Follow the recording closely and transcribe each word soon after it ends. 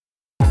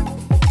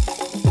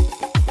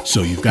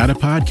So you've got a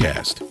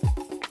podcast,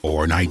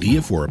 or an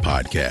idea for a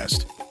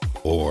podcast,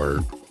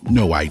 or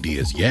no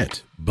ideas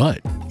yet,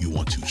 but you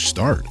want to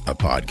start a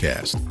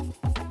podcast.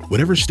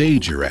 Whatever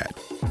stage you're at,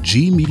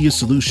 G Media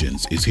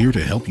Solutions is here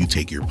to help you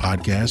take your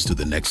podcast to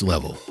the next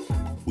level.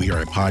 We are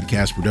a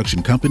podcast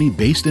production company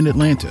based in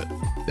Atlanta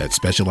that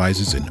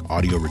specializes in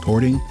audio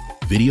recording,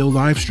 video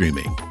live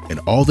streaming, and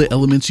all the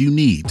elements you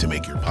need to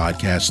make your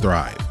podcast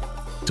thrive.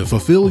 To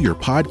fulfill your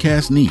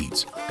podcast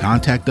needs,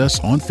 contact us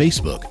on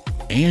Facebook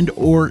and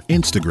or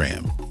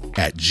Instagram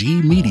at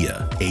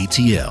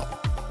GmediaATL.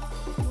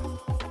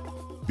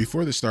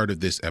 Before the start of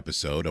this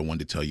episode, I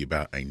wanted to tell you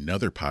about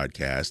another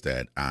podcast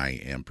that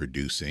I am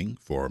producing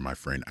for my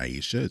friend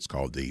Aisha. It's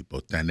called the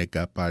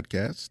Botanica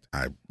Podcast.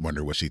 I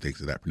wonder what she thinks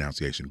of that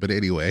pronunciation. But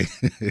anyway,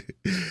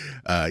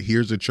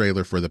 here's a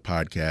trailer for the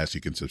podcast.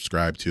 You can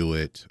subscribe to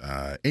it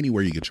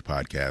anywhere you get your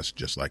podcast,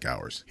 just like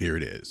ours. Here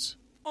it is.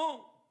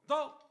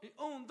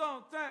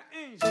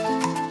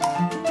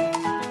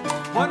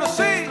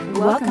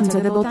 Welcome to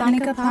the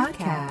Botanica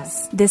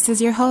Podcast. This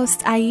is your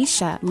host,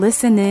 Aisha.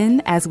 Listen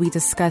in as we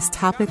discuss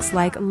topics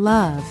like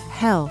love,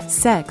 health,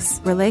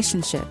 sex,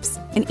 relationships,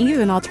 and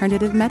even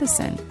alternative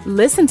medicine.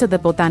 Listen to the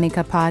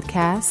Botanica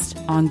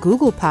Podcast on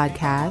Google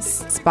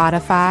Podcasts,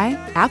 Spotify,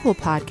 Apple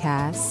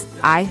Podcasts,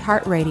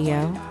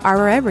 iHeartRadio, or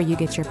wherever you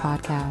get your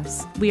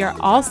podcasts. We are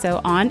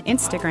also on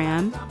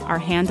Instagram. Our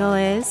handle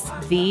is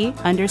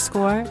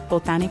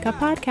 _Botanica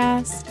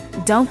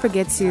Podcast. Don't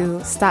forget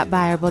to stop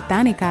by our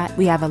Botanica.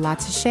 We have a lot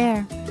to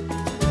share.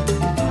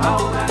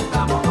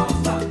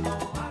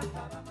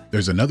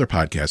 There's another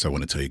podcast I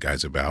want to tell you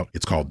guys about.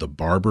 It's called The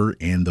Barber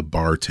and the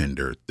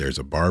Bartender. There's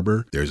a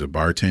barber, there's a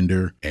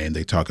bartender, and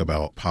they talk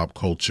about pop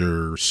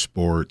culture,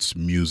 sports,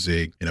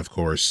 music. And of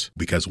course,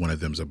 because one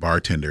of them's a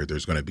bartender,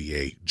 there's going to be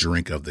a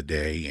drink of the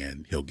day,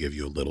 and he'll give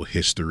you a little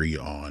history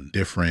on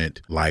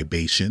different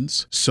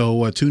libations.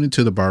 So tune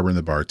into The Barber and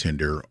the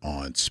Bartender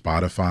on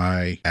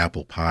Spotify,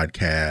 Apple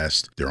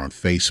Podcast. They're on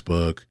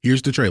Facebook.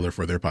 Here's the trailer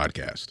for their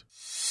podcast.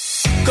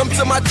 Come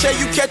to my chair,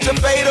 you catch a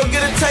fade or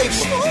get a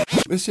table.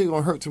 This shit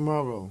gonna hurt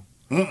tomorrow.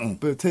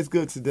 But it tastes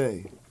good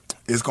today.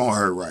 It's gonna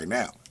hurt right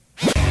now.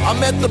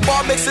 I'm at the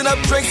bar mixing up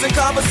drinks and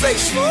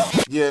conversation.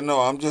 Yeah,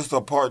 no, I'm just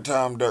a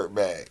part-time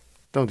dirtbag.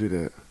 Don't do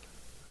that.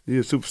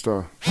 You're a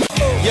superstar.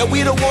 Yeah,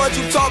 we the ones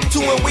you talk to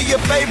and we your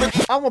favorite.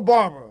 I'm a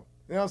barber.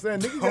 You know what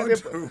I'm saying?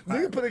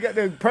 Nigga put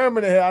that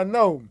permanent hair, I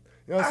know.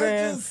 You know what I'm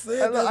saying? I just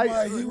said that's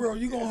my hero.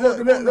 You gonna hug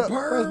him on the perm?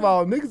 First of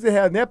all, niggas that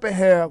have nappy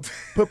hair,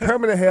 put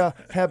permanent hair,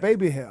 have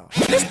baby hair.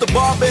 It's the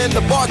barber and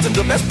the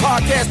bartender, best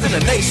podcast in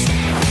the nation.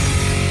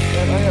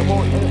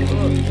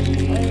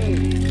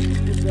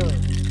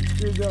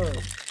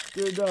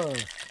 Get done.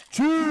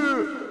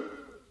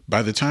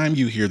 By the time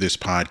you hear this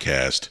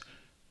podcast,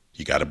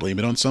 you got to blame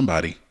it on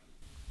somebody.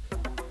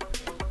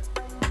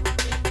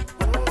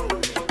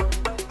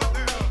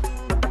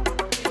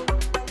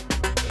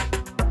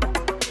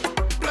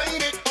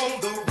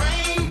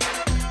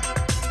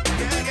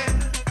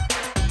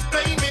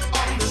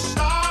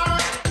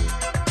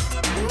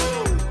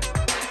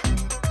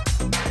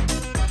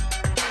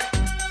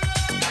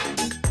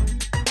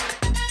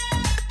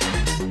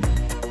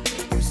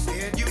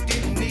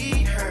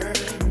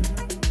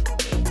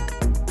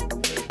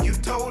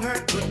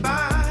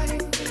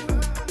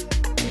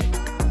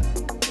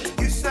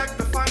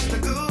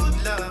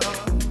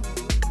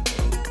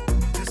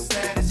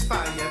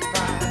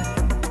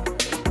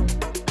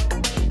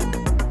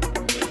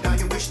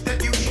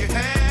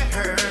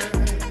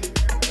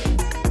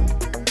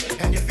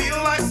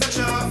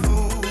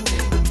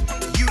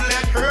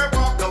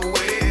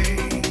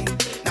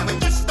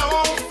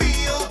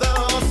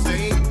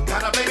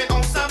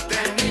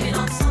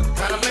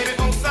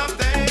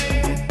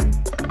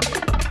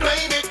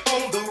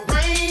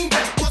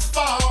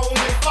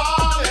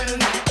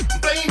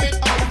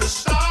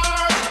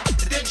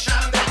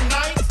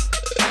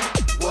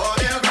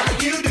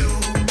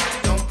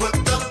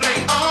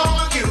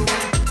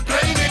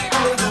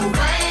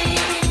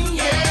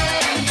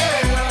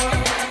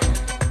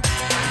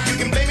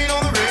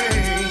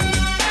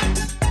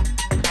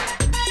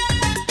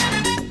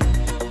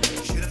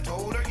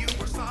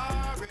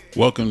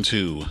 Welcome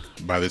to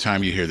By the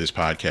Time You Hear This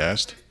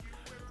Podcast.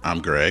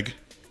 I'm Greg.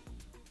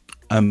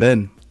 I'm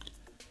Ben.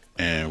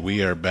 And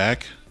we are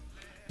back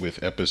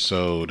with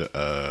episode,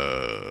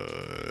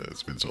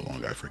 it's been so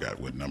long I forgot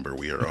what number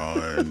we are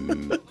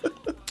on.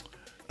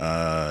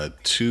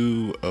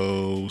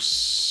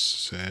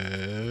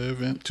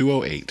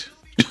 208.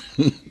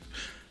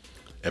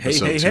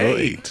 Episode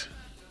 208.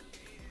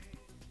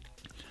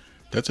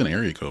 That's an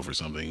area code for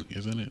something,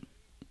 isn't it?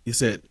 You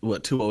said,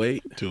 what,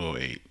 208?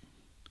 208.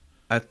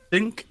 I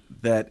think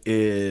that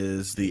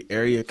is the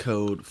area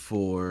code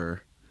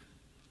for,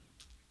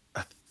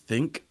 I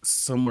think,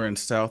 somewhere in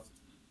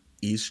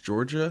southeast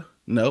Georgia.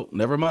 No,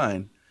 never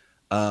mind.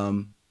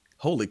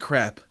 Holy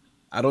crap.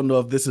 I don't know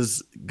if this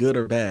is good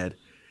or bad.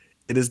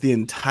 It is the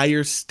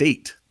entire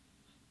state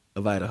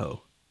of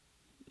Idaho.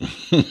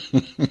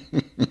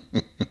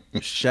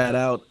 Shout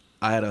out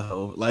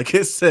Idaho. Like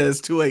it says,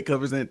 2-8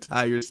 covers the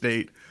entire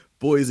state.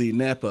 Boise,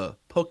 Napa,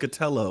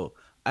 Pocatello,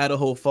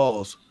 Idaho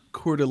Falls,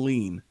 Coeur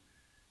d'Alene.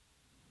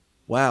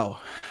 Wow.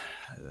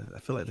 I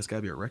feel like that's got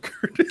to be a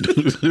record.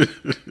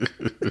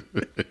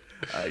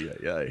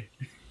 Aye.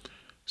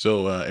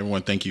 So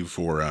everyone, thank you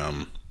for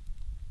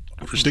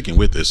sticking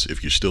with us.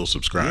 If you're still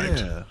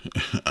subscribed,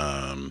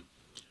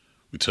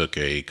 we took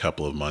a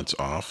couple of months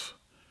off.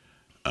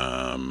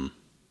 Some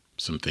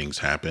things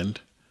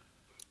happened.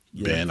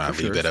 Yeah, Ben, I'll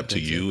leave that up to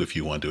you if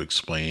you want to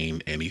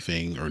explain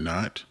anything or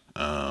not.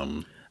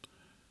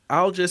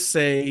 I'll just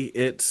say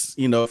it's,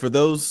 for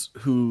those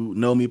who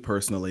know me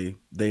personally,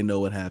 they know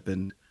what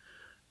happened.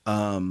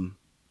 And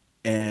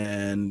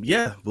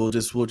yeah, we'll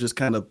just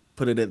kind of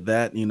put it at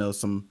that.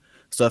 Some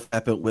stuff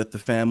happened with the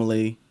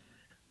family.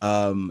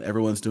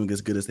 Everyone's doing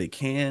as good as they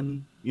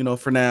can,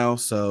 for now.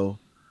 So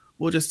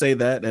we'll just say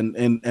that.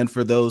 And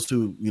for those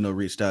who,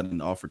 reached out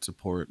and offered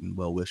support and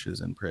well wishes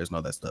and prayers and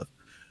all that stuff,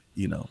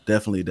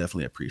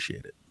 definitely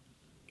appreciate it.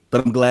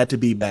 But I'm glad to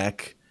be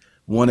back.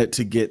 Wanted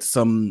to get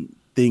some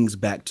things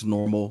back to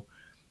normal.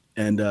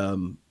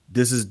 And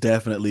this is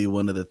definitely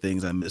one of the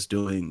things I miss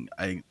doing.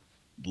 I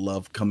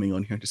love coming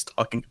on here and just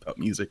talking about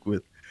music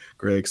with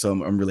Greg. So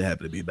I'm really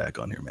happy to be back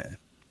on here, man.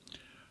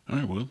 All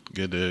right. Well,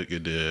 good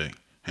to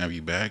have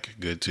you back.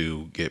 Good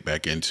to get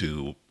back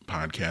into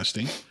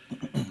podcasting.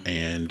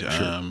 And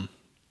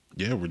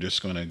yeah, we're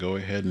just going to go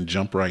ahead and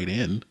jump right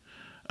in.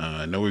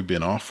 I know we've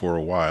been off for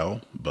a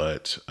while,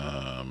 but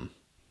a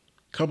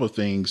couple of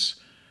things.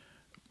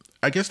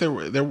 I guess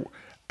there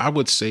I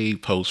would say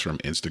posts from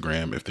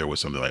Instagram if there was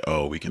something like,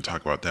 oh, we can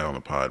talk about that on the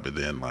pod, but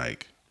then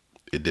like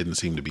it didn't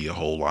seem to be a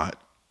whole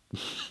lot.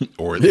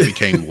 Or it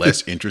became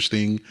less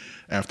interesting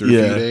after a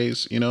few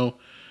days,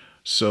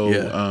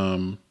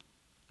 So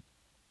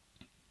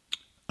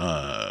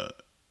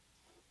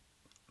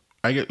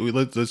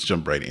let's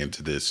jump right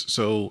into this.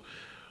 So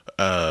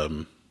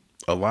a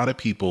lot of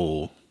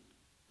people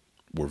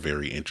were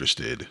very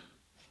interested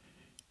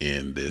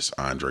in this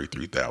Andre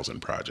 3000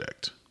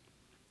 project.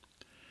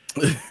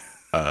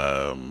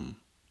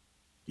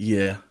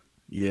 Yeah.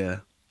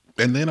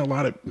 And then a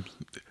lot of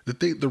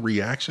the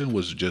reaction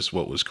was just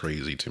what was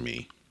crazy to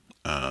me.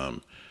 I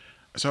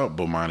saw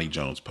Bomani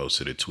Jones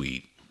posted a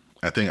tweet.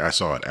 I think I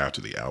saw it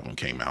after the album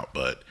came out,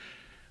 but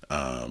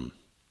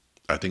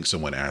I think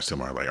someone asked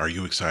him, are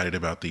you excited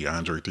about the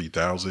Andre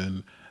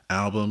 3000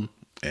 album?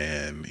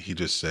 And he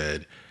just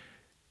said,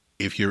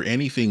 if you're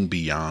anything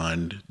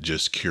beyond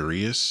just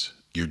curious,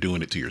 you're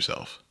doing it to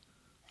yourself.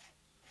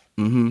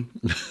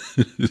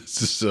 Mm-hmm.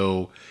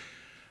 So,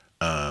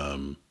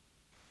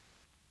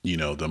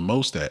 the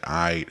most that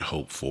I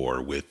hope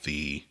for with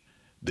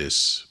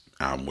this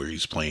album where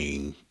he's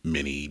playing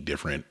many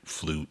different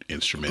flute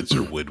instruments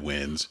or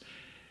woodwinds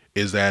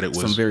is that it was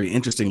some very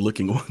interesting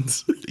looking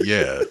ones.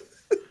 Yeah.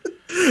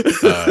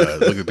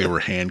 Look like they were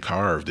hand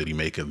carved. Did he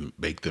make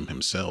them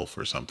himself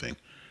or something?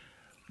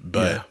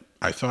 But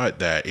I thought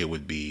that it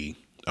would be,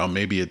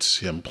 maybe it's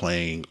him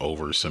playing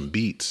over some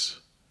beats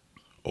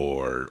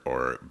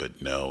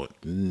but no,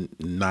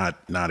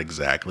 not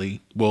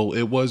exactly. Well,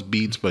 it was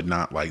beats, but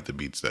not like the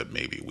beats that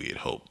maybe we had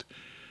hoped.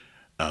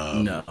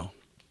 No,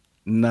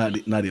 not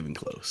even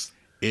close.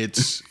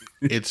 It's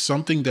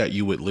something that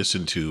you would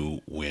listen to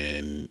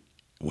when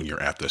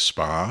you're at the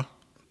spa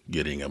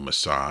getting a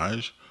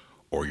massage,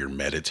 or you're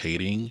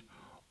meditating,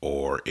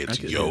 or it's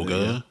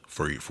yoga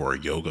for a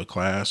yoga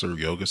class or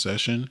yoga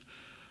session.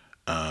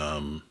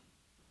 I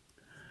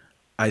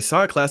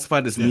saw it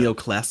classified as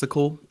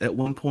neoclassical at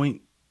one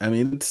point. I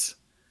mean,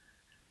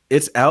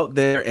 it's out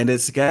there, and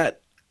it's got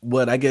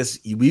what I guess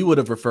we would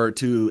have referred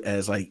to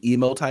as like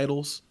emo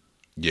titles.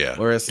 Yeah,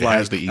 where it's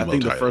has the emo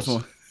titles. The first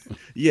one.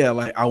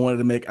 Like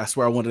I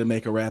swear I wanted to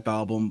make a rap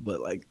album,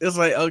 but like it's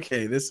like,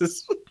 okay, this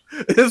is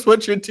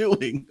what you're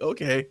doing.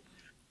 Okay,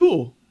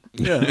 cool.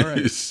 Yeah, all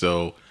right.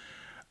 So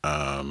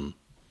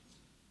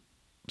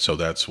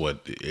that's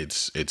what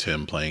it's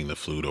him playing the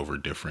flute over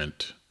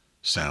different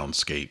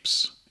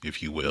soundscapes,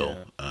 if you will.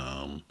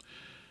 Yeah.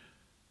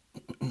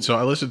 So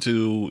I listened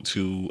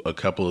to a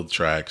couple of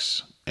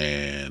tracks,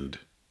 and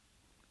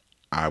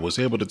I was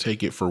able to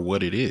take it for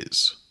what it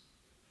is.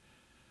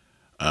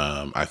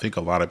 I think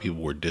a lot of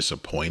people were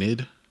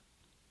disappointed,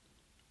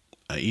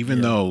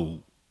 even though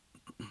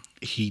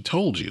he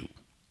told you,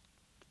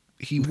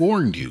 he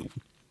warned you.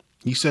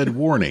 He said,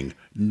 warning,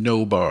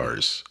 no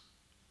bars.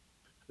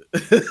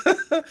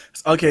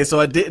 Okay, so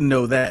I didn't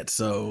know that.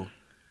 So,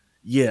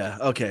 yeah,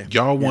 okay.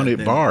 Y'all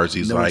wanted bars.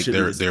 He's like,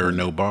 there are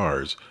no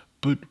bars.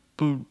 But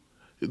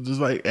it's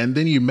like, and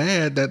then you're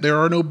mad that there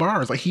are no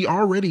bars. Like, he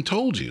already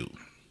told you.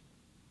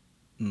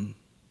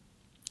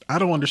 I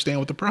don't understand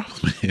what the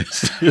problem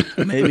is.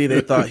 Maybe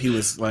they thought he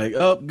was like,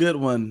 oh, good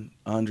one,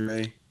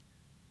 Andre.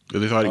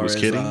 They thought he was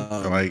kidding.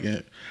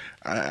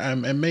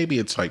 And maybe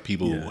it's like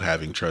people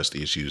having trust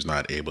issues,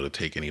 not able to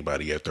take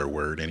anybody at their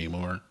word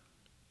anymore.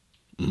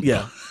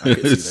 Yeah, I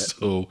can see that.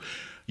 So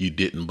you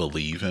didn't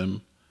believe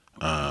him.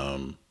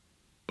 But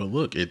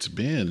look, it's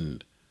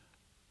been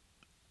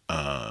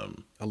a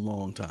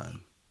long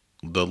time.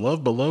 The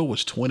Love Below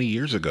was 20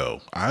 years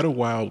ago.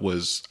 Idlewild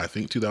was, I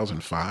think,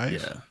 2005.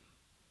 Yeah.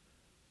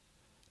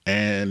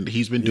 and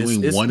he's been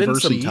doing one been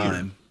verse a year.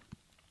 Time.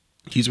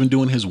 He's been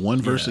doing his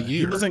one verse a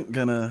year. He wasn't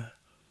gonna.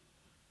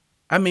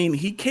 I mean,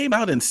 he came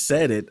out and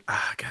said it.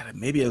 God,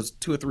 maybe it was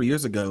 2 or 3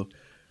 years ago.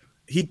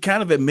 He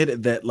kind of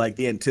admitted that like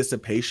the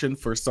anticipation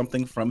for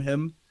something from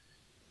him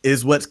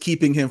is what's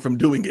keeping him from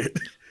doing it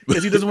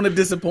because he doesn't want to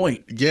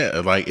disappoint.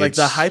 Yeah, like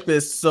the hype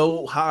is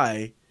so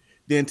high,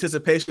 the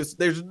anticipation is,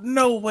 there's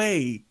no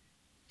way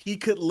he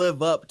could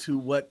live up to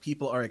what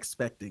people are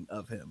expecting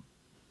of him.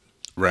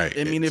 Right.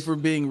 I mean, if we're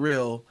being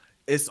real,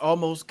 it's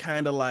almost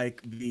kind of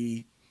like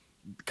the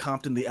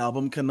Compton the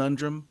album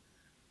conundrum.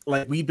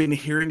 Like we've been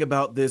hearing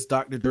about this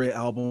Dr. Dre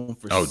album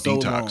for so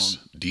long.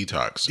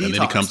 Detox. And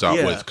then he comes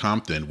out with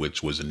Compton,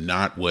 which was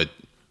not what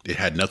it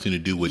had nothing to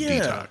do with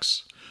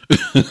Detox.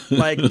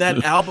 Like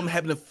that album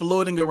had been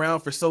floating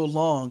around for so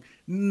long,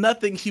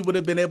 nothing he would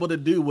have been able to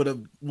do would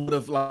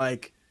have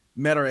like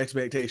met our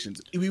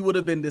expectations. We would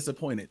have been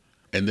disappointed.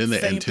 And then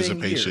the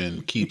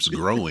anticipation keeps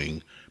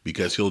growing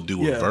because he'll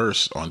do a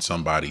verse on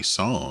somebody's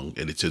song,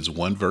 and it's his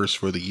one verse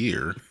for the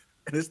year.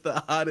 And it's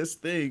the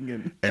hottest thing.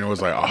 And it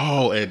was like,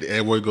 oh, and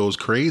everyone goes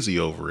crazy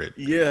over it.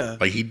 Yeah.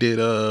 Like he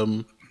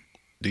didn't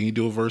he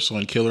do a verse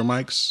on Killer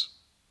Mike's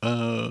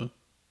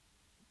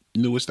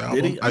newest album?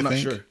 Did he? I'm not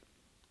sure.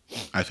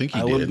 I think he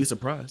did. I wouldn't be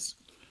surprised.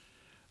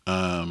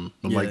 I'm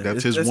like,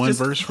 that's his one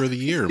verse for the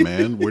year,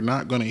 man. We're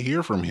not going to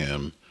hear from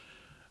him.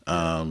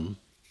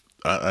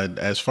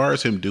 As far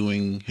as him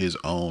doing his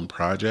own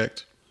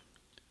project,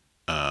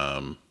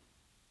 I'm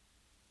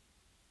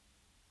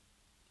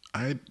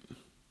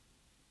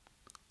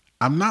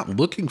not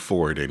looking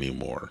for it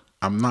anymore.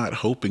 I'm not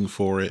hoping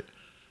for it.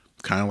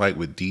 Kind of like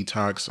with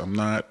Detox, I'm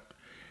not.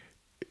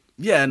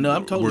 Yeah, no,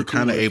 I'm totally. We're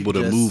kind of able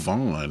to move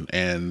on,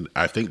 and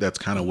I think that's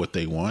kind of what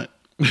they want.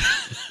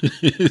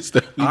 Is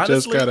that we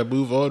just gotta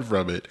move on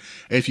from it.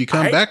 And if you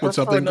come back with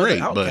something great,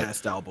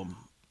 Outkast album,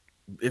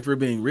 if we're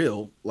being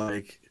real,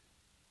 like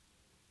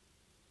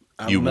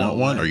you want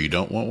one or you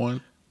don't want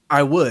one?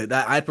 I would.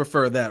 I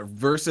prefer that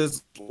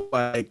versus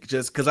like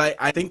just because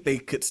I think they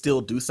could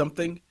still do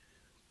something.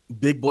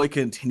 Big Boy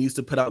continues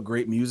to put out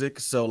great music,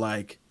 so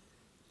like,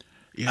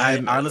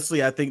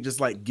 honestly I think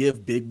just like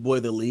give Big Boy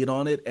the lead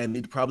on it, and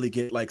you'd probably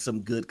get like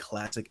some good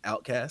classic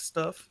Outkast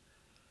stuff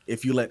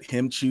if you let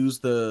him choose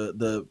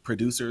the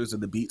producers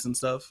and the beats and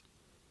stuff.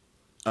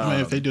 I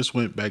mean, if they just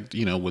went back,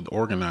 with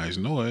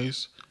Organized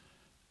Noise,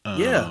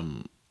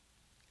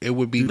 it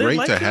would be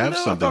great to have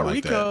something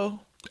like that.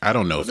 I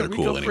don't know if they're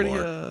cool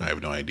anymore. I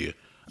have no idea.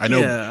 I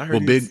know.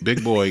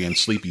 Big Boy and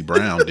Sleepy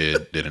Brown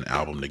did an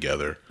album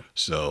together,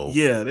 so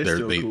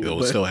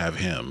they'll still have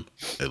him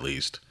at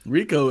least.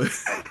 Rico.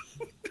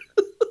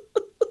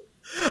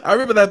 I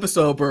remember that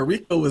episode, bro.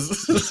 Rico was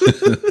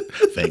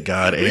thank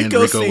God, and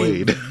Rico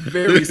Wade.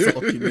 Very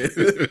salty, man.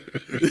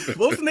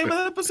 What was the name of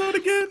that episode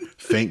again?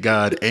 Thank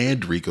God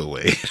and Rico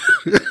Wade.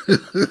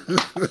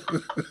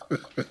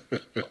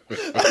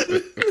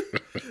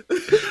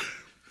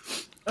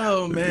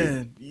 Oh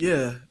man,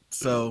 yeah.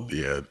 So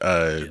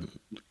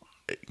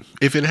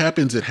if it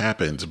happens, it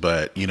happens.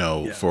 But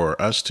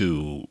for us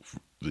to,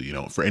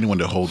 for anyone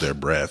to hold their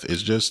breath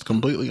is just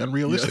completely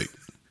unrealistic.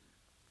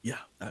 Yeah,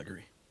 I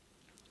agree.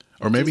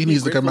 Or maybe he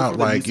needs to come out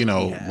like,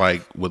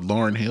 like what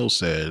Lauryn Hill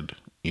said,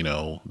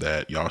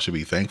 that y'all should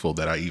be thankful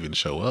that I even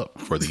show up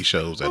for these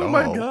shows at all. Oh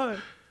my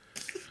God.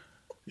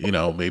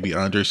 Maybe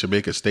Andre should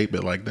make a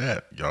statement like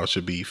that. Y'all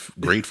should be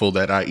grateful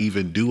that I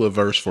even do a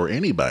verse for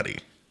anybody.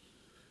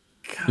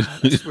 God,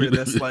 I swear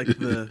that's like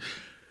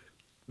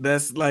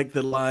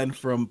the line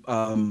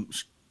from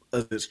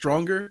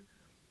Stronger.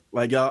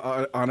 Like, y'all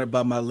are honored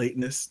by my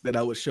lateness that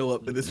I would show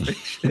up to this fake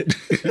shit.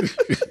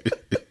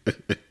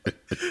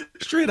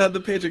 Straight out the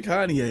page of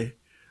Kanye.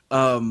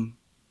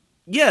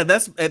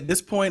 That's at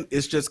this point,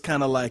 it's just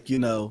kind of like,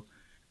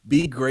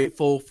 be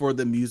grateful for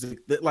the music.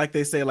 Like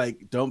they say,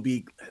 like, don't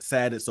be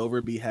sad it's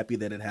over, be happy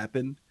that it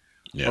happened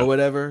or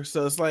whatever.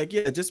 So it's like,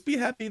 just be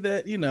happy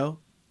that,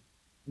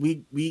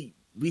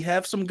 we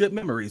have some good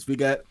memories. We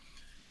got,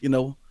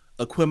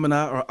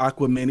 Aquemini or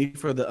Aquamini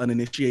for the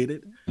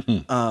uninitiated,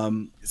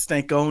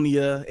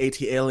 Stankonia,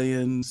 AT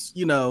Aliens,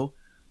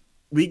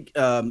 we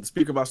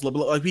Speaker Box,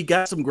 like we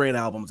got some great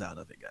albums out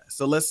of it, guys.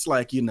 So let's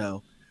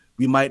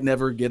we might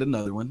never get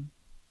another one.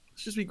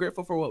 Let's just be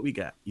grateful for what we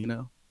got,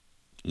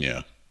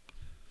 Yeah.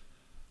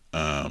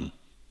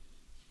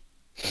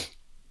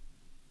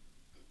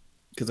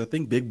 Because I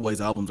think Big Boy's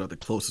albums are the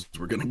closest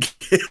we're gonna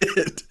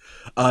get.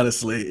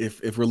 Honestly,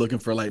 if we're looking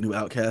for like new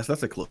Outkast,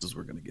 that's the closest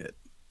we're gonna get.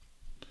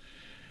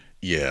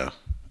 Yeah,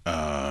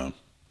 and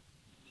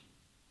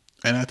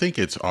I think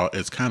it's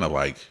kind of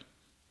like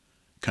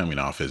coming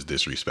off as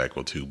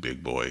disrespectful to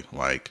Big Boy.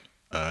 Like,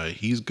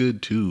 he's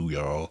good too,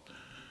 y'all,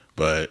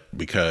 but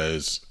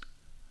because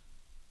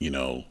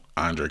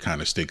Andre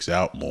kind of sticks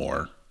out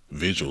more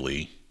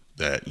visually,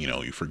 that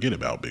you forget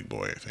about Big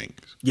Boy. I think.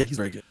 Yeah, he's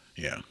very good.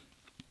 Yeah.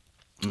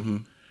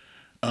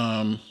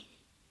 Mm-hmm.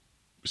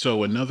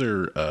 So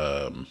another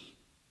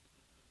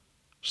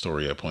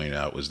story I pointed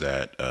out was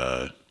that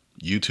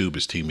YouTube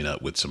is teaming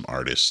up with some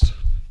artists.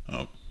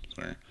 Oh,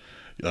 sorry.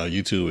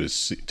 YouTube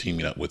is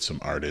teaming up with some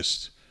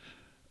artists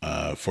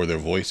for their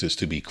voices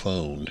to be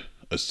cloned,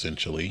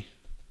 essentially.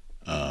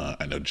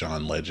 I know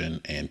John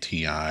Legend and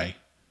T.I.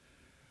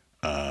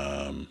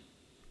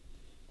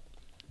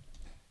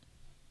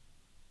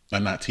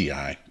 Not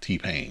T.I.,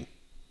 T-Pain.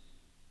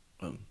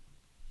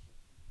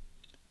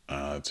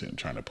 I'm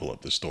trying to pull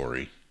up the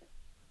story.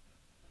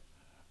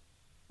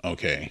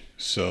 Okay,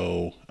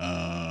 so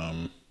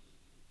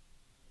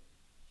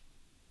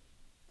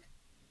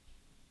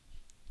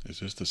is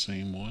this the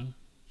same one?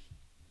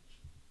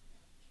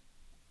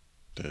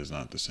 That is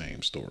not the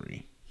same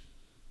story.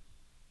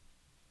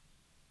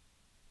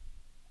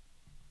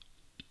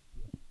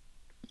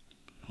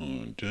 Hold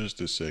on just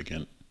a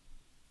second.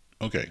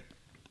 Okay.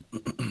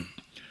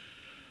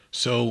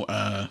 So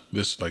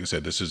this, like I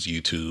said, this is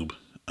YouTube.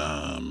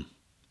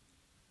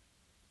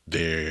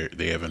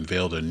 They have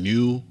unveiled a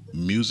new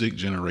music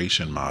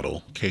generation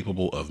model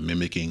capable of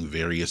mimicking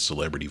various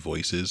celebrity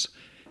voices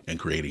and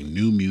creating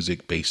new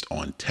music based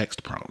on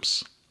text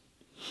prompts.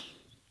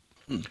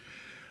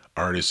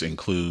 Artists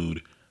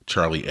include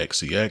Charlie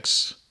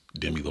XCX,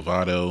 Demi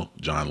Lovato,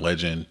 John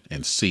Legend,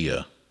 and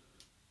Sia.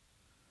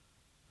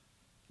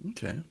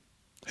 Okay.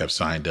 Have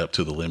signed up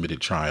to the limited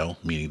trial,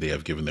 meaning they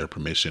have given their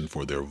permission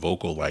for their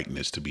vocal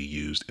likeness to be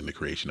used in the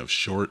creation of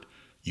short,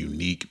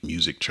 unique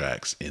music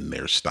tracks in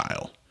their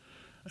style.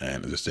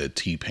 And as I said,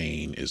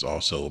 T-Pain is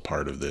also a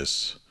part of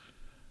this.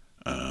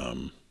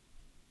 Troye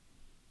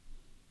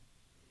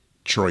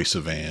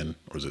Sivan,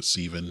 or is it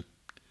Sivan?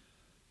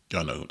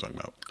 Y'all know who I'm talking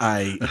about.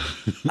 I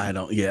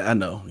don't. Yeah, I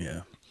know.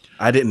 Yeah,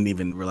 I didn't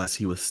even realize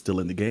he was still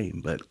in the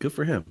game, but good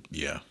for him.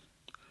 Yeah.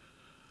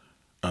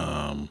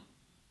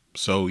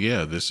 So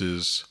yeah, this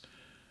is,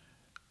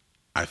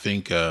 I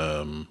think,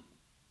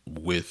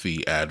 with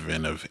the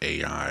advent of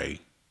AI,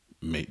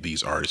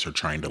 these artists are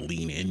trying to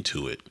lean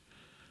into it.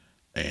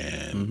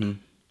 And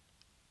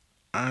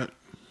I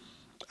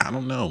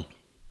don't know.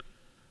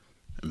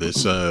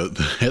 This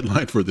the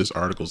headline for this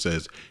article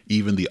says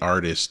even the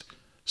artists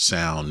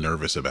sound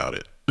nervous about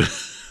it.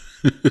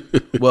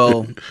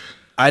 Well,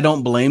 I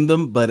don't blame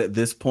them, but at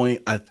this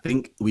point, I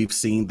think we've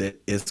seen that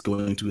it's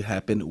going to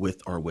happen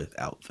with or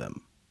without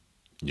them.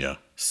 Yeah.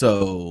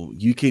 So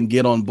you can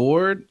get on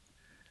board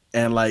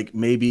and like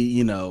maybe,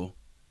 you know,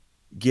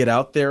 get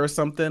out there or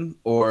something,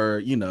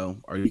 or, you know,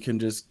 or you can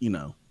just, you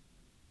know,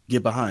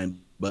 get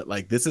behind. But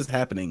like this is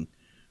happening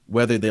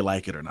whether they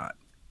like it or not.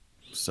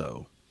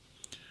 So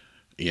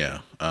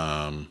yeah.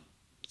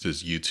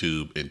 Says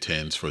YouTube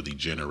intends for the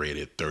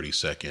generated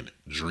 30-second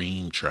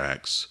dream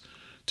tracks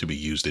to be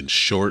used in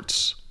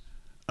shorts,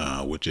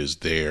 which is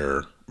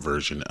their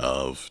version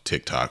of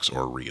TikToks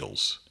or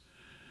Reels.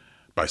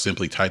 By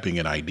simply typing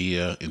an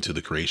idea into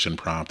the creation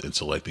prompt and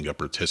selecting a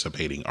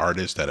participating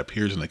artist that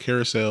appears in the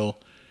carousel,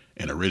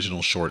 an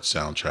original short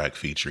soundtrack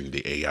featuring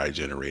the AI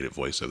generated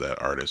voice of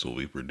that artist will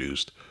be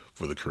produced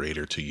for the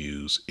creator to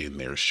use in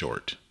their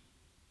short.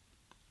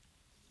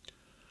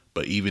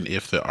 But even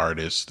if the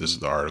artists, this is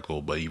the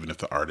article, but even if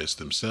the artists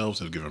themselves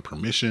have given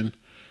permission,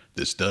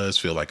 this does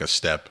feel like a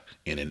step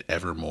in an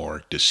ever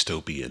more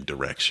dystopian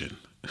direction.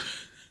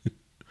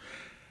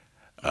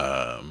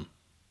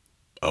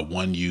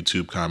 One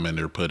YouTube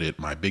commenter put it,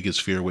 "My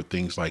biggest fear with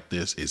things like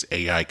this is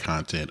AI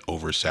content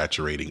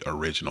oversaturating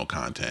original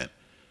content.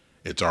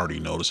 It's already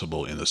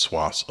noticeable in the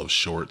swaths of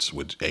shorts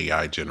with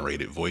AI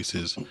generated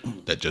voices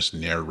that just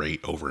narrate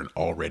over an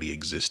already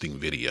existing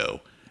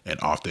video and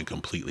often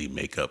completely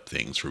make up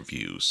things for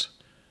views."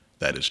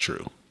 That is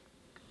true.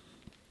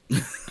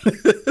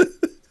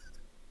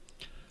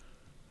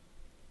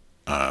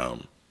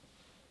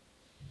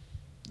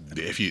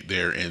 If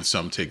they're in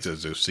some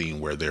TikToks I've seen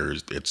where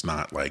it's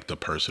not like the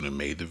person who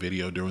made the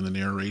video doing the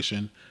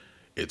narration,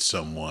 it's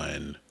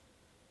someone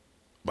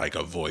like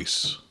a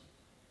voice,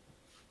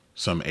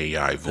 some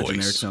AI voice, a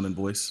generic sounding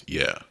voice.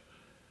 Yeah.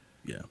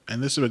 Yeah.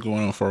 And this has been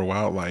going on for a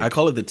while. Like, I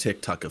call it the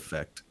TikTok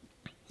effect.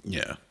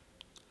 Yeah.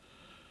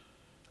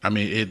 I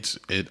mean,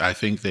 I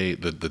think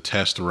the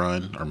test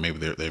run, or maybe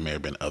there may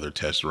have been other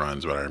test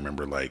runs, but I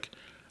remember, like,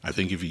 I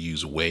think if you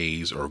use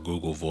Waze or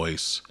Google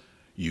Voice,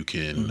 you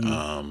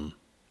can,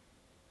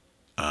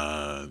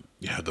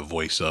 you have the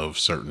voice of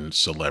certain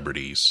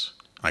celebrities.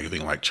 Like, I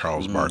think like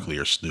Charles Barkley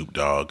or Snoop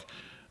Dogg,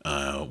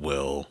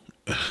 will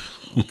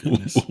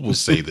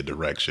say the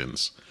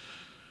directions.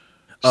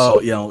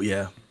 Oh,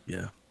 yeah.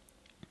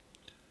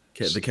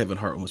 The Kevin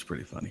Hart one was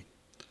pretty funny.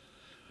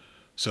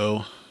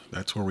 So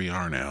that's where we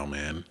are now,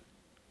 man.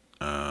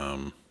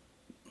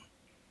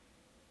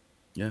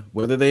 Yeah,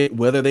 whether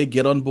they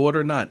get on board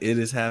or not, it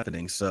is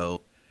happening.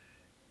 So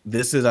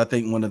this is, I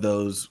think, one of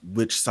those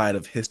which side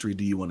of history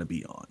do you want to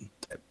be on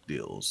type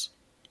deals.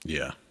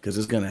 Yeah, because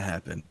it's gonna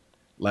happen.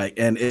 Like,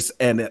 and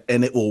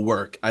it will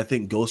work. I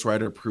think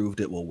Ghostwriter proved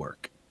it will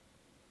work.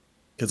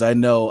 Because I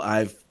know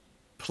I've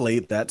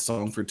played that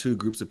song for two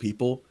groups of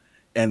people,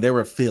 and they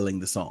were feeling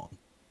the song.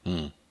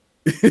 And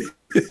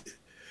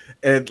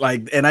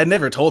I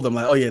never told them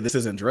like, oh yeah, this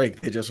isn't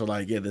Drake. They just were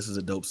like, yeah, this is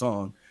a dope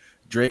song.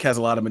 Drake has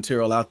a lot of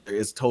material out there.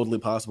 It's totally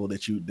possible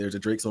that there's a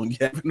Drake song you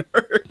haven't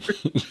heard.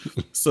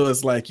 So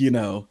it's like, these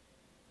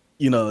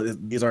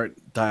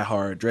aren't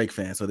diehard Drake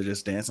fans, so they're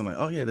just dancing like,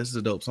 oh yeah, this is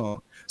a dope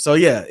song. So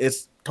yeah,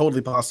 it's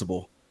totally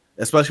possible,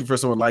 especially for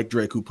someone like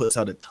Drake who puts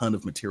out a ton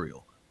of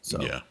material.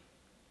 So yeah,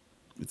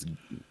 it's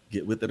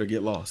get with it or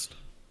get lost.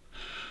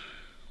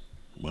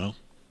 Well,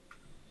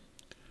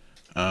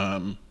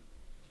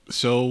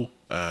 so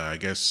I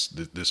guess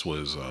this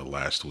was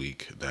last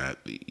week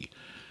that the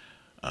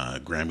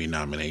Grammy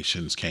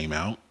nominations came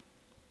out.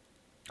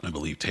 I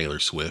believe Taylor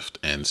Swift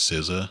and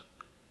SZA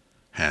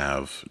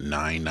have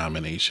 9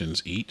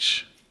 nominations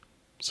each,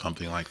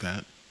 something like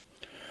that.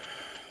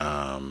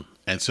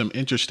 And some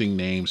interesting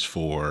names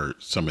for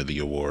some of the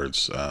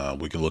awards.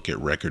 We can look at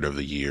Record of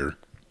the Year.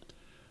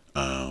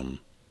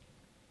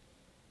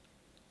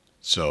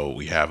 So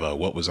we have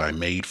What Was I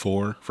Made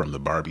For from the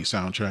Barbie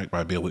soundtrack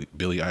by Billie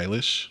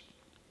Eilish,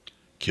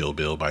 Kill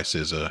Bill by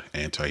SZA,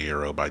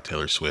 Anti-Hero by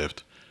Taylor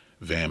Swift,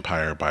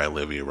 Vampire by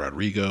Olivia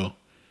Rodrigo,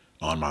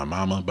 On My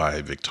Mama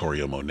by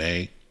Victoria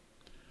Monet,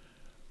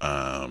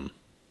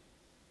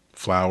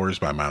 Flowers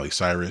by Miley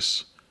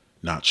Cyrus,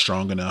 Not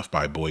Strong Enough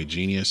by Boy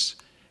Genius,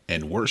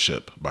 and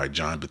Worship by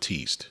Jon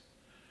Batiste.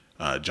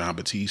 Jon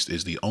Batiste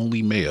is the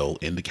only male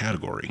in the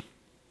category.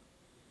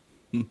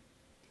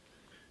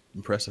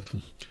 Impressive.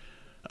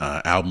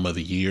 Album of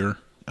the Year,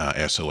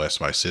 SOS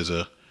by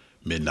SZA,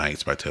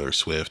 Midnights by Taylor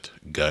Swift,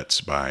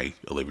 Guts by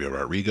Olivia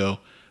Rodrigo,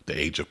 The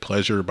Age of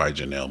Pleasure by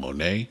Janelle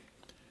Monáe,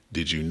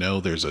 Did You Know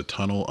There's a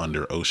Tunnel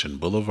Under Ocean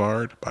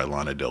Boulevard by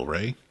Lana Del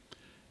Rey,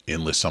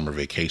 Endless Summer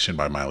Vacation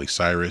by Miley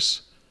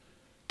Cyrus,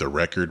 The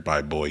Record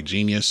by Boy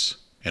Genius,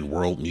 and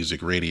World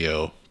Music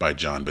Radio by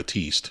Jon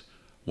Batiste.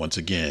 Once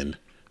again,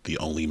 the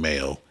only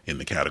male in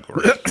the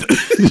category.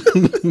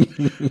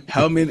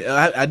 How many?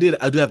 I do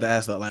have to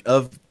ask though, like,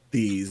 of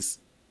these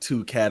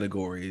 2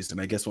 categories,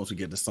 and I guess once we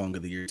get to Song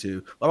of the Year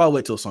too. Well, I'll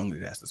wait till Song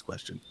to ask this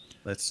question.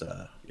 Let's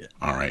yeah.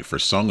 All right, for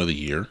Song of the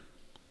Year,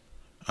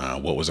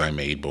 What Was I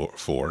Made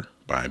For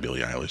by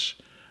Billie Eilish,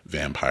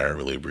 Vampire,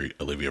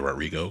 Olivia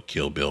Rodrigo,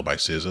 Kill Bill by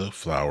SZA,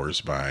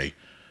 Flowers by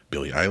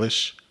Billie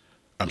Eilish.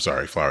 I'm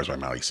sorry, Flowers by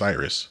Miley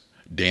Cyrus,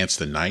 Dance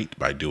the Night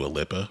by Dua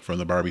Lipa from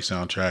the Barbie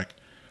soundtrack,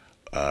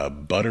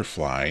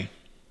 Butterfly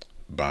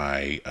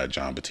by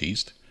Jon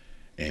Batiste,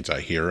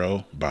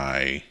 Anti-Hero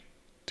by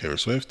Taylor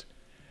Swift,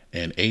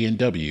 and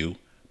A&W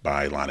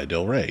by Lana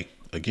Del Rey.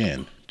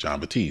 Again, Jon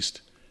Batiste,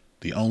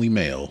 the only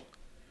male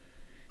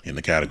in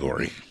the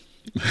category.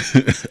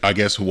 I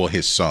guess, well,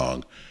 his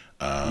song.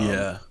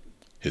 Yeah.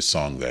 His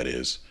song, that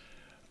is.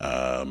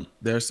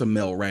 There's some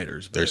male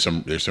writers. But...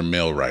 There's some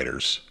male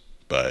writers,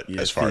 but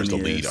as far as the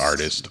lead Phineas.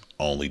 artist,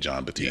 only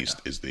Jon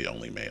Batiste is the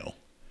only male.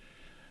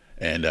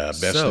 And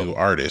Best New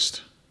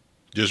Artist,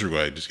 just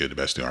get the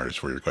Best New Artist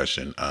for your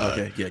question.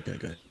 Okay, yeah,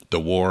 good. The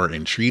War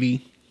and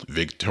Treaty,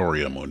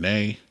 Victoria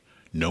Monet,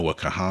 Noah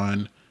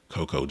Kahan,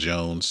 Coco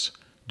Jones,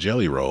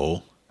 Jelly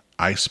Roll,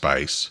 Ice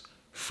Spice,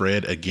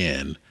 Fred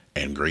Again,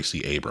 and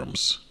Gracie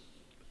Abrams.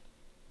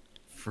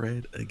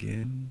 Fred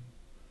Again.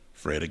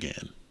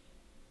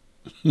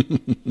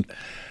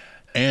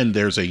 And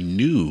there's a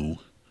new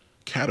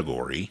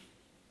category,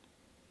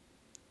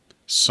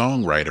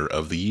 Songwriter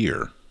of the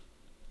Year,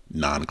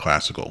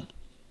 non-classical.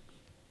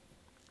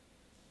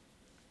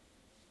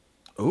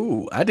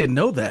 Oh, I didn't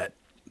know that.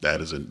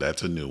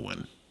 That's a new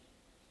one.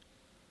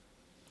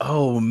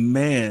 Oh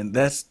man,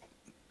 that's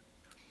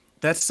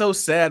so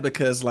sad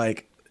because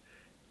like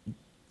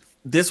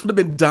this would have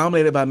been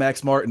dominated by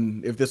Max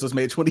Martin if this was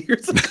made 20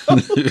 years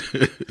ago.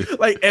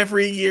 Like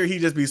every year he'd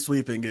just be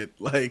sweeping it.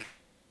 Like,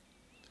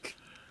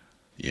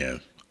 yeah.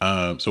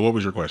 So what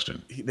was your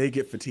question? They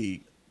get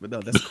fatigued, but no,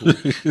 that's cool.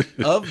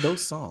 Of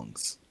those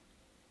songs,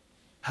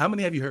 how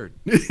many have you heard?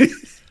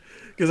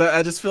 Because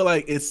I just feel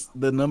like it's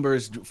the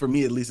numbers, for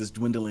me at least, is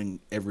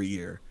dwindling every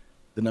year.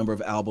 The number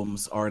of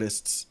albums,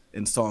 artists,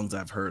 and songs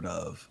I've heard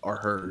of are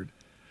heard.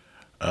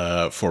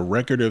 For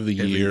Record of the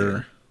Every year,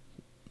 year.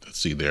 let's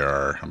see, there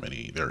are how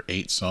many? There are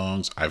 8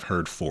 songs. I've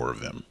heard 4 of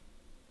them.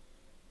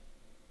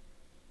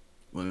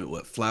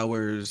 What?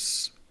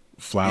 Flowers,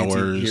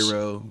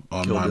 Anti-Hero,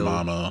 On Kill My Bill.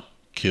 Mama,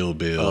 Kill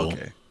Bill,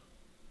 Okay.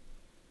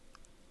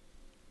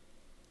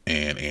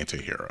 and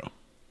Anti-Hero.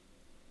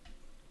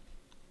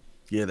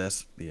 Yeah,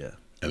 yeah.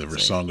 And for Same.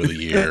 Song of the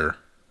Year,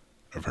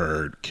 I've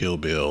heard Kill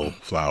Bill,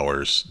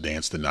 Flowers,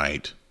 Dance the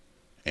Night,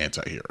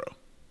 Anti-Hero.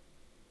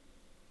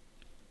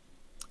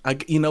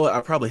 You know what?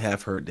 I probably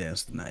have heard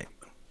Dance the Night.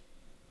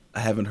 I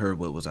haven't heard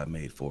What Was I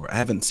Made For. I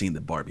haven't seen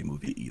the Barbie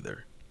movie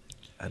either.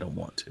 I don't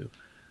want to.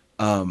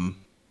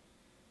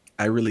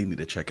 I really need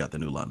to check out the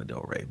new Lana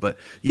Del Rey. But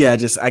yeah,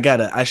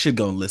 I should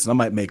go and listen. I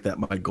might make that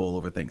my goal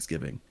over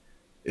Thanksgiving,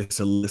 is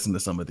to listen to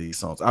some of these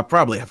songs. I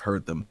probably have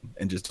heard them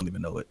and just don't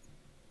even know it.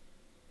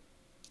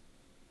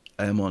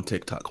 I am on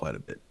TikTok quite a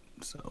bit,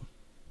 so.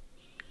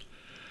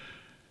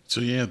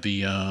 So yeah,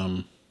 the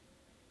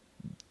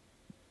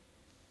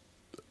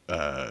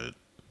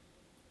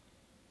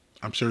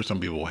I'm sure some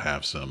people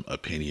have some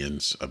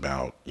opinions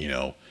about,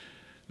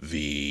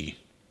 the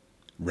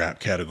rap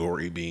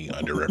category being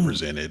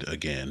underrepresented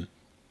again.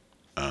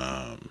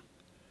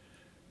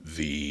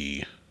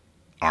 The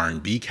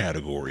R&B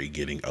category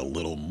getting a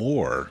little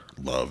more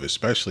love,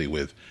 especially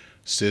with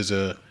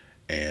SZA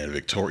and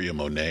Victoria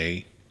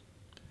Monet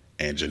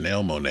and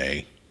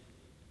Janelle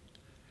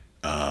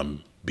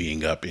Monáe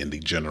being up in the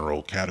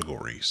general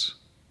categories.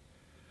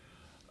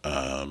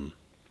 But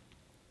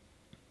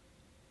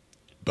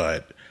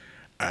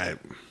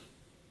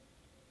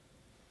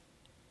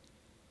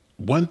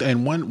one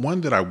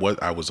that I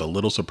was a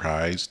little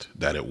surprised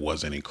that it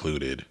wasn't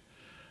included.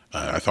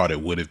 I thought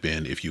it would have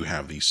been if you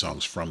have these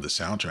songs from the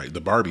soundtrack,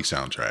 the Barbie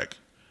soundtrack.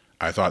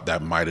 I thought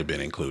that might have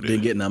been included.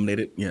 Didn't get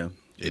nominated. Yeah,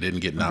 it didn't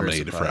get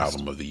nominated for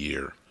Album of the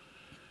Year.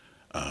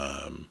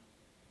 And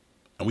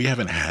we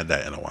haven't had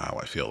that in a while.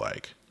 I feel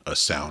like a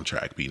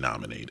soundtrack be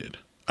nominated.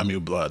 I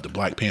mean, the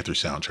Black Panther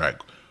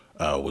soundtrack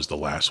was the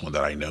last one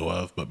that I know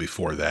of, but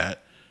before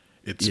that,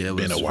 it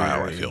been a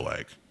while. I feel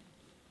like.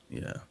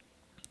 Yeah.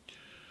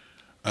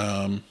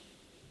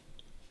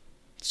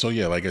 So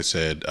yeah, like I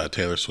said,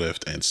 Taylor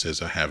Swift and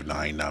SZA have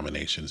 9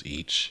 nominations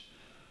each.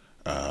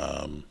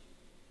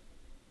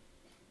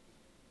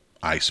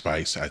 Ice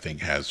Spice, I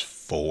think, has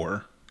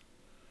 4.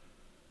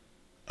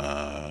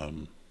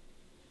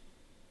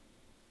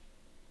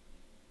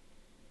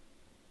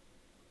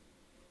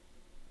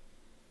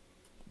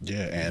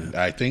 Yeah, and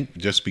I think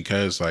just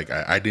because like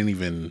I didn't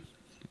even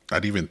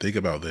think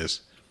about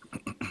this.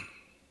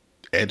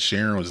 Ed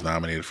Sheeran was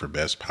nominated for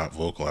Best Pop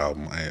Vocal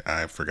Album.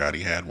 I forgot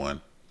he had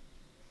one.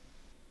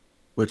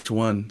 Which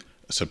one?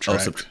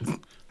 Subtract.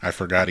 I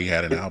forgot he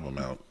had an album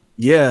out.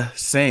 Yeah,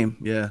 same.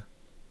 Yeah.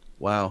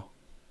 Wow.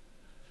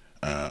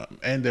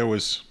 And there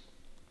was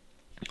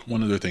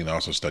one other thing that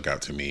also stuck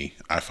out to me.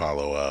 I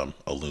follow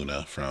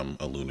Aluna from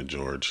Aluna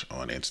George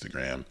on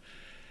Instagram,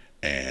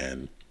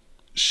 and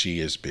she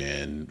has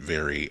been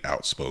very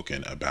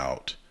outspoken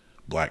about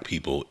Black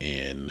people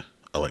in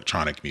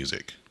electronic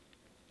music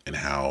and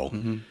how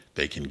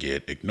they can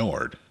get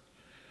ignored.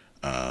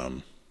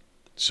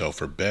 So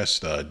for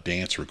best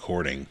dance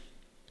recording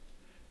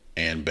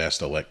and best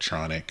dance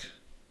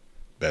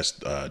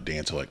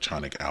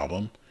electronic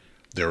album,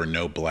 there were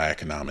no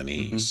Black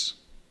nominees.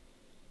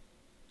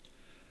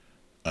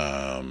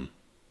 Now,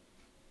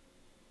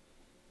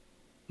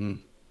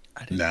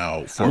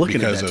 I'm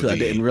looking at that too. I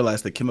didn't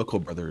realize the Chemical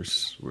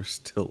Brothers were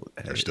still.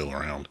 They're still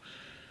around.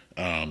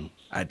 I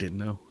didn't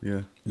know.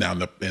 Yeah. Now,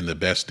 in the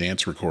best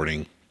dance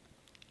recording,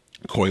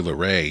 Coi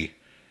Leray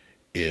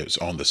is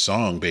on the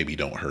song "Baby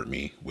Don't Hurt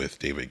Me" with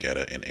David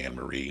Guetta and Anne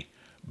Marie,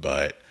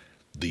 but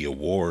the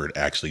award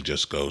actually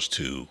just goes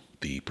to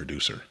the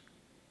producer.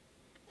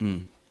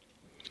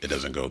 It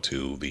doesn't go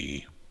to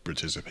the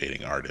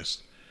participating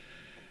artist.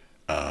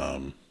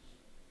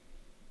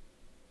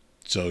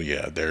 So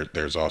yeah,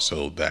 there's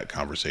also that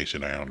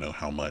conversation. I don't know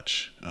how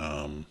much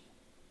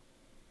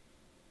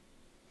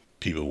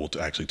people will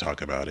actually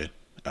talk about it.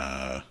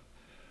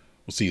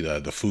 We'll see.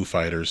 The Foo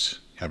Fighters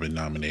have been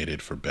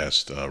nominated for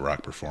best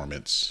rock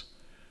performance.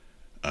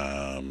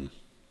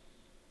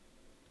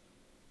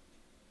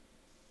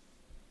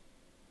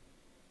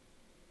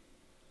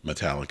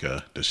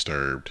 Metallica,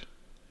 Disturbed,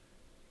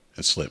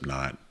 and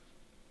Slipknot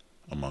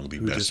among the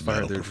best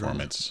metal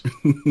performance.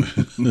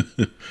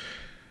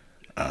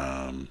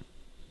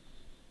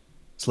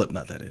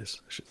 Slipknot, that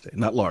is, I should say.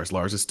 Not Lars.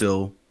 Lars is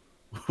still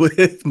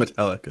with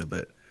Metallica,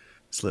 but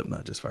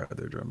Slipknot just fired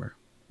their drummer.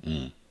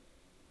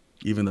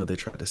 Even though they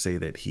tried to say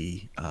that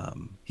he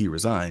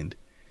resigned,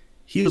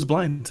 he was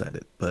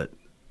blindsided, but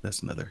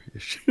that's another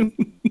issue.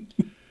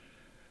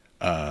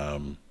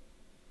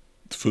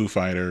 Foo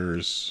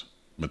Fighters,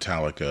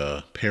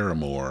 Metallica,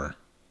 Paramore,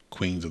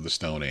 Queens of the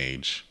Stone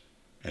Age,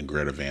 and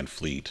Greta Van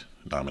Fleet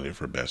nominated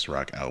for Best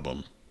Rock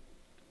Album.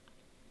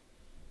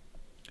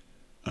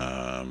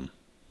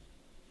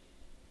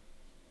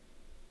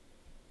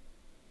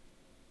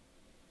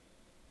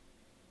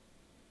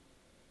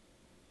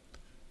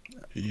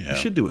 Yeah, we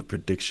should do a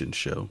prediction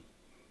show,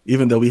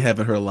 even though we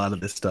haven't heard a lot of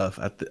this stuff.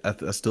 I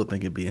still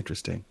think it'd be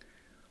interesting.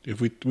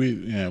 If we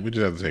just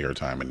have to take our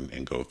time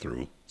and go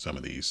through some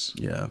of these.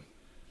 Yeah,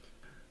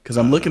 because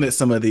I'm looking at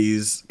some of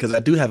these because I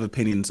do have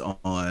opinions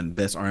on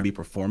best R&B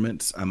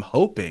performance. I'm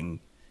hoping,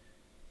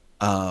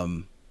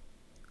 and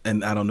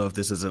I don't know if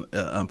this is an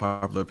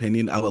unpopular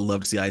opinion. I would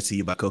love to see "I See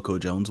You" by Coco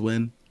Jones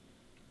win.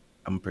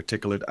 I'm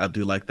particular. I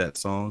do like that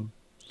song.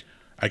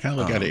 I kind of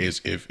look at it as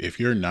if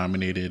you're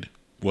nominated.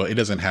 Well, it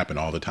doesn't happen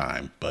all the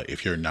time, but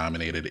if you're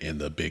nominated in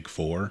the Big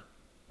Four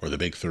or the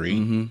Big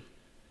Three,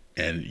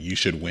 and you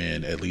should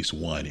win at least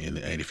one, and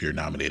if you're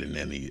nominated in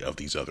any of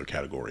these other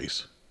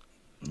categories.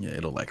 Yeah,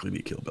 it'll likely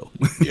be Kill Bill.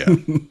 Yeah.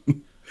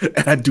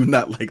 And I do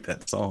not like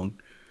that song,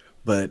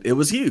 but it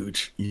was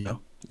huge, you know?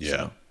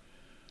 Yeah.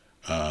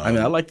 So, I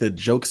mean, I like the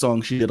joke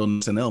song she did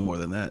on SNL more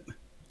than that,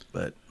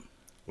 but.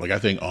 Like, I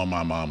think "On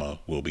My Mama"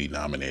 will be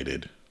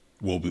nominated,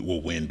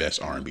 will win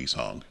Best R&B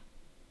Song.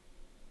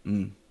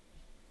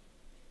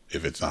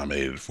 If it's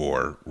nominated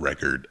for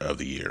Record of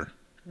the Year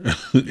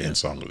and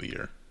Song of the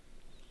Year.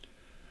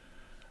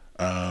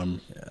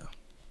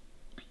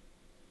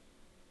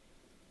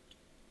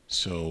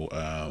 So,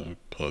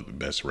 pull up the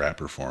best rap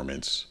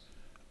performance.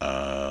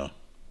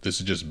 This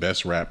is just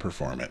best rap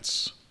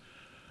performance.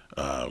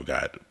 We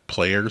got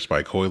Players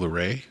by Coi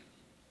Leray.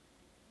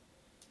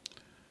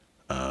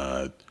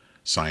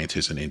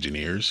 Scientists and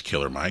Engineers,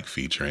 Killer Mike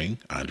featuring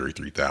Andre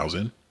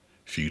 3000,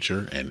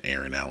 Future, and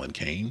Aaron Allen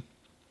Kane.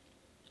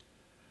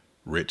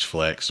 Rich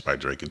Flex by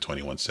Drake and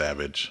 21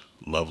 Savage.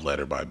 Love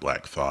Letter by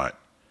Black Thought.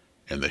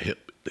 And the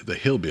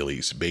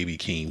Hillbillies, Baby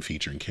Keem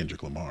featuring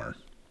Kendrick Lamar.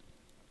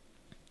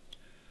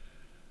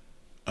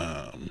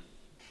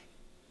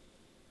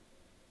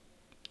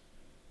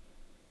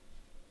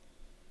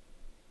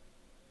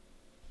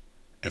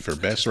 And for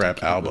best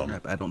rap album,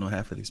 I don't know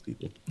half of these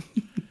people.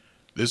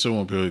 This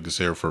one people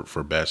consider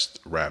for best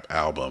rap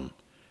album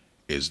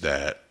is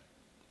that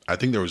I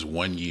think there was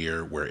one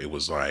year where it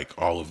was like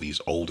all of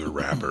these older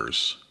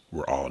rappers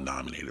were all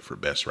nominated for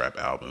best rap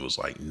album. It was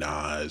like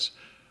Nas,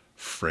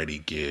 Freddie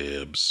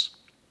Gibbs,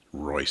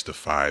 Royce da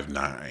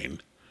 5'9".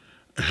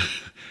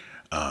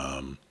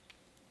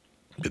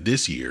 But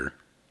this year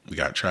we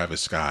got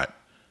Travis Scott,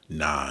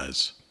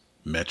 Nas,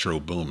 Metro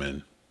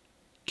Boomin,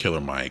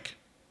 Killer Mike,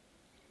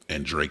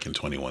 and Drake and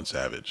 21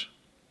 Savage.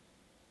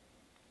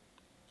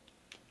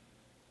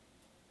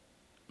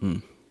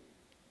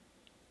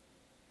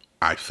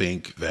 I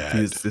think that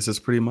this is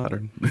pretty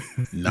modern.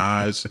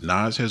 Nas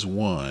has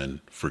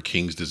won for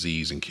King's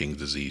Disease and King's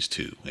Disease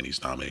 2, and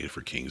he's nominated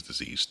for King's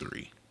Disease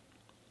 3.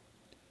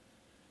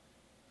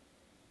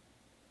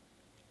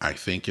 I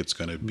think it's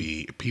going to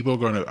be, people are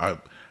going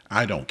to,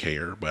 I don't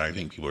care, but I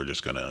think people are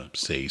just going to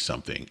say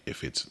something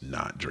if it's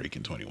not Drake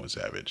and 21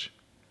 Savage.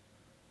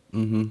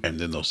 And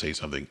then they'll say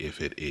something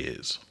if it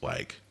is,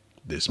 like,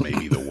 this may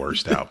be the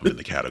worst album in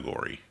the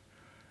category.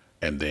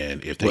 And then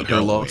if they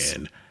don't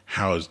win,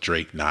 how is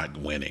Drake not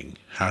winning?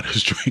 How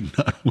does Drake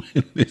not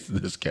win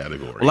this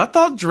category? Well, I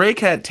thought Drake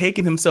had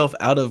taken himself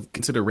out of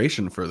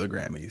consideration for the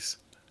Grammys.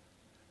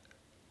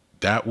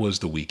 That was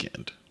The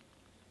Weeknd.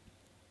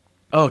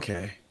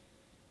 Okay.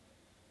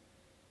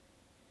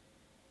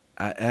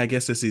 I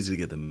guess it's easy to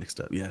get them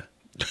mixed up, yeah.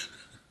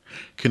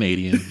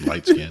 Canadian,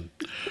 light skin.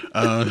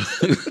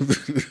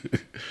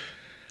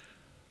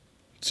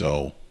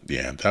 So,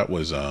 yeah, that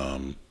was...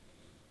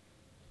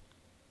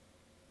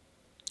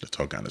 That's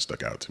all kind of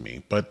stuck out to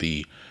me. But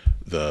the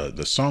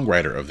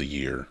songwriter of the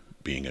year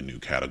being a new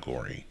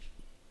category,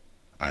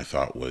 I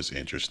thought was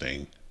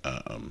interesting.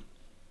 Let me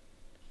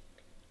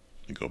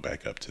go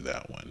back up to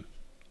that one.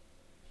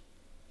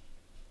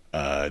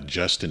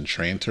 Justin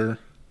Tranter,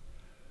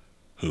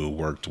 who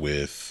worked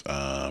with,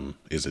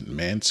 is it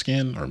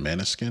Manskin or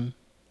Maneskin?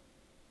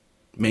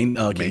 Yeah,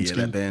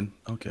 that band.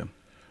 Okay.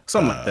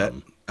 Something like that.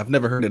 I've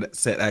never heard it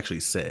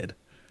said.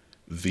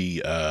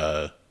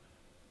 The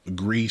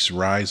Grease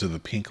Rise of the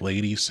Pink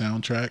Ladies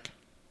soundtrack.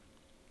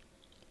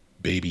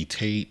 Baby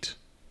Tate,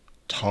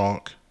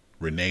 Talk,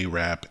 Renee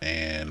Rapp,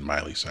 and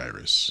Miley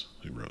Cyrus,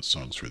 who wrote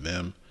songs for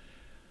them.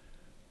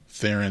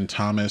 Theron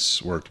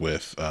Thomas worked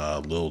with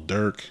Lil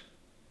Durk,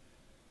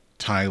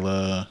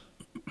 Tyla,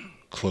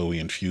 Chloe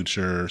and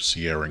Future,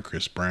 Sierra and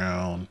Chris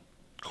Brown,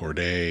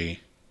 Cordae,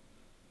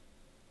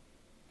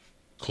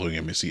 Chloe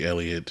and Missy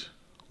Elliott,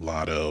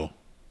 Lotto.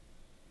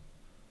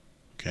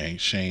 Okay,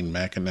 Shane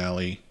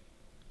McAnally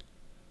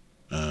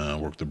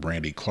worked with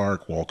Brandy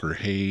Clark, Walker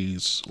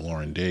Hayes,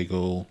 Lauren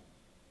Daigle,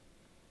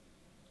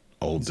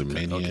 Old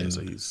Dominion, okay,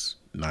 so he's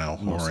Niall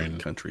Horan,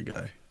 country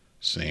guy,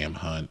 Sam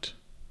Hunt.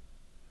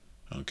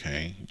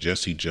 Okay,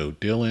 Jesse Joe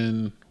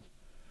Dillon,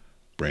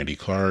 Brandy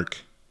Clark,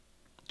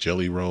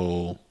 Jelly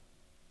Roll,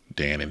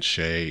 Dan and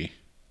Shay,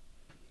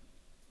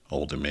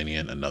 Old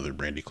Dominion, another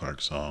Brandy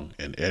Clark song,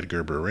 and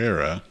Edgar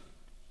Barrera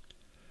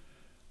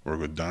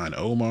worked with Don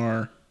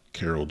Omar,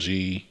 Karol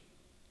G,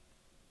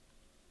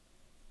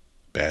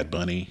 Bad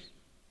Bunny,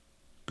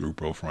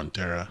 Grupo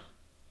Frontera.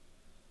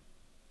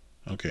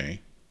 Okay,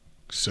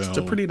 so it's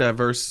a pretty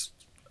diverse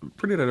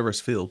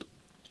field.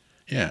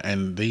 Yeah,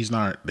 and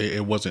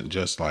it wasn't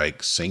just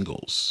like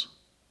singles.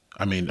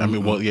 I mean,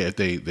 well, yeah,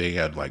 they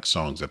had like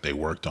songs that they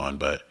worked on,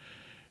 but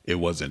it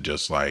wasn't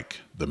just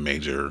like the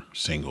major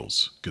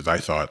singles. Because I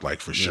thought like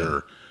for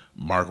sure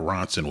Mark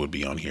Ronson would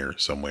be on here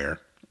somewhere,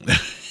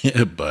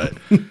 but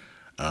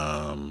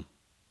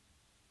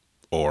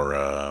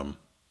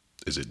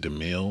is it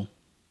DeMille?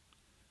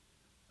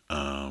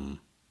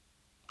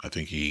 I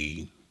think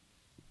he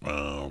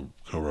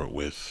co-wrote.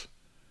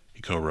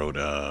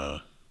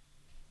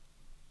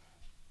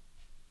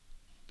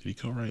 Did he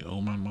co-write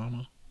 "Oh My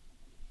Mama"?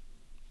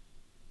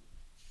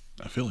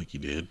 I feel like he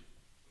did.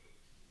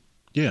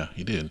 Yeah,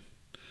 he did.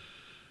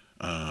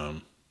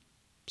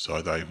 So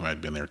I thought he might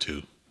have been there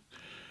too.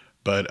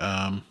 But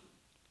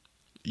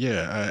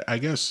yeah, I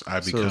guess I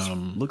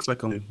become. Looks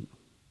like only.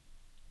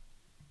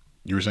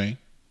 You were saying?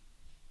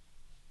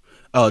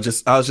 Oh,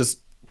 I was just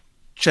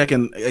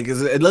checking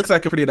because it looks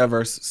like a pretty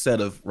diverse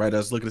set of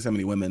writers. Look at how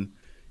many women.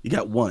 You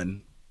got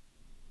one.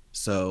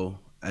 So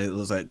it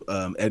looks like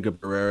Edgar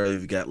Barrera.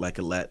 You've got like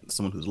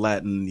someone who's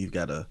Latin. You've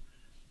got a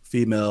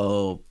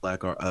female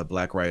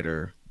black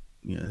writer.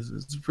 Yeah,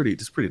 it's pretty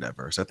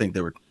diverse. I think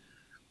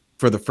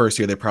for the first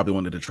year, they probably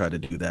wanted to try to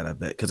do that, I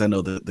bet, because I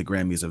know the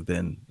Grammys have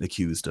been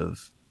accused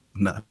of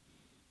not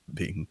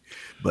being,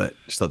 but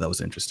just thought that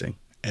was interesting.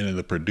 And in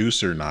the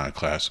producer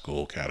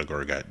non-classical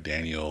category, got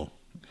Daniel,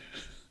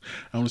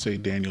 I want to say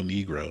Daniel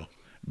Negro,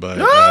 but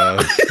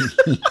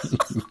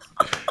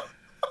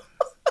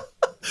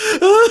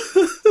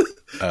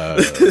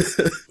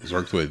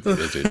worked with,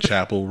 is it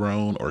Chappell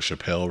Roan or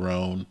Chappelle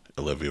Roan,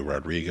 Olivia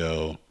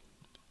Rodrigo,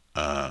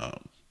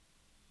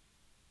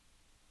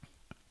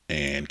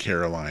 and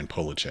Caroline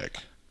Polachek.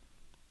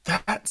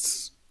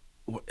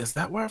 Is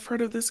that where I've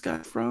heard of this guy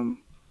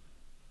from?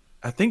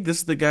 I think this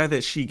is the guy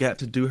that she got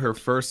to do her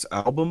first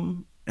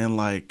album, and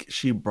like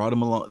she brought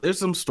him along. There's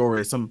some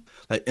story, some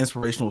like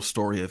inspirational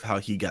story of how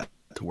he got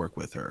to work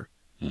with her.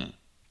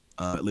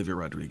 Olivia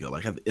Rodrigo.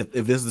 Like if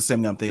this is the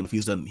same guy I'm thinking, if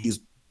he's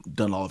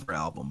done all of her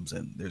albums,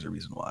 and there's a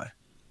reason why.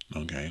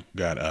 Okay,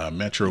 got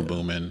Metro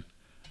Boomin,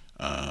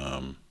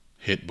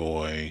 Hit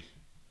Boy,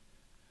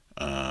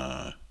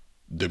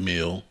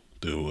 DeMille,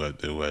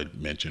 who I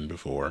mentioned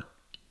before,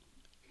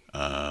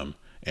 and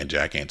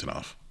Jack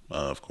Antonoff,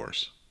 of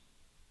course.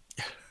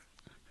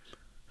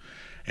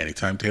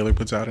 Anytime Taylor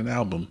puts out an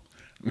album,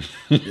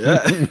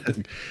 yeah.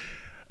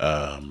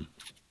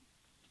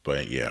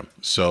 But yeah,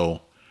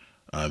 so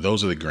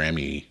those are the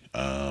Grammy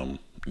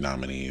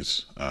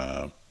nominees.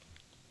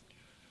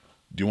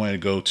 Do you want to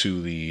go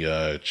to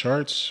the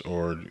charts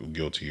or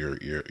go to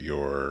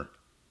your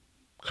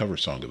cover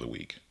song of the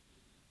week?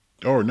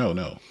 Or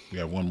no, we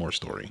have one more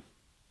story.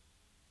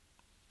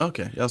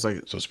 Okay, I was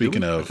like, so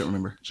speaking of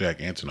remember. Jack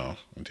Antonoff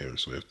and Taylor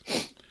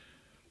Swift,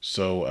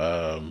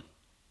 so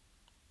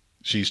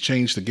she's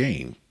changed the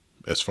game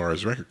as far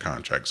as record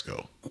contracts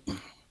go.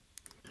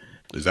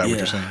 Is that what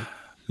you're saying?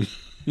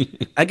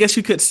 I guess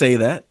you could say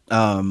that.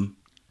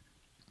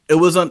 It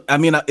wasn't. I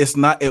mean,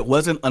 it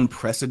wasn't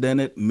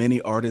unprecedented.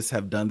 Many artists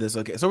have done this.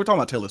 Okay, so we're talking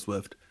about Taylor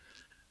Swift,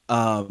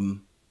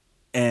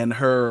 and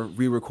her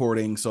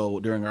re-recording. So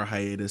during our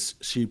hiatus,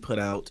 she put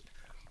out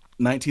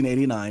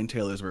 1989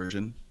 Taylor's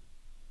version,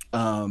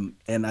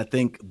 and I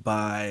think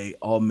by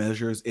all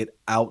measures, it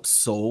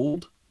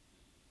outsold,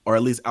 or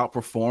at least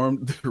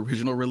outperformed the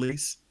original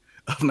release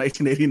of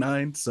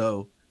 1989.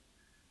 So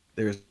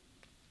there's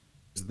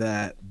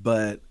that,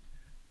 but.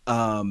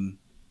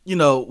 You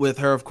know, with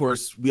her, of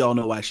course, we all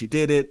know why she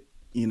did it.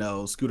 You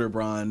know, Scooter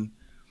Braun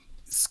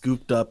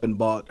scooped up and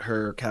bought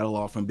her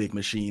catalog from Big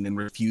Machine and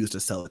refused to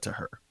sell it to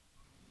her.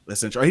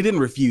 Essentially, or he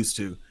didn't refuse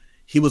to.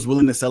 He was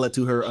willing to sell it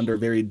to her under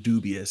very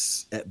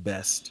dubious, at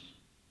best,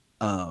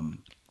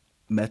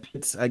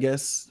 methods, I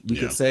guess we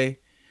could say.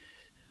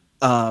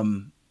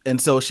 And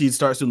so she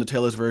starts doing the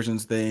Taylor's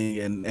versions thing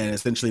and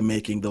essentially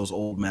making those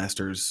old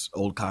masters,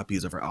 old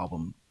copies of her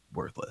album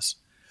worthless.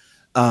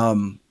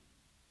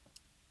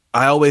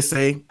 I always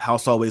say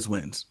house always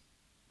wins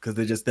because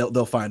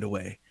they'll find a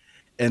way.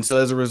 And so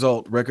as a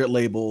result, record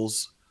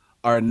labels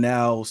are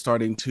now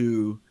starting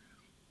to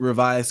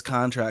revise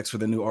contracts for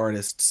the new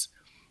artists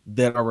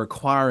that are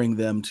requiring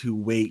them to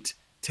wait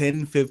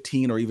 10,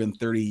 15, or even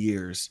 30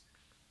 years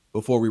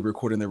before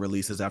re-recording their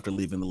releases after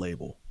leaving the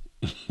label.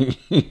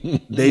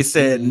 They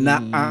said,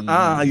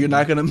 you're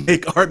not going to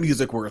make our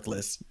music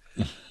worthless.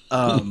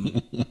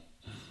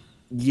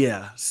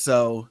 Yeah,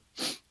 so...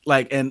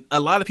 Like, and a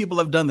lot of people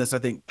have done this. I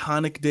think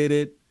Tonic did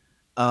it.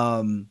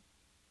 Of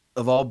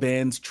all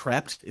bands,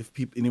 Trapped, if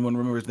anyone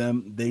remembers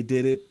them, they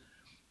did it.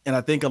 And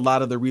I think a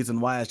lot of the reason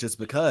why is just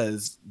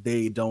because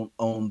they don't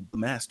own the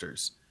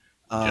masters.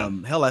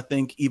 Hell, I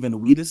think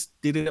even Wheatus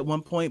did it at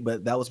one point,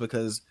 but that was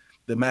because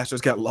the masters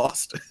got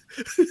lost.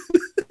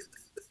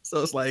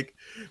 So it's like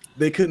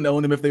they couldn't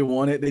own them if they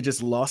wanted. They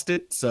just lost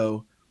it.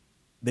 So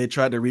they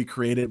tried to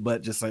recreate it,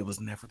 but just like it was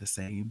never the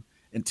same.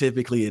 And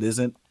typically it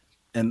isn't.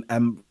 And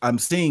I'm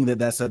seeing that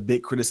that's a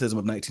big criticism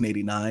of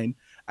 1989.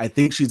 I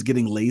think she's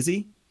getting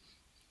lazy.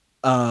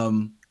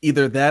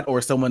 Either that or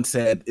someone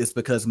said it's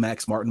because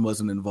Max Martin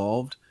wasn't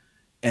involved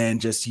and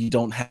just you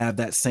don't have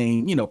that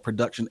same,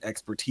 production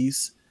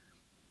expertise.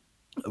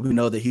 We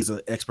know that he's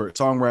an expert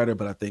songwriter,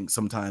 but I think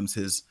sometimes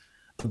his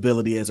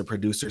ability as a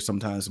producer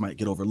sometimes might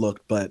get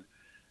overlooked. But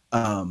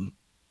I've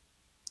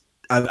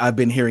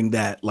been hearing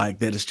that, like,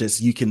 that it's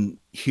just you can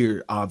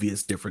hear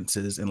obvious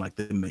differences in like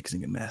the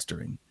mixing and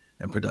mastering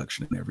and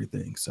production and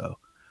everything. So,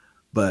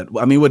 but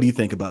I mean, what do you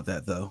think about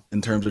that though?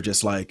 In terms of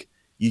just like,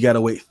 you got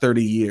to wait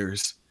 30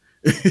 years.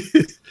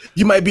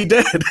 You might be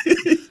dead.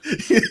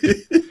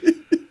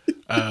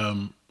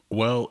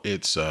 Well,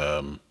 it's,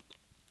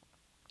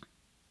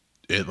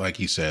 it, like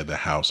he said, the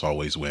house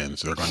always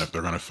wins. They're going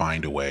to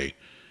find a way,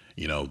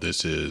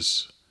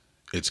 it's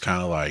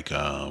kind of like,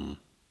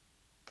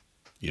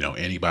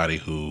 anybody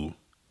who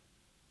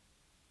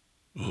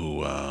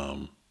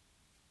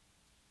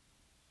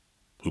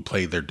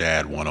played their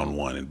dad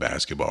one-on-one in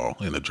basketball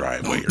in the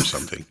driveway or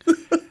something.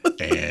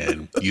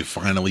 And you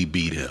finally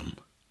beat him.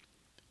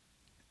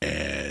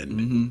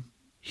 And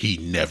he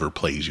never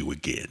plays you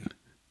again.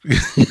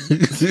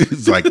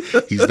 It's like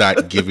he's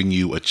not giving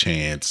you a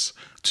chance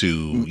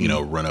to,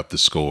 run up the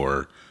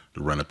score,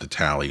 to run up the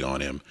tally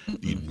on him.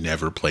 You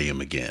never play him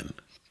again.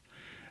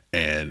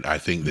 And I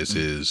think this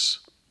is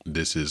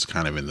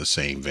kind of in the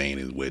same vein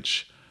in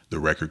which the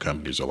record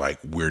companies are like,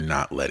 we're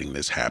not letting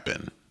this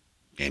happen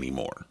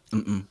anymore.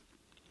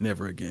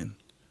 Never again.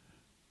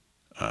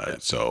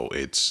 So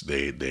it's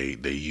they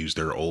use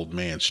their old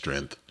man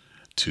strength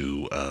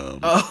to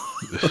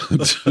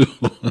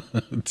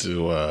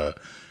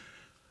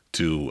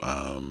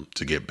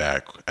to get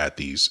back at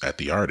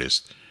the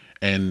artist.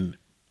 And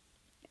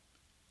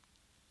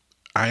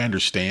I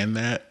understand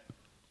that,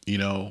 you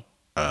know,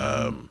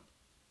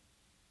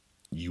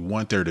 you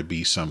want there to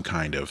be some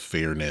kind of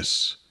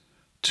fairness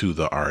to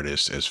the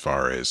artist as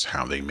far as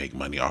how they make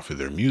money off of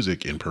their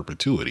music in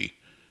perpetuity.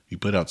 You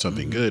put out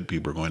something good,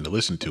 people are going to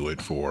listen to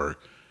it for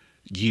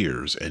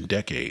years and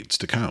decades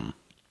to come.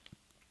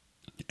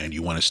 And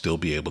you want to still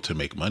be able to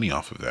make money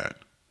off of that.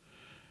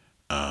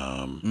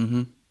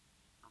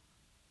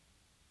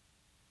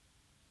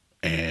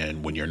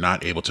 And when you're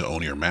not able to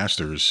own your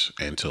masters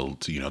and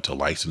to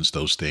license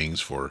those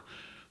things for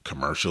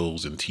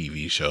commercials and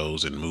TV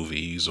shows and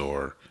movies,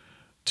 or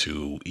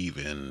to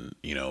even,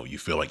 you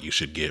feel like you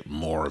should get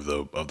more of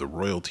the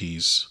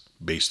royalties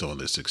based on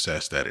the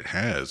success that it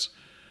has.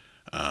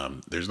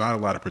 There's not a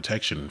lot of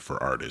protection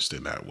for artists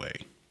in that way.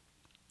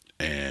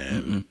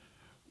 And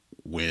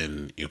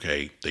when,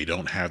 they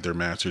don't have their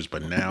masters,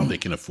 but now they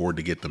can afford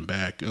to get them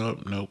back. Oh,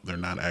 nope, they're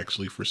not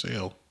actually for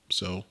sale.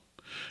 So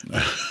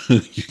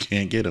you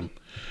can't get them.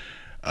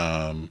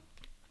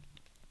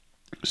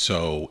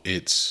 So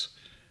it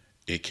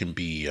can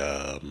be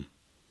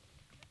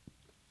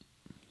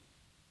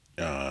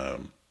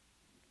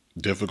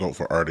difficult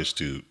for artists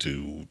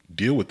to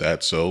deal with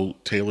that. So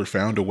Taylor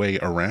found a way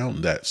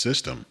around that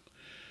system.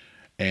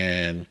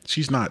 And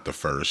she's not the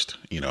first.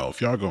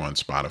 If y'all go on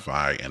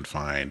Spotify and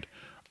find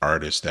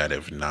artists that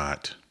have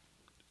not,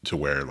 to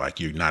where like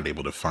you're not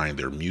able to find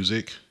their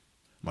music,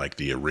 like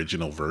the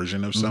original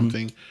version of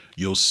something,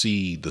 you'll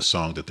see the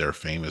song that they're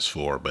famous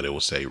for, but it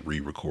will say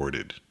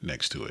re-recorded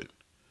next to it.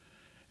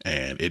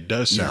 And it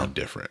does sound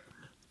different.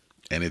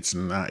 And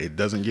it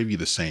doesn't give you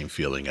the same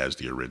feeling as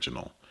the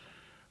original.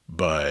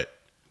 But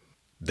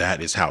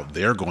that is how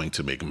they're going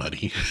to make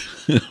money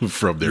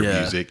from their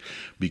music,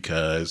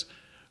 because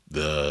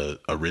the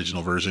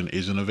original version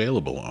isn't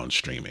available on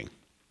streaming.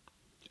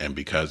 And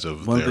because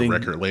of their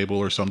record label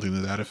or something to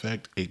that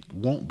effect, it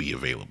won't be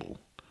available.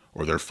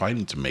 Or they're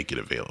fighting to make it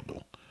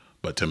available.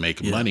 But to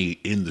make money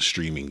in the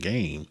streaming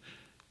game,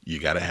 you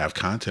got to have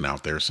content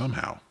out there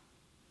somehow.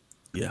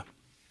 Yeah.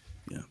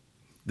 Yeah.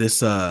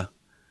 This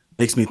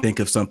makes me think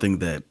of something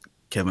that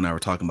Kevin and I were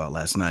talking about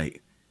last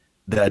night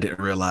that I didn't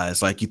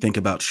realize. Like, you think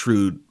about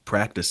shrewd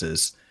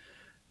practices,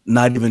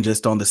 not even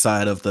just on the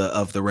side of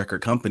the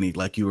record company,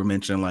 like you were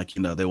mentioning, like,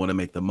 they want to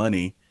make the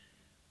money.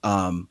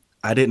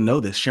 I didn't know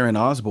this. Sharon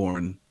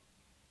Osbourne,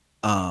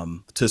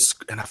 and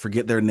I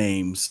forget their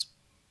names,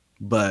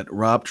 but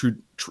Rob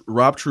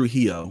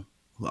Trujillo,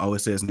 who I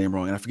always say his name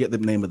wrong, and I forget the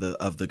name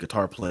of the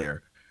guitar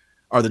player,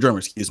 or the drummer,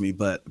 excuse me.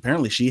 But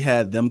apparently she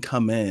had them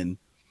come in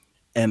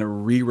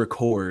and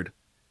re-record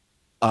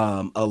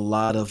a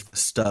lot of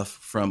stuff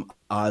from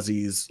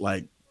Ozzy's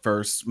like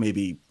first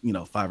maybe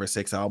 5 or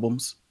 6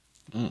 albums.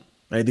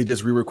 Right? They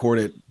just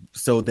re-recorded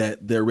so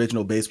that the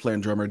original bass player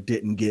and drummer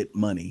didn't get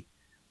money,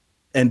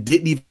 and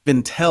didn't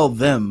even tell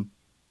them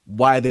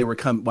why they were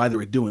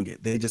doing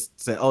it. They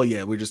just said, "Oh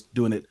yeah, we're just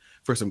doing it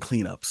for some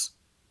cleanups."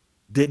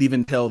 Didn't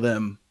even tell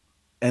them,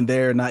 and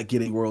they're not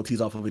getting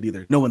royalties off of it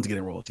either. No one's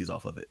getting royalties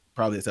off of it,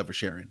 probably except for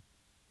Sharon.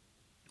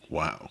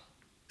 Wow.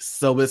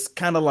 So it's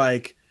kind of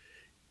like,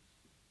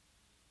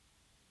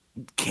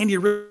 can you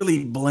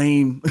really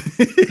blame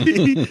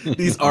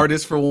these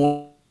artists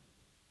for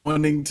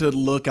wanting to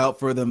look out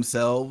for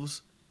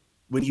themselves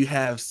when you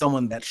have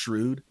someone that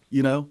shrewd,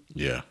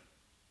 Yeah.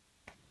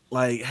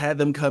 Like, had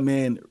them come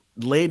in,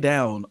 lay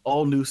down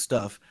all new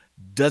stuff,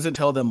 doesn't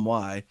tell them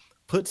why,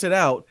 puts it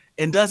out,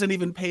 and doesn't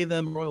even pay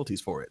them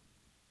royalties for it.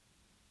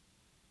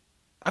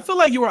 I feel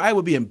like you or I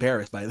would be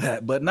embarrassed by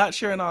that, but not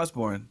Sharon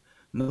Osbourne.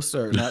 No,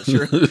 sir, not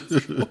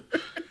Sharon.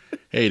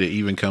 Hey, to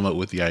even come up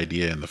with the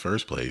idea in the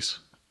first place.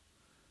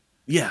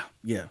 Yeah.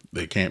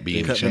 There can't be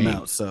any cut shame. them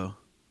out, so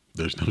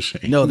there's no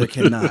shame. No, there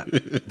cannot.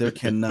 There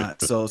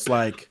cannot. So it's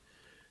like,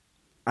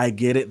 I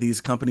get it.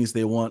 These companies,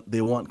 they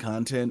want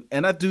content,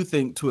 and I do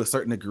think to a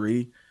certain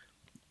degree,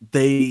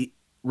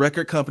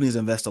 record companies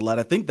invest a lot.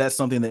 I think that's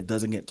something that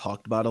doesn't get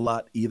talked about a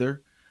lot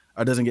either,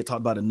 or doesn't get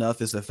talked about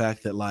enough, is the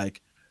fact that,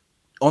 like,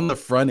 on the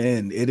front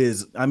end, it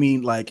is. I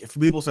mean, like, if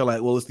people say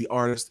like, well, it's the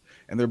artist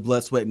and their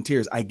blood, sweat, and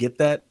tears. I get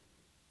that,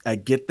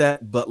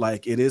 but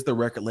like, it is the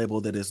record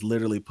label that is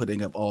literally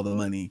putting up all the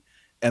money,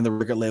 and the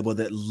record label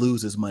that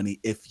loses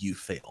money if you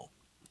fail.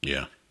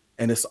 Yeah,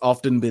 and it's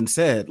often been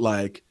said,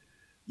 like,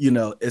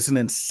 it's an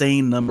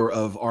insane number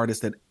of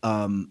artists that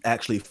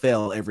actually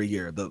fail every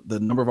year. The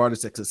number of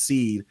artists that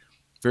succeed,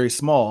 very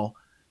small,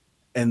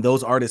 and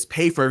those artists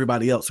pay for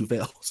everybody else who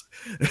fails.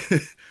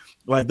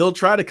 Like, they'll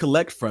try to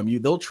collect from you.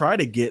 They'll try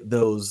to get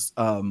those,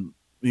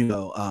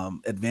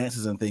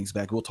 advances and things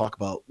back. We'll talk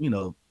about,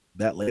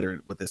 that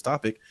later with this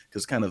topic,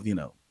 because it's kind of,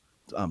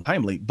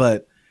 timely.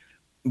 But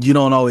you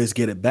don't always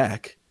get it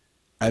back.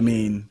 I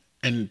mean,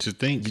 and to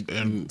think,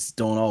 and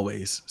don't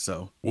always.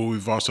 So what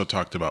we've also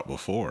talked about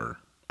before,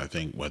 I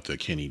think, with the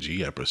Kenny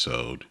G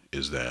episode,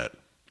 is that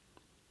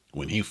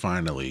when he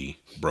finally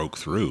broke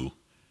through,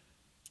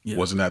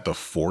 wasn't that the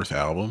 4th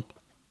album?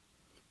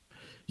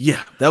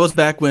 Yeah, that was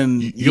back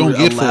when you don't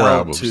get 4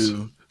 albums.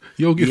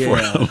 You don't get 4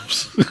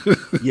 albums.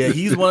 Yeah,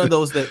 he's one of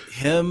those that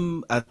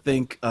him. I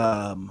think, if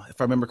I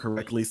remember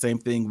correctly, same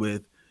thing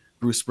with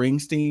Bruce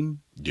Springsteen.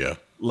 Yeah,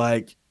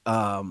 like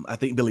I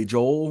think Billy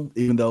Joel,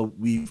 even though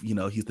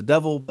he's the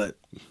devil, but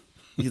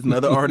he's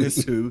another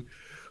artist who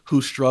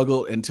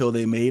struggled until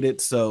they made it.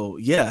 So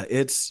yeah,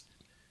 it's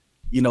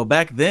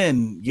back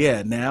then.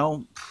 Yeah,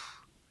 now,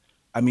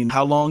 I mean,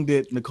 how long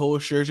did Nicole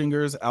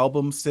Scherzinger's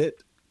album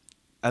sit?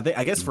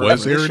 I guess forever.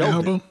 Was there an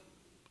album?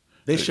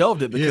 They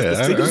shelved it because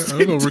the singles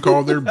I don't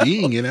recall there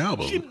being an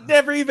album. She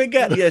never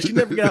got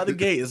out the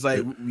gate. It's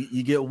like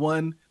you get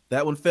one,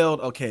 that one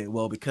failed. Okay,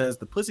 well, because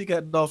the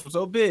Pussycat Dolls were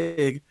so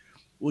big,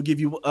 we'll give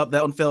you up.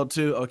 That one failed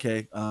too.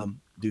 Okay,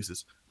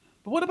 deuces.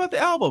 But what about the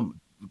album?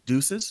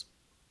 Deuces.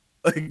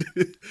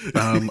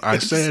 I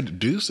said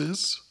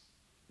deuces.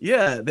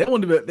 Yeah, they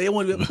wanted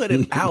to put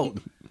it out.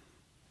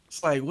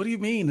 It's like, what do you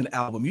mean an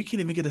album? You can't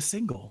even get a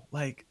single.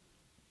 Like,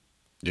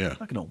 yeah, I'm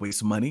not gonna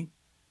waste money.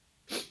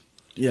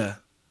 Yeah.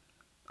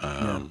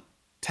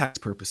 Tax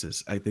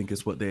purposes, I think,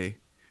 is what they.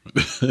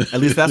 At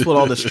least that's what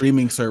all the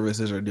streaming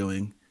services are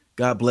doing.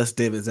 God bless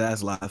David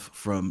Zaslav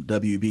from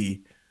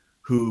WB,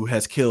 who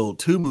has killed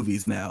 2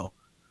 movies now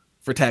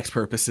for tax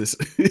purposes.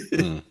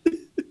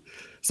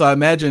 So I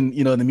imagine,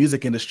 in the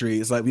music industry,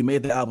 it's like we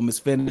made the album, it's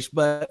finished,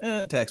 but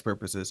tax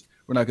purposes,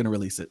 we're not going to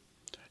release it.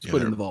 Just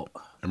put it in the vault.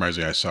 Reminds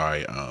me, I saw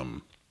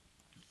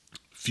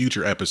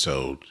future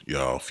episode,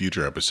 y'all.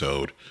 Future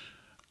episode.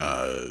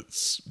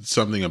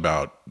 Something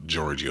about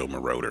Giorgio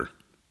Moroder.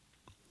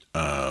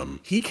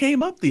 He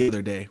came up the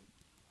other day.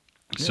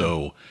 Yeah.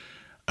 So,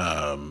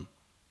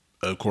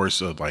 of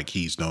course, like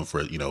he's known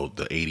for the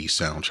 80s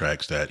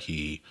soundtracks that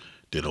he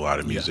did a lot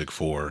of music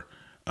for.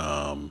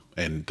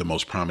 And the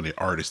most prominent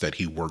artist that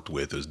he worked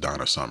with is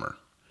Donna Summer,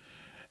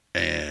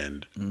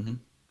 and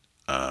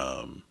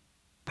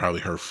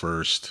probably her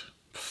first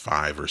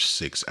 5 or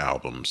 6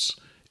 albums,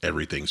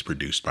 everything's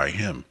produced by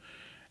him.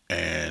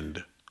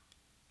 And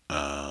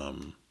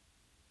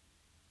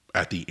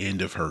at the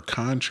end of her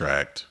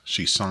contract,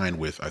 she signed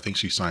with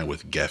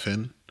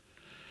Geffen,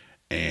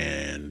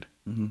 and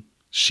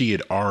she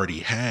had already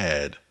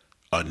had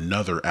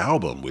another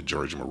album with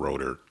Giorgio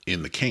Moroder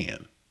in the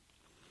can.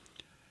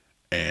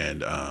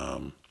 And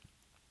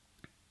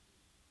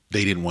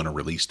they didn't want to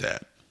release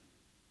that.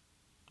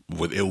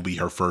 It will be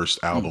her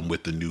first album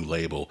with the new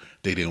label.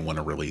 They didn't want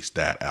to release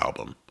that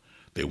album.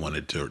 They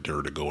wanted her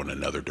to go in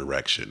another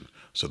direction.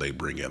 So they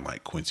bring in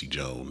like Quincy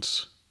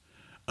Jones.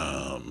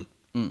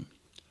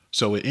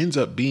 So it ends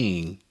up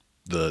being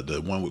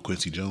the one with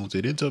Quincy Jones.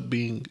 It ends up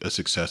being a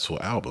successful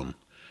album,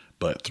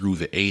 but through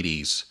the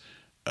 80s,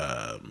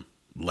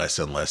 less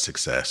and less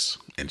success.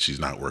 And she's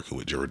not working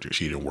with Giorgio.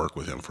 She didn't work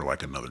with him for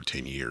like another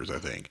 10 years, I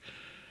think.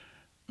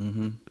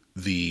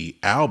 The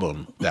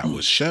album that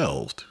was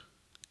shelved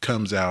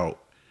comes out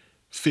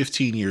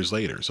 15 years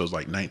later. So it's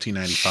like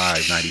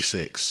 1995,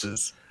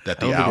 96 that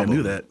the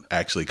album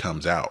actually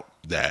comes out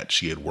that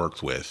she had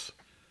worked with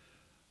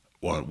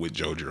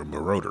Giorgio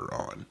Moroder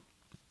on.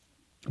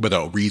 But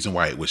the reason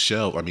why it was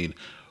shelved, I mean,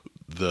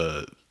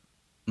 the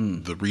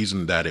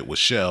reason that it was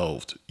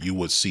shelved, you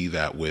would see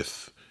that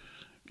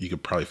you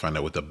could probably find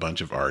that with a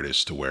bunch of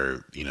artists, to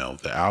where,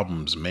 the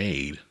album's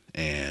made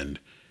and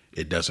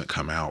it doesn't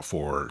come out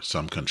for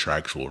some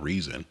contractual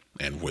reason.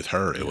 And with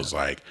her, it was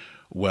like,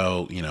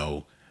 well,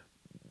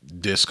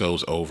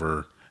 disco's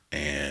over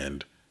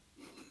and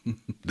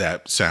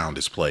that sound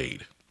is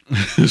played.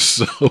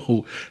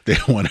 So they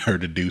want her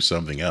to do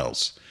something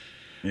else.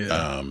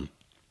 Yeah.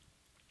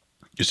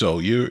 So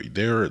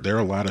there are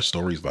a lot of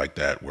stories like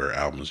that where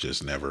albums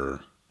just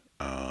never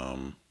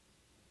come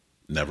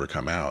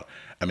out.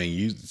 I mean,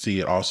 you see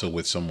it also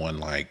with someone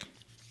like,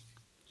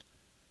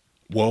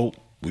 well,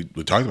 we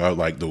talked about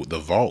like the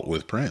vault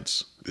with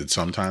Prince. It's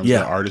sometimes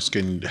the artist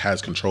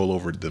has control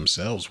over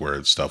themselves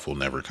where stuff will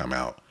never come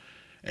out.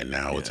 And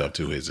now it's up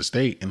to his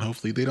estate, and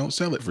hopefully they don't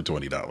sell it for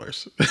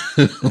 $20.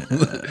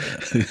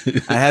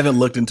 I haven't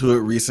looked into it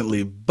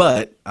recently,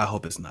 but I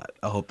hope it's not.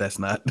 I hope that's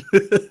not.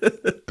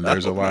 And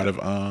there's a lot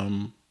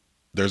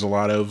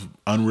of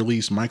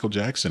unreleased Michael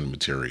Jackson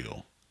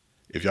material.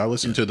 If y'all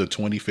listen to the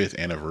 25th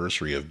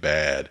anniversary of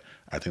Bad,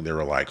 I think there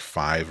were like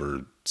 5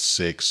 or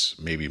 6,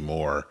 maybe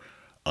more,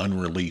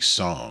 unreleased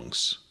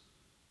songs.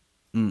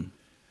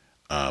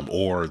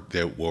 Or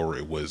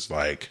it was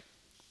like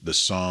the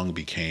song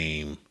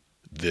became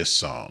this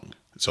song,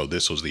 so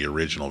this was the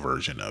original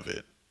version of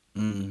it.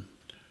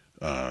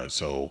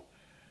 So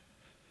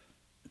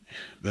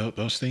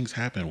those things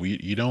happen.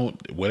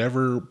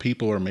 Whatever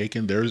people are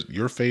making, there's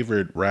your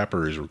favorite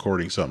rapper is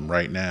recording something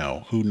right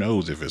now. Who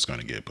knows if it's going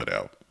to get put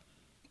out?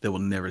 They will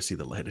never see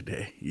the light of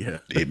day. Yeah,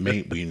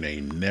 we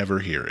may never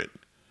hear it,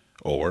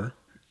 or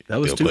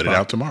they'll put it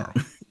out tomorrow.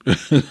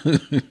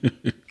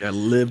 I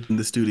lived in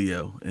the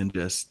studio and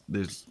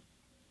there's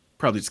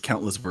probably just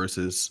countless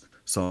verses,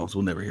 songs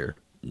we'll never hear.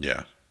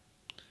 Yeah.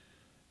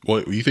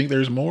 Well, you think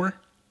there's more?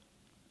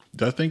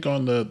 I think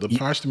on the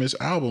posthumous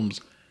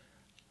albums,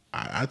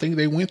 I think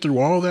they went through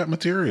all that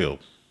material.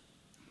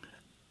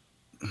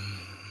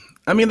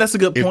 I mean, that's a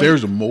good point. If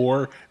there's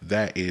more,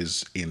 that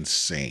is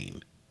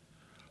insane.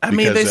 I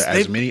mean,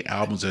 as many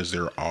albums as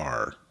there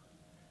are,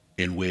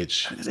 in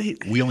which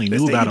we only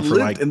knew about him for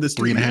like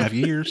 3.5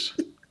 years.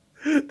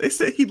 They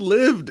say he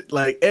lived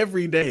like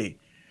every day.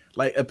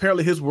 Like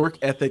apparently his work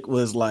ethic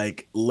was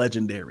like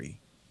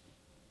legendary.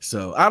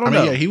 So I don't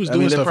know. Yeah, he was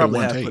doing stuff in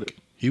one take.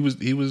 He was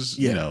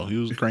you know, he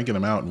was cranking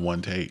them out in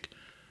one take.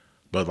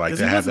 But like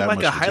to have that like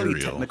much a material.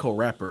 highly technical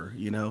rapper,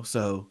 you know.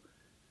 So,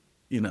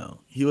 you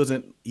know, he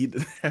didn't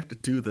have to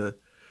do the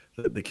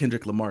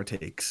Kendrick Lamar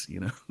takes,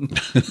 you know.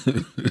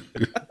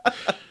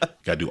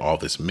 Got to do all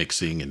this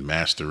mixing and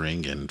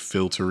mastering and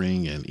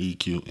filtering and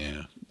EQ.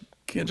 Yeah,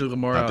 Kendrick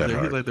Lamar out there,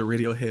 he's like the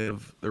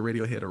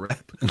Radiohead of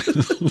rap.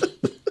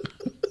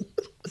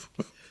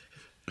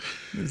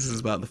 This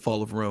is about the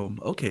fall of Rome.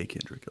 Okay,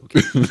 Kendrick.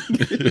 Okay.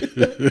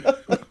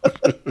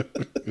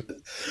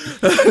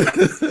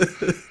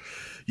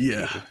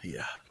 Yeah.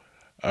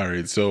 All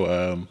right,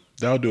 so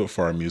that'll do it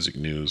for our music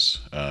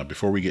news.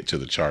 Before we get to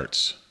the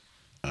charts,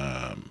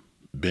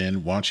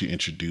 Ben, why don't you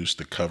introduce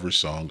the cover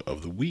song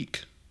of the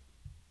week?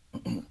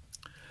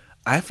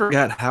 I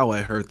forgot how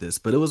I heard this,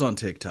 but it was on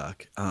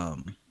TikTok.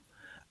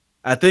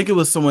 I think it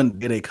was someone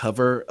did a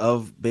cover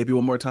of Baby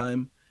One More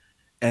Time,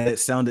 and it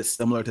sounded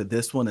similar to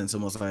this one, and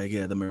someone was like,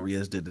 yeah, the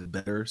Marias did it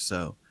better.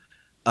 So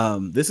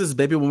this is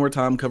Baby One More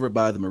Time covered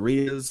by the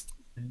Marias.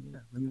 And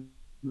yeah, let me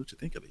know what you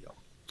think of it, y'all.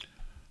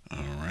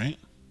 All right.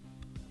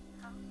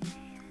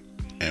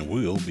 And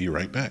we'll be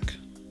right back.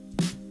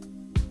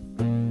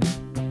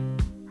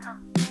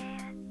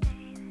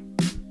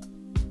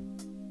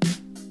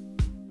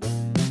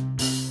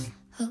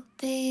 Oh,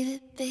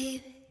 baby,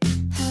 baby,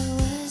 how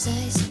was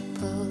I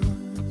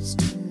supposed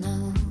to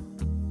know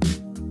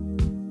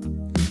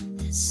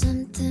that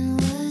something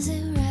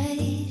wasn't right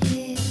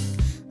here?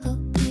 Oh,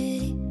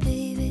 pretty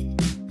baby,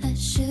 I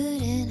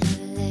shouldn't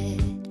have let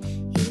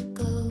you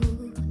go.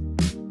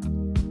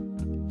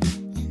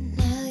 And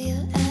now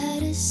you're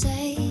out of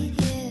sight,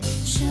 yeah.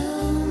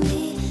 Show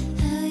me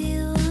how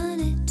you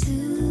want it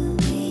to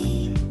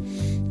be.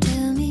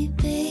 Tell me,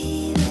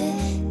 baby,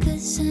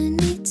 'cause I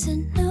need to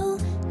know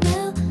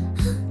now.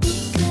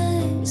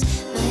 Because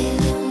my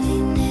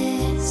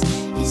loneliness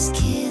is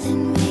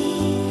killing me,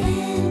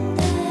 and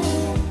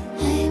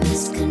I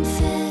must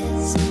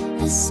confess,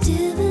 I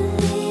still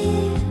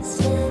believe.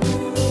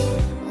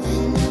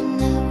 When I'm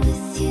not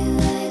with you,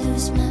 I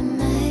lose my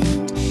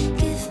mind.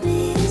 Give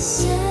me a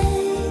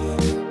sign.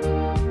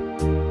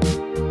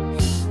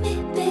 Hit me,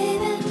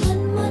 baby,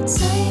 one more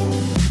time.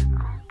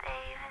 Oh,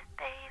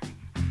 baby,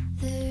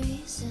 the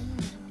reason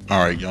All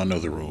right, y'all know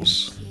the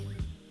rules.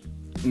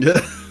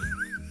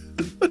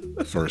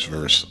 First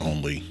verse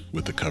only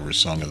with the cover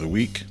song of the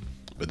week,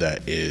 but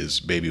that is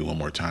Baby One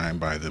More Time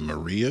by the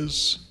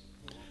Marias.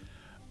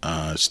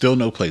 Still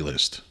no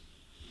playlist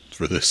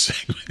for this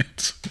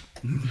segment.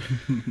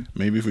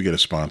 Maybe if we get a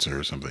sponsor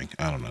or something,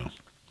 I don't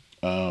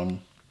know.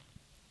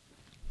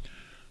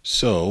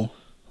 So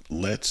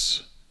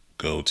let's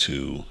go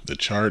to the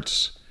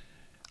charts.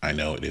 I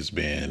know it has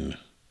been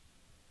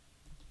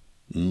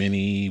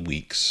many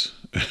weeks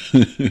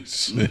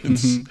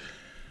since,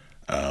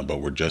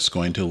 but we're just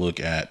going to look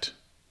at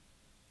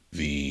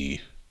the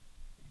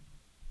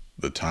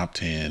top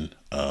 10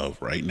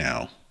 of right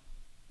now.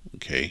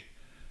 Okay.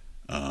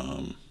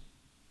 All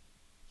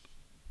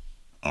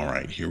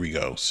right, here we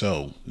go.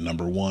 So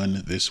number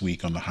 1 this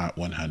week on the Hot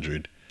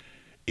 100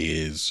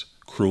 is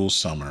Cruel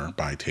Summer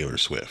by Taylor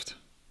Swift.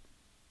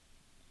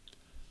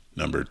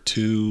 Number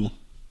 2,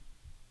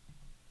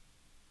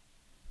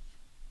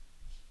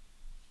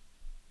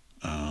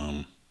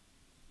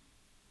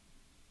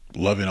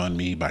 Love It On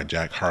Me by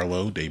Jack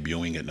Harlow,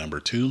 debuting at number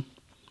 2.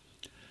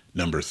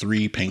 Number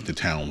 3, Paint the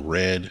Town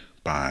Red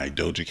by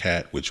Doja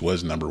Cat, which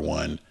was number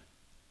 1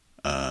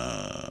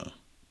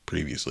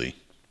 previously.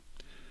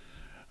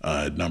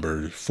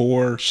 Number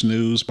 4,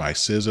 Snooze by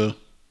SZA,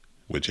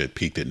 which had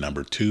peaked at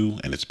number 2,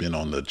 and it's been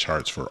on the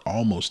charts for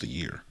almost a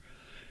year.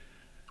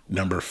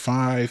 Number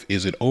 5,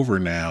 Is It Over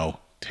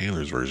Now,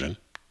 Taylor's version,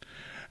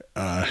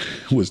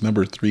 was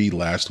number 3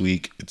 last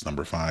week. It's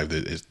number 5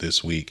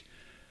 this week.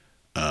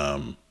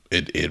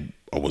 It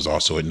was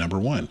also at number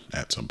 1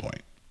 at some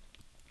point.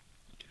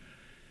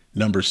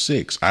 Number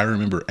 6, I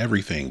Remember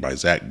Everything by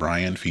Zach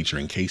Bryan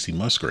featuring Casey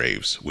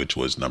Musgraves, which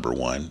was number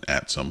 1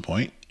 at some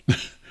point.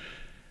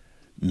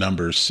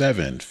 Number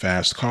 7,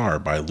 Fast Car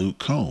by Luke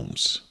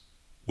Combs,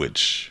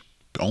 which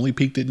only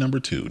peaked at number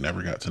 2,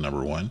 never got to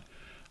number 1.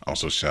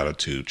 Also, shout out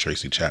to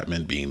Tracy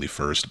Chapman being the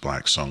first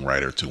Black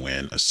songwriter to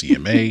win a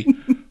CMA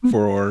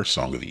for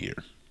Song of the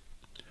Year.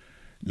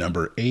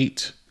 Number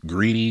 8,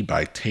 Greedy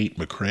by Tate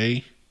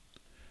McRae.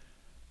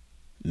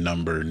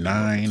 Number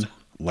 9,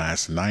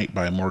 Last Night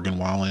by Morgan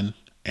Wallen.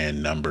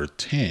 And number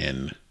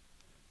 10,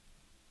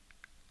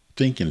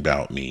 Thinking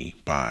About Me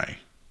by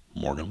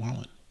Morgan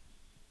Wallen.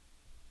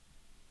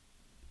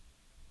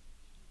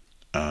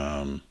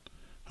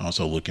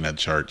 Also looking at the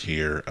chart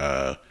here,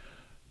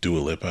 Dua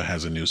Lipa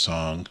has a new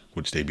song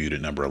which debuted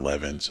at number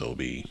 11, so it'll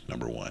be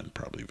number 1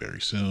 probably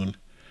very soon.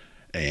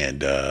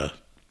 And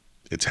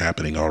it's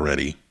happening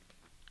already.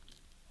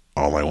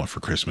 All I Want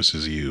for Christmas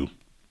Is You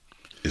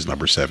is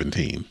number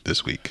 17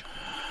 this week.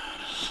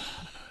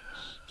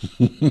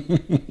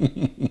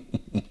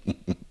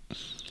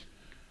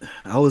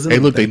 Hey,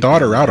 look, they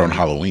thought her out on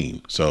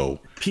Halloween, so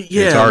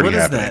it's already what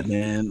is happening. that,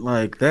 man?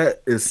 Like,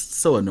 that is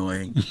so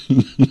annoying.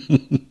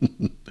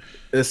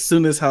 As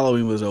soon as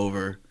Halloween was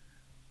over,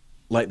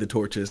 light the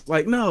torches.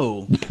 Like,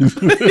 no.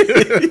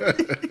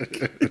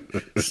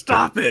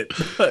 Stop it.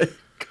 Like,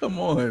 come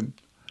on.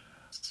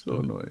 So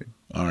annoying.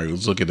 All right,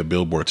 let's look at the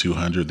Billboard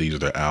 200. These are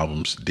the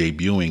albums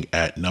debuting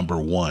at number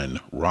 1,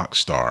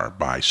 Rockstar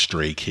by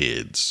Stray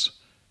Kids.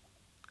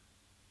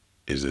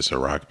 Is this a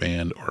rock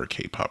band or a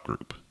K-pop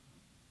group?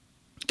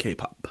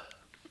 K-pop.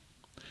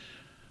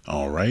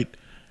 All right.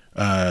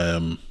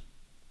 Number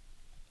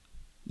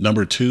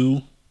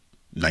 2,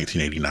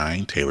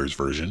 1989, Taylor's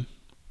Version.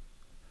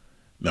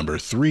 Number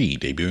 3,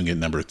 debuting at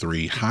number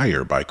 3,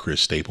 Higher by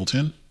Chris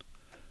Stapleton.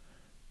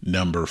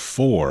 Number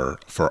 4,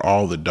 For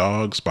All the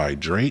Dogs by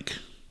Drake.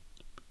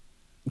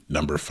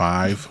 Number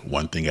 5,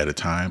 One Thing at a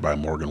Time by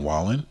Morgan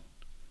Wallen.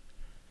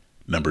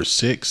 Number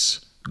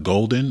 6,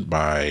 Golden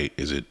by,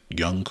 is it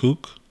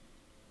Jungkook?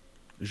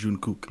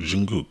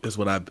 Jungkook is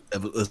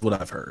what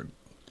I've heard.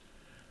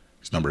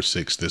 It's number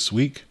 6 this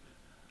week.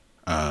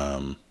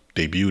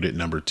 Debuted at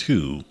number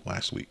 2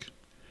 last week.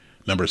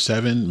 Number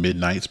 7,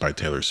 Midnights by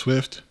Taylor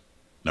Swift.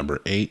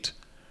 Number 8,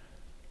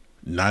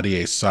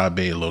 Nadie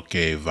Sabe Lo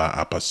Que Va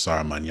a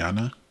Pasar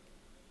Mañana,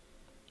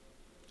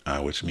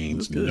 which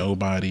means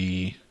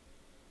nobody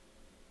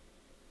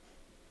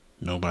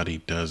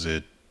does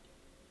it.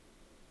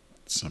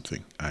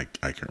 Something I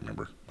can't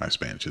remember. My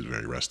Spanish is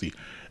very rusty.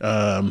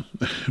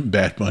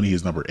 Bad Bunny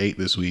is number 8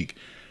 this week.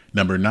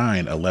 Number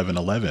 9,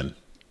 11:11,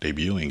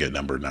 debuting at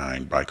number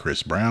 9 by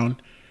Chris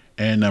Brown.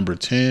 And number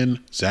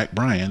 10, Zach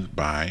Bryan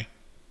by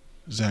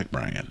Zach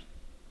Bryan.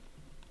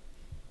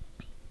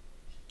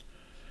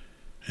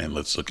 And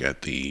let's look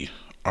at the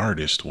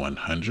Artist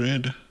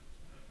 100.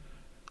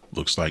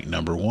 Looks like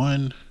number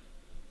 1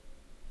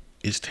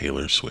 is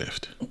Taylor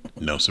Swift.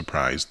 No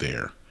surprise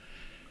there.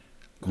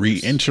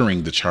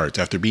 Re-entering the charts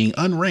after being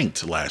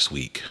unranked last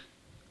week,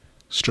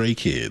 Stray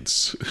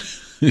Kids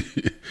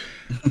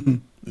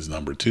is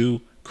number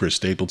 2. Chris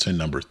Stapleton,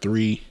 number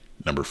 3.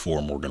 Number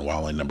 4, Morgan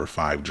Wallen. Number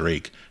 5,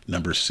 Drake.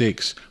 Number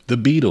 6, The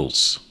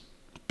Beatles,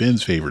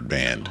 Ben's favorite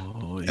band.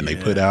 And they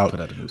put out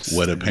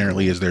what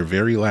apparently is their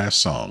very last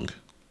song.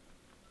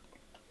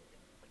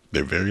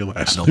 Their very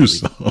last new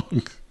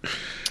song.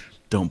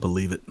 Don't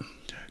believe it.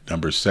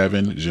 Number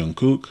 7,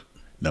 Jungkook.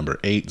 Number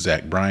 8,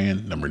 Zach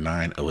Bryan. Number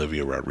 9,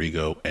 Olivia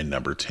Rodrigo. And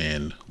number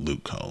 10,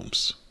 Luke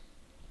Combs.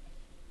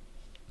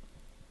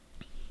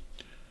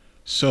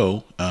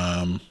 So,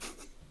 the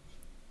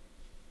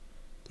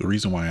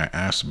reason why I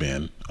asked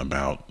Ben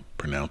about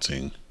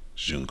pronouncing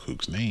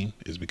Jungkook's name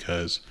is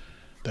because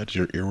that's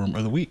your earworm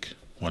of the week.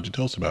 Why don't you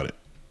tell us about it?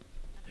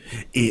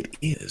 It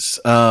is.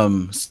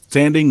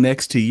 Standing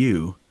Next to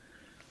You.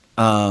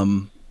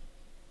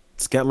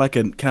 It's got like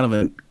a kind of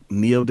a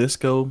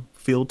neo-disco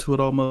feel to it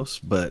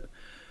almost, but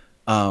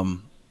I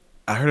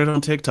heard it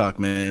on TikTok,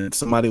 man.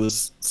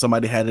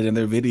 Somebody had it in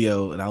their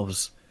video, and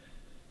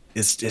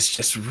it's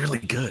just really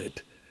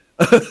good.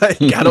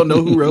 Like, I don't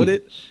know who wrote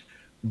it,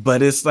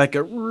 but it's like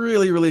a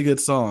really, really good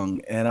song,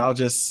 and I'll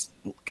just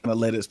kind of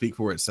let it speak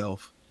for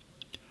itself.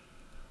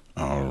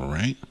 All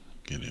right,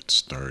 get it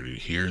started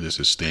here. This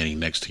is Standing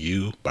Next to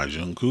You by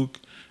Jungkook,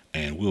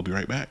 and we'll be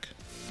right back.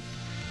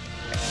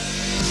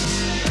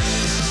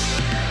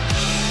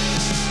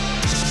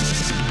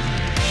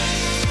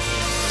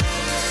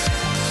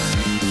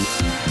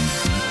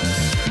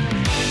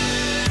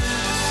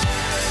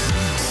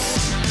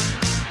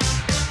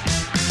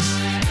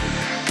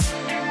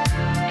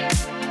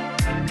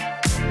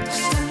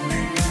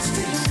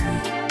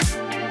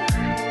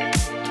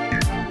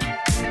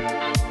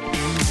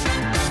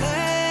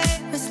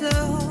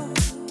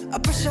 I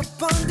push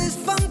up on this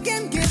funk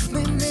and give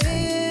me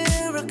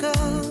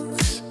miracles.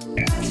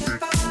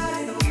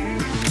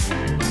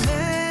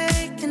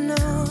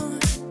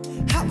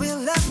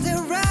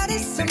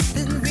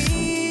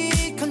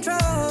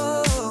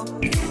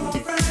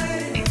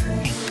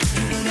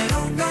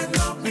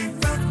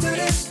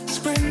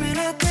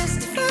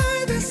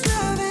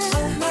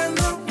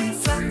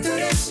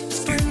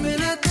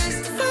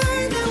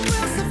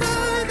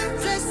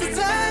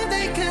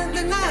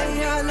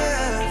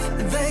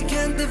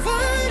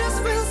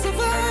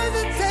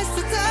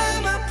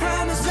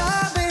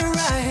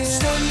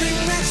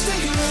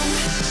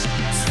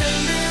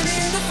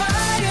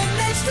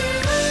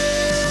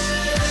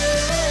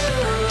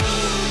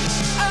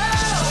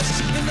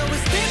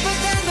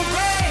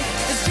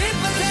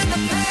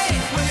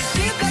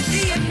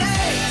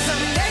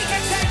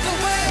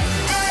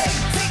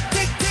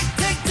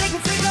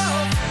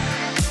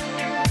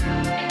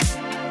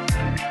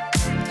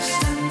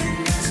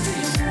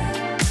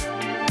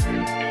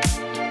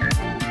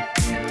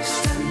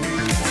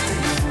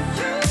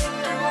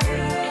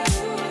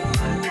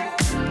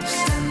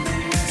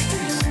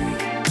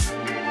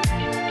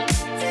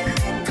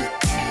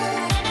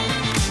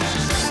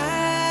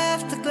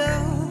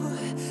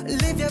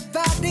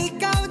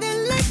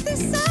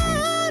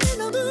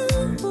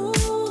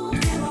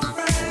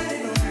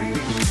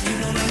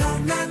 know that all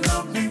night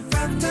long we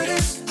run to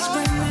this.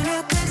 Screaming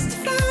out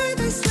testify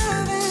this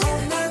loving.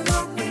 All night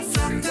long we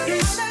run to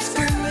this.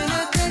 Screaming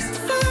out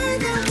testify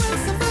that we'll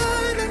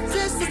survive. It's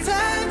just the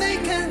time they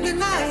can't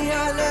deny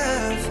our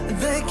love.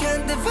 They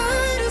can't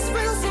divide us,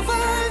 we'll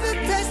survive. The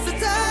test of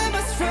time,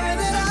 I swear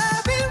that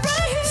I'll be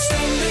right here.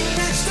 Standing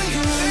next to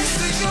you,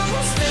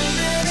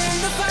 standing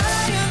in the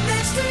fire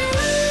next to you.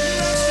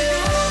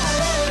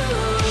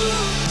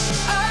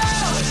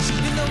 Oh,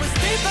 you know it's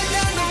deeper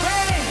than the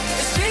rain,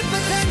 it's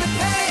deeper than the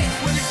pain.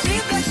 When it's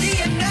deep like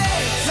DNA,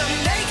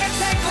 someday can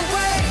take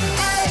away.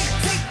 Hey,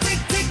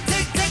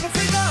 take my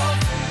finger off.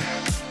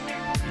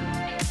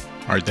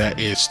 All right, that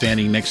is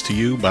Standing Next to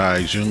You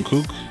by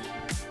Jungkook.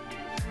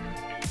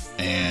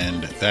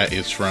 And that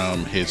is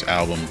from his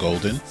album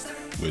Golden,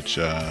 which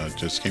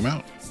just came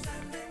out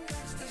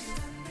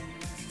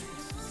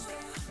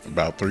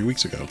about 3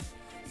 weeks ago.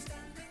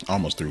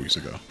 Almost 3 weeks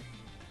ago.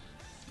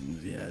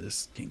 Yeah, I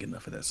just can't get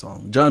enough of that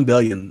song. John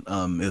Bellion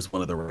is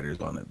one of the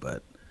writers on it,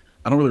 but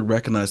I don't really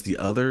recognize the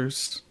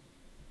others.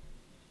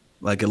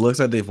 Like, it looks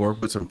like they've worked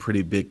with some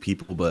pretty big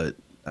people, but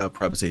I would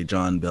probably say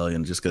John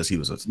Bellion just because he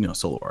was a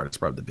solo artist,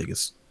 probably the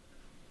biggest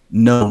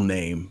known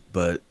name.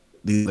 But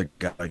these are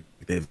guys, like,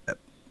 they've got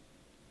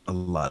a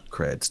lot of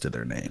creds to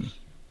their name.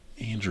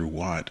 Andrew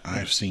Watt,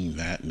 I've seen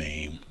that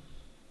name.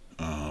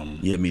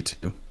 Yeah, me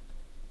too.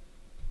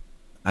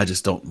 I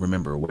just don't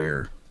remember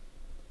where.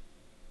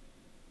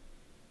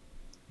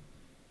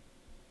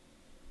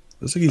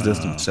 Looks like he's done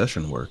some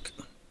session work.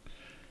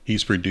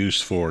 He's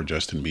produced for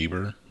Justin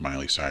Bieber,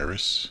 Miley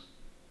Cyrus.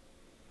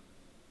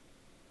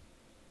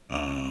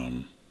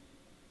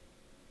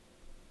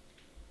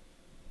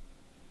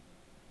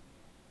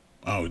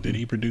 Oh, did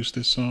he produce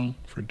this song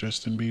for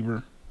Justin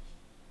Bieber?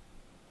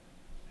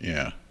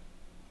 Yeah.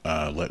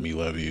 Let Me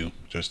Love You,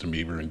 Justin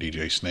Bieber and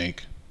DJ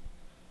Snake.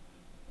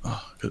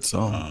 Oh, good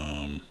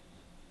song.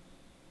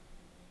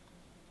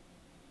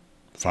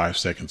 5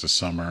 Seconds of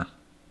Summer,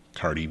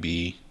 Cardi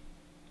B.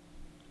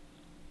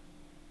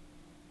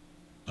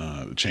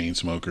 The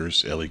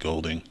Chainsmokers, Ellie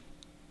Goulding.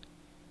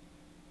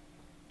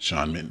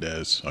 Shawn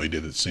Mendes. Oh, he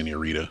did the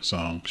Senorita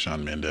song,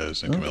 Shawn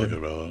Mendes and Camila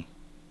Cabello.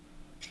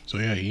 So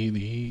yeah,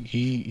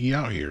 he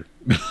out here.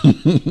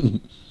 So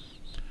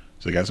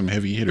he got some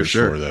heavy hitters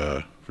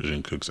for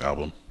Jungkook's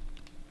album.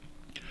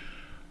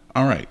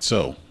 All right,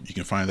 so you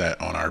can find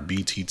that on our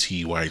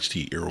BTT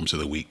YHT Earworms of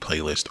the Week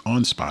playlist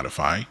on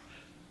Spotify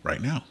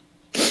right now.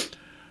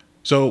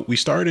 So we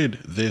started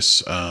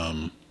this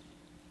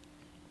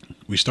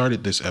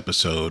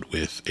episode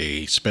with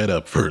a sped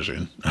up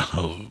version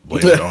of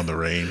Blame It on the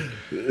Rain,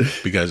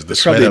 because the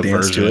sped up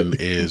version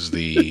is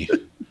the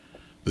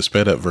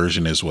sped up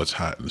version is what's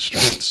hot in the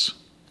streets.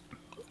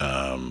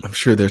 I'm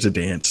sure there's a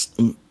dance.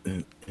 You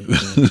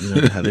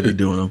know how they be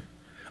doing them.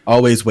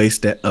 Always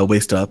waist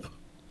up.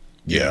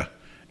 Yeah.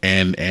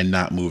 And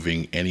not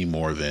moving any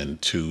more than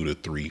 2 to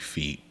 3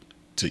 feet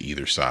to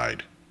either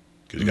side,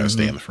 because you got to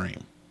stay in the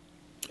frame.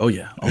 Oh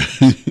yeah.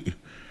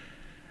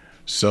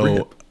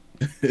 So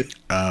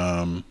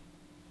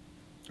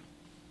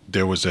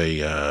there was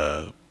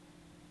a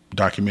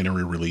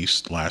documentary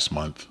released last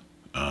month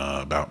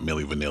about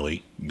Milli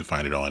Vanilli. You can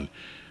find it on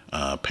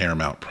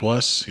Paramount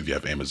Plus. If you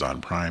have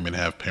Amazon Prime and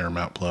have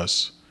Paramount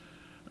Plus,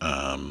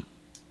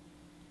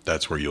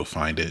 that's where you'll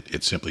find it.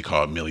 It's simply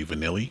called Milli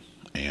Vanilli,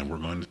 and we're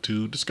going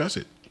to discuss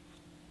it.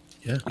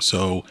 Yeah.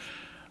 So,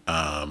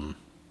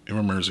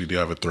 remember, we do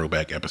have a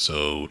throwback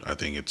episode. I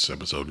think it's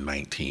episode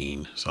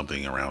 19,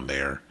 something around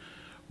there,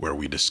 where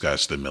we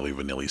discussed the Milli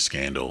Vanilli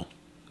scandal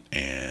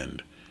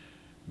and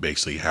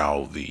basically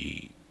how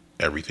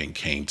everything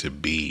came to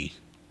be,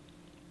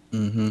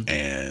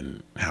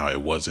 and how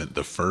it wasn't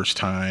the first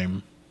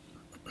time,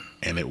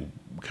 and it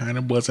kind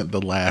of wasn't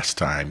the last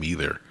time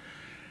either,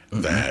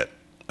 that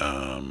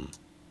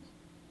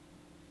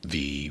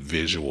the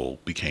visual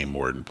became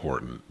more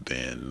important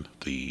than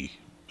the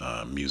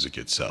music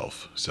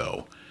itself.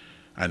 So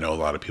I know a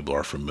lot of people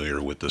are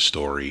familiar with the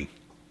story.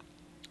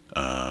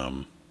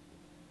 One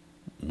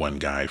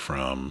guy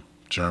from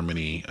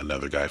Germany,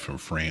 another guy from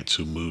France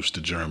who moves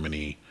to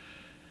Germany.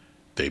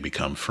 They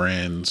become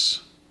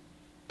friends.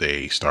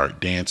 They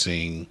start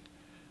dancing,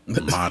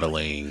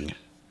 modeling,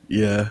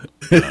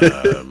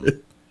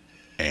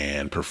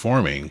 and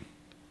performing.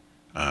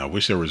 I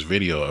wish there was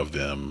video of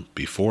them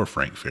before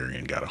Frank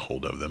Farian got a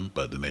hold of them,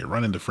 but then they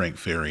run into Frank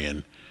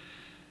Farian,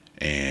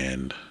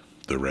 and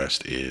the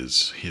rest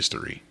is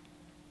history.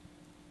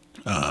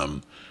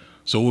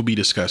 So we'll be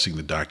discussing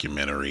the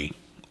documentary.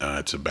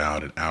 It's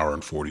about an hour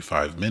and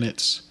 45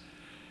 minutes.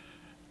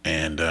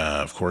 And,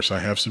 of course, I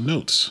have some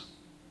notes.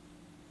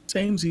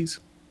 Samesies.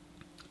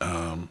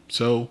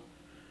 So,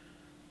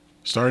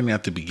 starting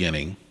at the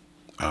beginning,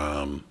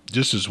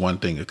 just as one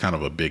thing, kind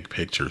of a big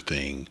picture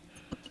thing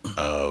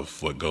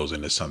of what goes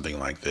into something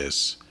like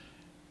this.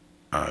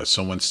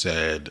 Someone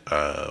said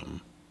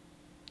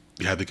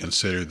you had to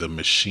consider the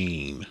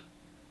machine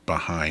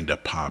behind a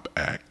pop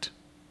act.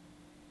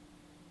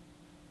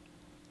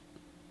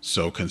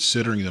 So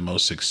considering the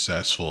most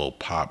successful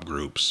pop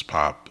groups,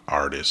 pop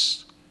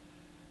artists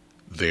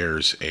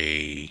there's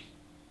a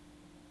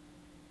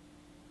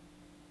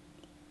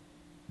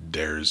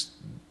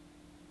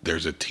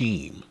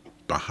team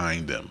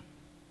behind them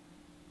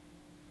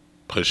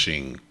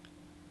pushing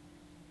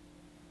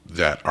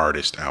that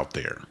artist out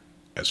there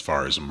as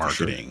far as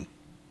marketing,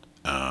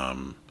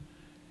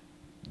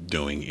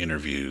 doing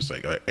interviews,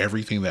 like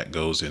everything that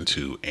goes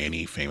into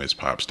any famous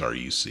pop star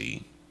you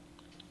see.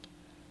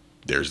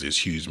 There's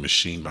this huge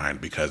machine behind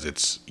it because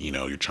it's,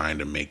 you're trying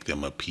to make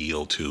them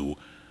appeal to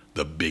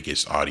the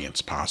biggest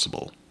audience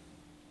possible.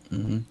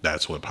 Mm-hmm.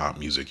 That's what pop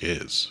music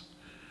is.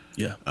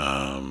 Yeah.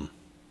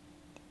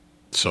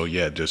 So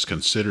yeah, just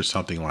consider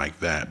something like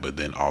that, but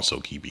then also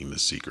keeping the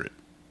secret.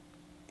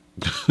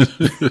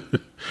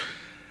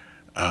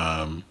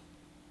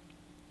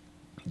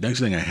 Next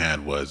thing I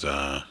had was,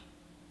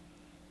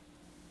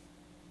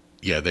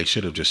 they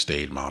should have just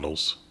stayed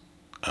models.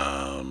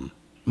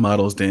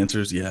 Models,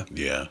 dancers. Yeah.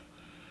 Yeah.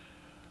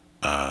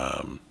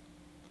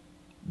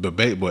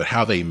 But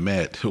how they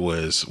met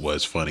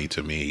was funny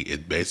to me.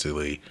 It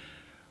basically,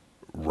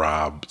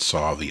 Rob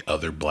saw the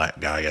other black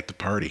guy at the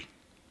party.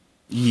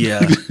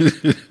 Yeah.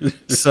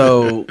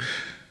 So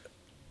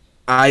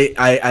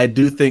I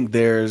do think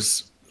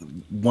there's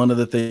one of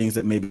the things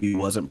that maybe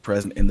wasn't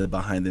present in the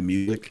behind the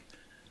music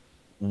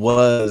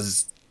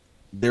was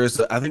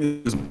I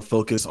think there's more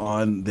focus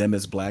on them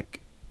as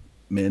black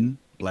men,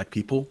 black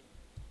people.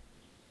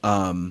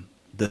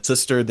 The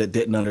sister that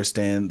didn't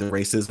understand the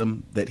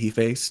racism that he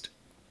faced.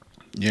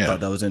 Yeah. I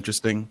thought that was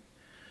interesting.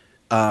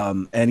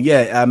 And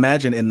yeah, I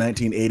imagine in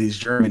 1980s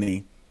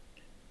Germany,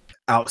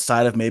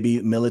 outside of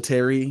maybe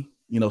military,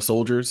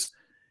 soldiers,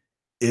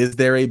 is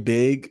there a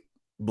big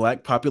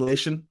black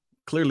population?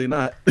 Clearly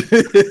not.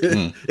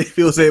 If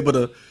he was able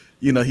to,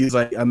 he's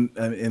like, I'm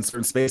in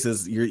certain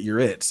spaces, you're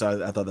it.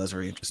 So I thought that was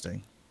very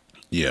interesting.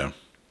 Yeah.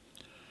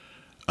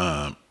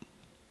 But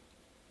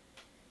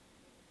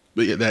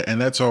yeah,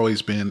 that's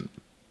always been,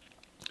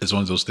 it's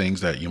one of those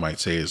things that you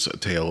might say is a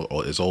tale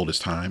as old as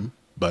time,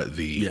 but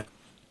the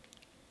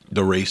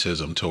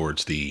racism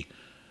towards the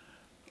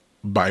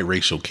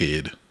biracial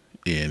kid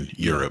in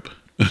Europe,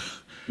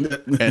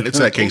 and it's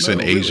that case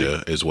in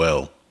Asia as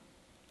well.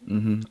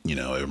 Mm-hmm.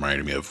 It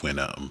reminded me of when,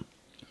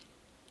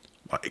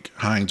 like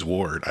Hines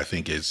Ward, I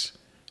think is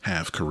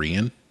half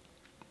Korean,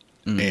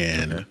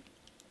 and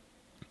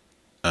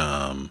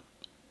the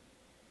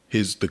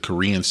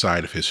Korean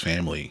side of his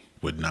family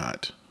would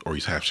not, or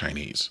he's half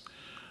Chinese,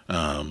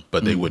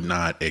 but they would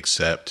not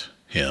accept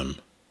him.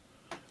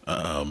 They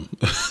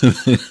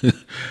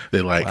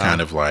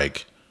kind of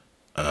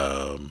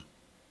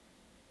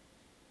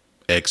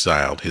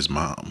exiled his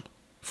mom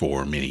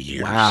for many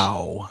years.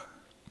 Wow.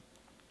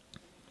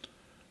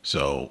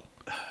 So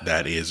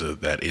that is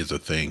a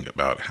thing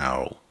about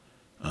how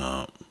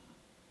how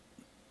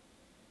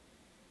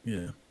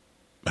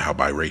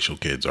biracial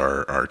kids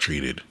are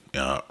treated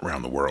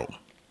around the world.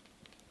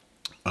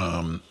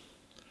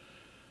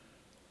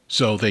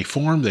 So they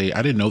formed I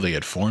didn't know they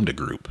had formed a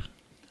group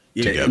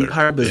together.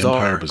 Empire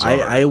Bizarre.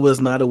 I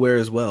was not aware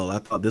as well. I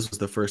thought this was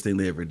the first thing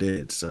they ever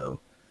did. So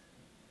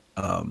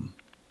I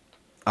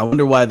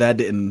wonder why that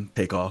didn't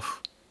take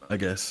off, I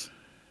guess.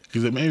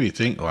 Because it made me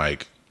think,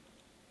 like,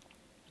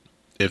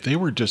 if they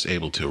were just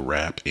able to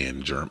rap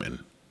in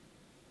German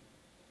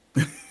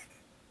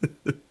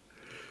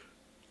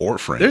or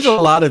French. There's a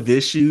lot of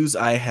issues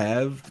I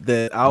have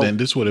that then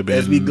this would have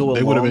been, they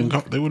would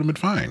have been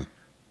fine.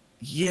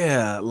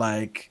 Yeah,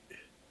 like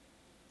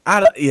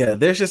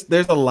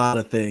there's a lot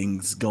of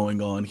things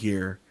going on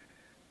here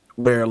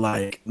where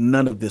like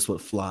none of this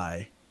would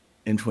fly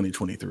in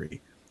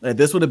 2023. Like,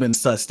 this would have been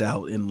sussed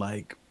out in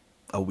like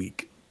a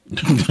week.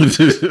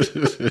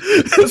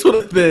 This would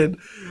have been,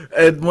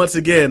 and once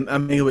again,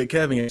 I'm meeting with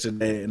Kevin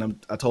yesterday, and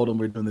I told him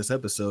we're doing this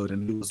episode,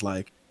 and he was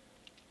like,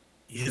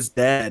 his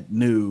dad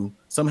knew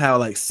somehow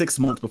like 6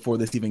 months before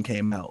this even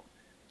came out.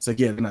 So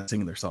yeah, they're not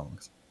singing their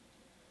songs.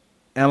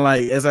 And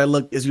like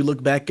as you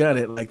look back at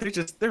it, like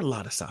there are a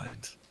lot of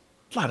signs,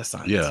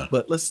 Yeah,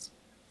 but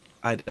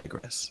I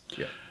digress.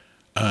 Yeah.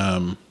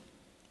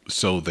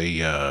 So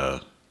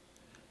they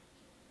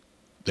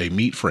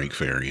meet Frank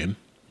Farian.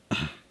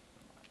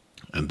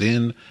 And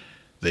then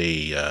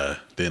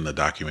then the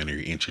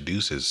documentary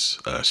introduces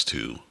us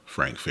to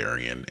Frank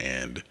Farian,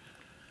 and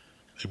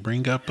they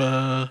bring up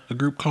a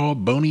group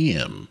called Boney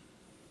M.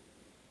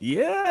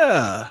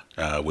 Yeah.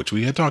 Which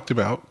we had talked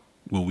about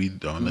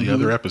on the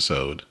other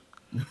episode,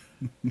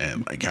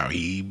 and like how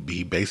he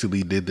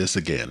basically did this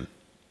again.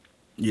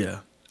 Yeah.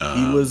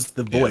 He was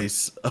the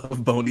voice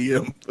of Boney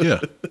M. Yeah.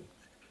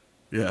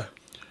 Yeah.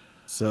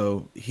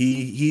 So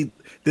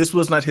this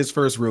was not his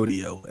first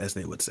rodeo, as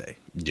they would say.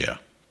 Yeah.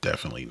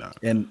 Definitely not.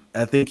 And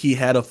I think he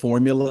had a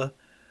formula,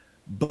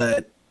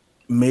 but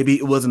maybe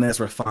it wasn't as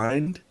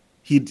refined.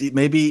 He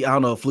maybe, I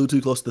don't know, flew too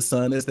close to the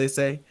sun, as they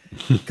say,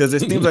 because it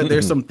seems like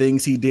there's some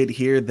things he did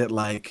here that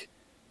like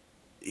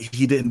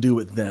he didn't do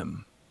with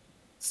them.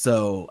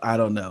 So I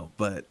don't know,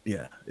 but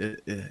yeah,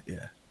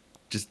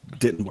 just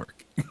didn't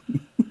work.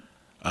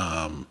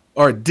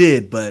 Or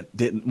did, but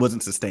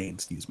wasn't sustained.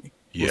 Excuse me.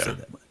 We'll say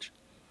that much.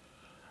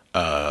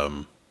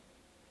 when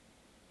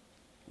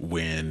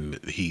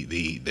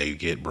they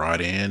get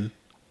brought in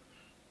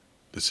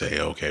to say,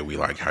 okay, we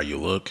like how you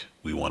look,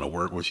 we want to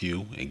work with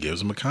you, and gives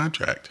them a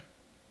contract.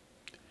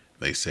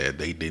 They said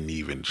they didn't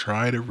even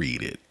try to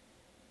read it.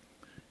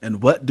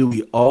 And what do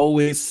we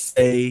always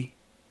say?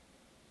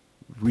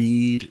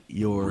 Read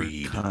your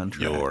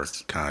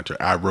contract.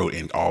 I wrote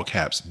in all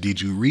caps,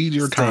 did you read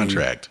your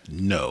contract?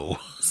 No.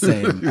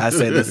 Same. I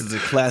say this is a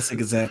classic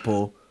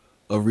example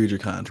of read your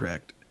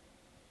contract.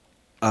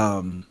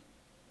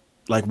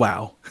 Like,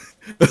 wow.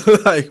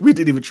 Like, we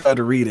didn't even try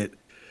to read it.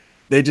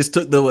 They just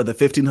took the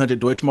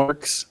 1,500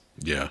 Deutschmarks.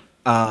 Yeah.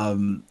 I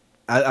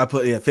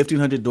put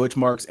 1,500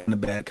 Deutschmarks and a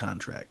bad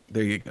contract.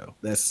 There you go.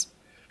 That's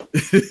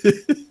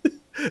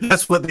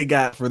that's what they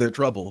got for their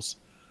troubles.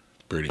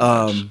 Pretty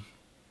much.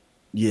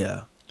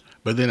 Yeah.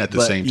 But then at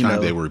the same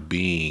time, they were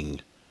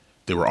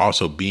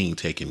also being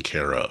taken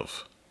care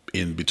of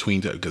in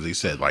between, because they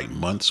said like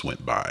months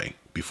went by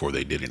before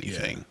they did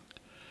anything.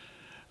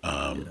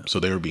 So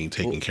they were being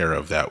taken care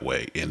of that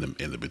way in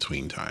the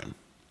between time.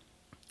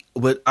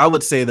 But I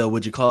would say, though,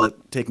 would you call it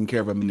taken care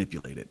of or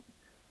manipulated?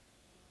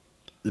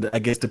 I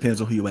guess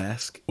depends on who you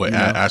ask. Wait,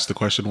 ask the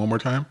question one more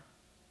time.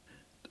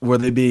 Were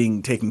they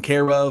being taken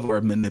care of or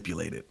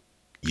manipulated?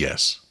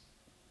 Yes.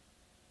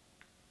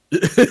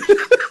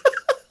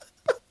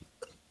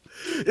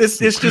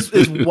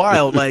 It's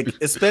wild, like,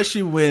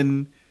 especially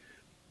when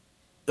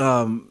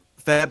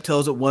Fab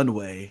tells it one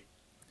way,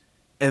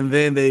 and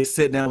then they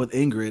sit down with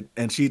Ingrid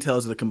and she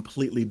tells it a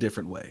completely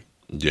different way.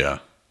 Yeah.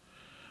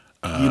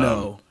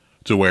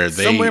 To where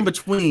somewhere in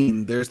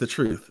between, there's the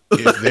truth.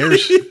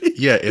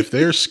 If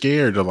they're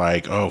scared to,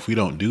 like, oh, if we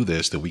don't do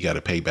this, then we got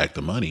to pay back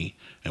the money,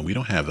 and we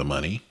don't have the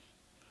money.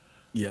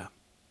 Yeah.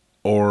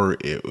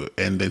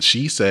 And then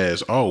she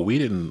says, "Oh, we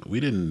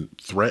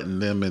didn't threaten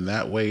them in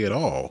that way at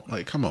all."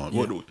 Like, come on.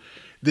 Yeah.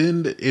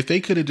 Then if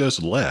they could have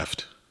just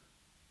left,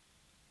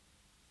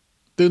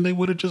 then they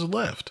would have just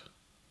left.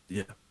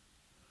 Yeah.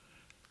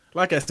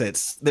 Like I said,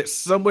 there's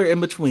somewhere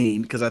in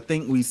between, because I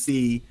think we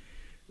see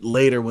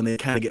later when they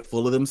kind of get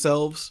full of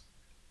themselves.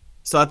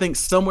 So I think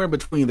somewhere in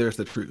between there's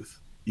the truth,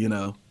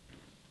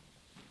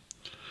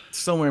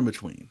 somewhere in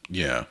between.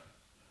 Yeah.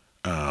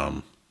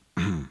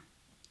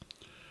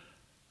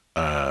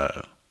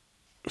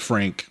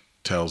 Frank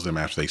tells them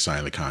after they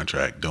sign the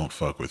contract, "Don't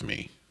fuck with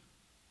me."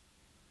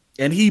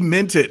 And he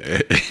meant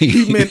it.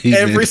 He meant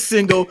every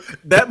single.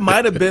 That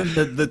might have been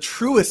the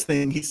truest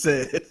thing he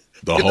said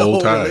the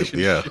whole time.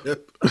 Yeah,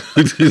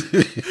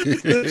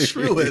 the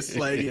truest.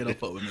 Like, don't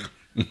fuck with me.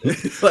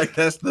 Like,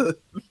 that's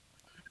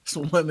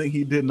one thing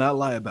he did not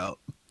lie about.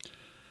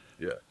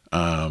 Yeah.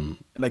 And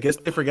I guess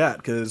they forgot,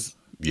 because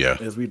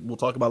as we'll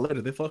talk about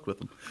later, they fucked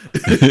with him.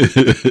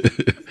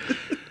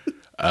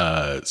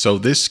 So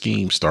this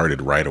scheme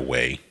started right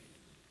away,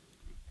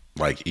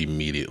 like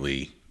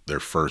immediately, their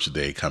first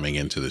day coming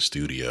into the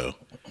studio.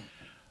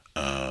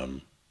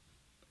 And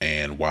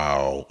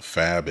while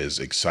Fab is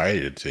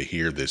excited to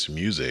hear this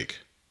music,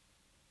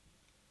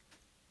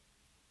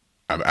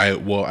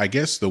 I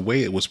guess the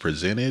way it was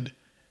presented,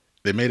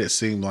 they made it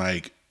seem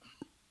like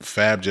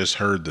Fab just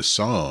heard the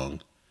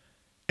song,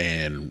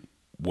 and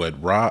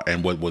what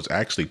was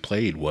actually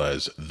played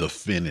was the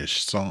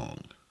finished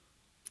song.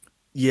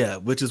 Yeah,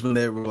 which is when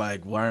they were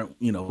like, when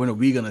are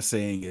we gonna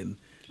sing? And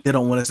they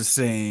don't want us to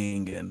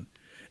sing,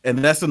 and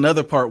that's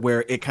another part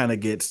where it kind of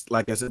gets,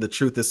 like I said, the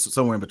truth is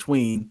somewhere in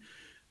between.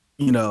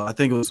 I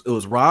think it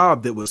was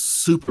Rob that was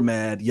super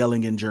mad,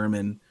 yelling in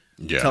German,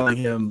 telling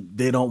him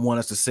they don't want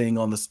us to sing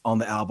on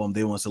the album,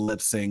 they want us to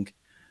lip sync.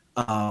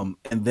 And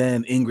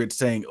then Ingrid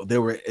saying they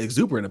were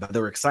exuberant about it,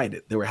 they were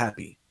excited, they were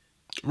happy.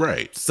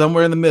 Right.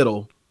 Somewhere in the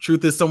middle.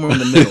 Truth is somewhere in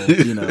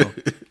the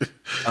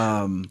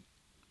middle,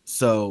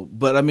 So,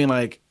 but I mean,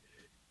 like,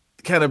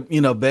 kind of,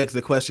 begs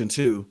the question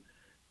too.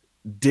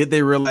 Did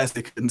they realize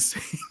they couldn't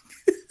sing?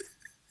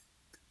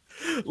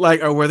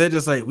 Like, or were they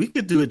just like, we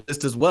could do it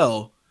just as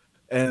well?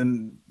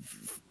 And,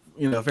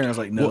 Farron's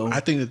like, no. Well, I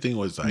think the thing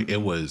was, like,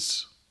 it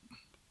was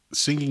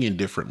singing in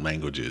different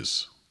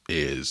languages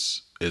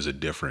is a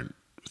different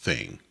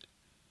thing.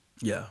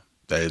 Yeah.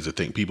 That is a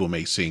thing. People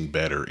may sing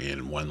better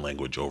in one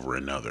language over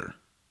another.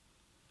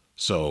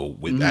 So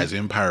as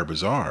Empire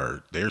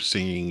Bazaar, they're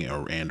singing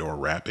or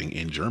rapping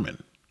in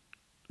German.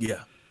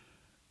 Yeah.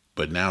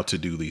 But now to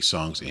do these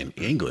songs in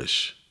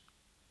English,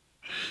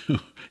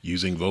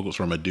 using vocals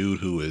from a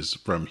dude who is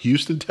from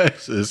Houston,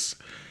 Texas.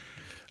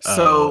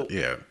 So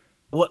yeah.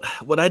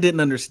 What I didn't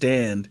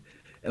understand,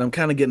 and I'm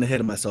kind of getting ahead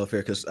of myself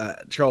here, because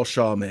Charles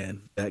Shaw,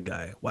 man, that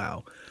guy,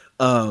 wow.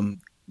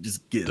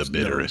 Just gets the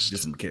bitterest.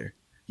 Doesn't care.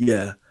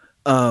 Yeah.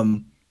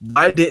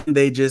 Why didn't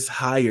they just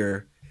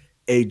hire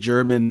a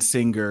German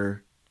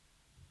singer,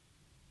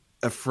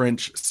 a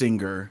French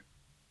singer,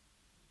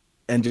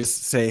 and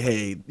just say,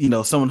 hey,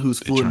 someone who's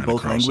fluent in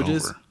both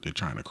languages? Over. They're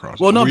trying to cross.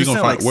 Well, no, I'm just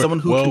saying, like, someone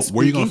who can speak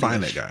where are you going to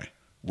English. find that guy?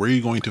 Where are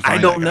you going to find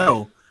I don't that guy?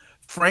 know.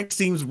 Frank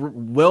seems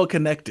well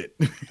connected.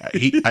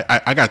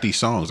 I got these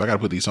songs. I got to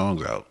put these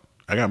songs out.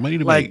 I got money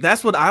to like, make.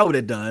 That's what I would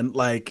have done.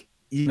 Like,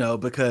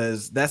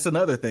 because that's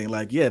another thing.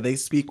 Like, yeah, they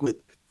speak with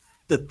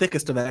the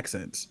thickest of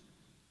accents,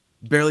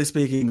 barely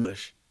speak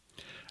English.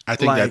 I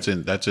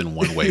think that's in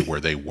one way where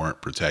they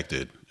weren't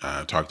protected.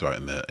 I talked about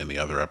in the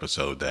other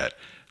episode that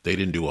they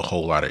didn't do a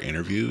whole lot of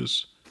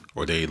interviews,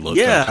 or they looked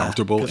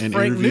uncomfortable in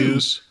Frank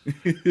interviews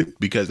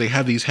because they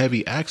have these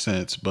heavy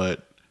accents,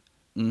 but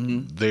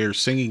they're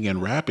singing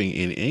and rapping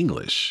in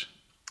English.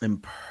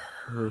 And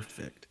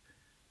perfect,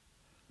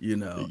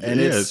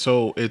 and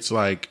so it's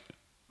like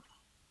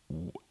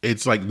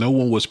no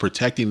one was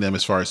protecting them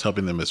as far as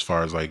helping them, as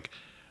far as like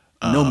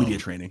no media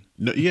training.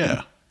 No,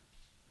 yeah.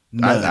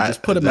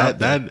 Just put them out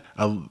there.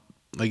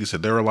 Like I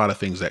said, there were a lot of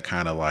things that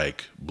kind of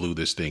like blew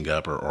this thing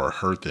up or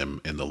hurt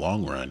them in the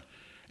long run.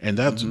 And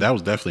that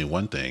was definitely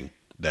one thing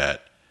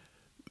that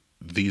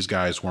these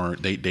guys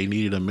weren't, they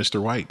needed a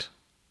Mr. White,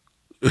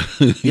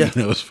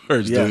 as far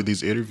as doing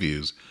these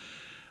interviews.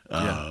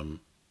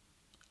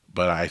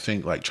 But I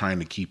think like trying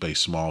to keep a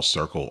small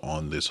circle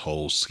on this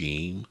whole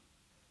scheme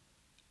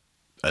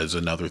is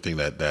another thing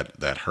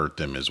that hurt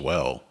them as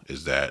well,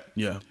 is that,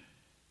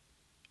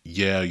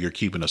 you're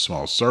keeping a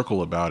small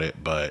circle about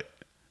it, but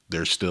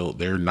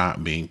they're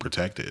not being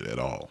protected at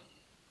all.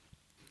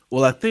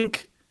 Well, I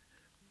think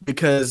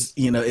because,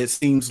 it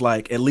seems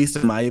like, at least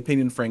in my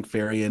opinion, Frank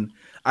Farian,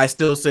 I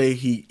still say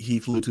he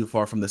flew too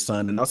far from the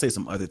sun, and I'll say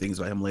some other things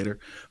about him later,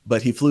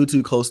 but he flew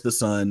too close to the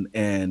sun,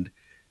 and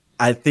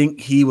I think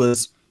he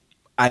was,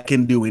 I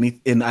can do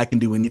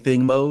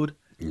anything mode.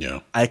 Yeah.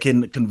 I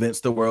can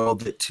convince the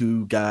world that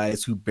two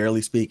guys who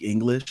barely speak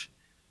English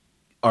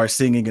are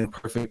singing in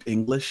perfect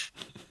English.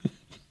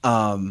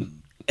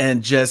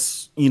 And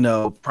just,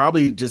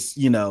 probably just,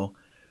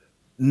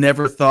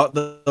 never thought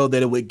though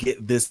that it would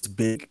get this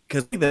big,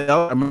 because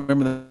I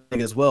remember the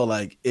thing as well,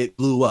 like it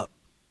blew up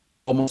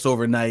almost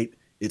overnight.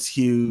 It's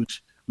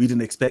huge. We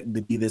didn't expect it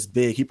to be this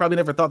big. He probably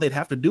never thought they'd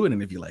have to do an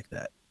interview like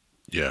that.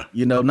 Yeah.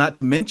 Not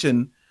to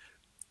mention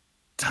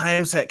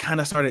times had kind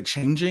of started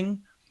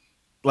changing.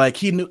 Like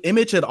he knew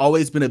image had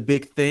always been a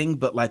big thing,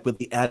 but like with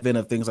the advent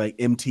of things like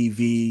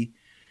MTV,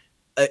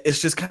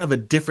 it's just kind of a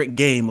different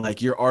game.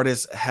 Like your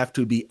artists have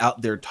to be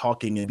out there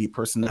talking and be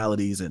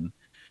personalities. And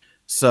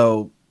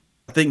so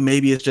I think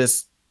maybe it's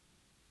just,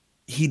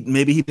 he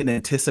didn't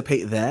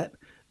anticipate that.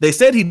 They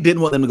said he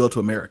didn't want them to go to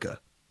America.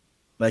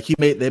 Like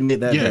they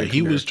made that. Yeah.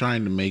 He was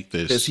trying to make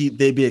this,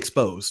 they'd be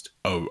exposed.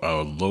 A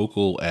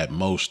local, at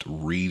most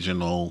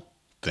regional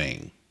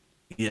thing.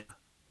 Yeah.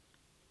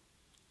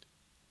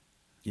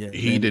 Yeah.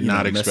 He did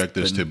not expect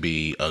this to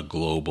be a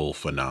global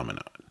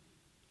phenomenon.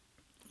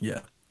 Yeah.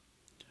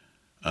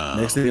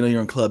 Next thing you know,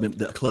 you're on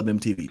the Club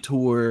MTV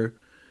tour,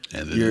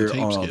 and then you're the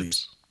tape on all skips.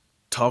 these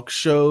talk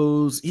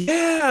shows.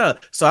 Yeah.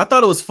 So I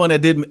thought it was fun.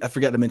 I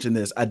forgot to mention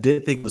this. I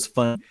did think it was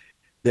fun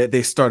that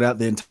they start out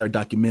the entire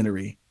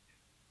documentary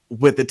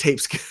with the tape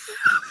skip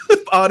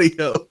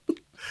audio.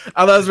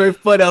 I thought it was very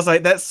funny. I was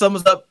like, that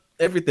sums up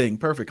everything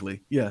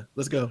perfectly. Yeah,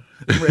 let's go.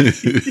 But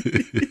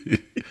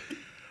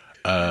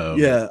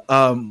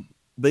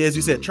as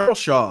you said, Charles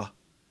Shaw,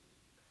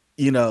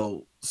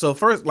 so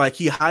first, like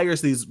he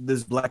hires this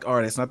black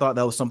artist, and I thought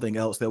that was something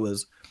else that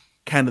was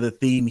kind of the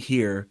theme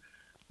here,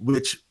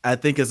 which I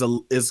think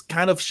is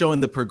kind of showing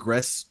the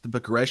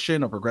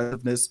progression or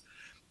progressiveness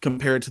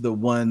compared to the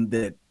one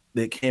that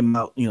came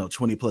out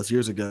 20 plus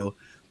years ago,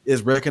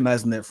 is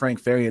recognizing that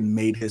Frank Farian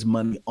made his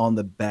money on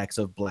the backs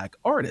of black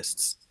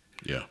artists.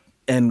 Yeah.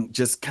 And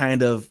just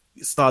kind of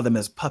saw them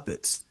as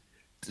puppets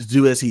to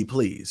do as he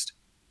pleased.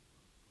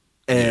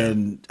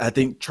 And I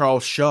think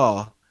Charles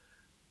Shaw,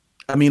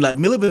 I mean, like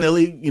Milli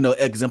Vanilli,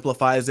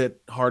 exemplifies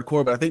it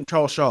hardcore, but I think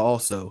Charles Shaw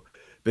also,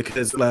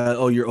 because like,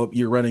 oh,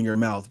 you're running your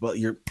mouth, but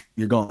you're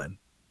gone.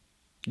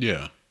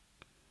 Yeah.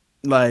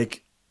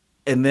 Like,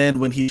 and then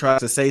when he tries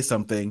to say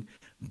something,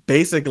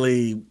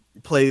 basically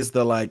plays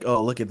the like,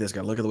 oh, look at this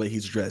guy, look at the way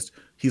he's dressed.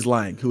 He's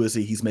lying. Who is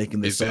he? He's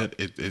making this up.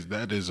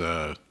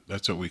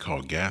 That's what we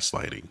call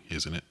gaslighting,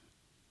 isn't it?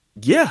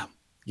 Yeah.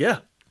 Yeah.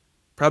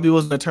 Probably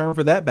wasn't a term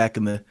for that back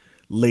in the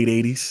late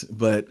 80s,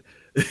 but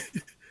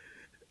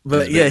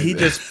yeah, he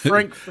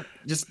Frank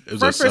Farian's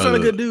not a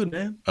good dude,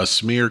 man. A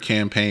smear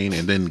campaign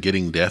and then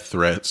getting death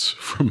threats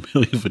from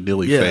Milli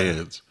Vanilli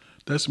fans.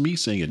 That's me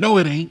singing. No,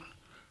 it ain't.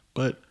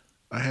 But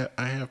I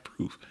have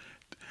proof.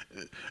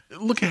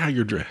 Look at how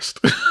you're dressed.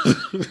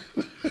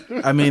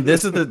 I mean,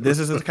 this is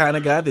the kind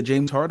of guy that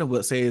James Harden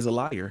would say is a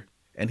liar,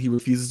 and he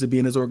refuses to be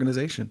in his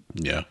organization.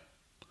 Yeah.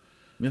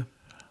 Yeah.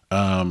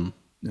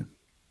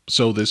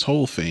 So this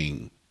whole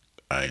thing,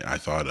 I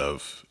thought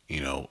of,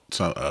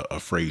 a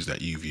phrase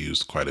that you've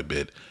used quite a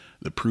bit,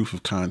 the proof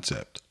of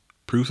concept.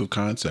 Proof of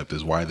concept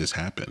is why this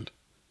happened.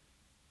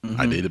 Mm-hmm.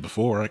 I did it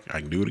before. I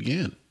can do it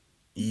again.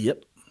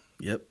 Yep.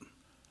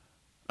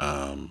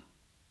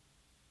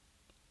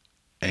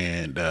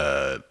 And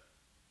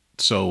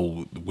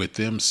so with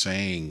them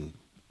saying,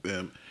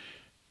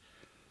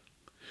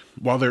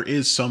 while there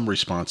is some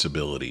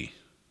responsibility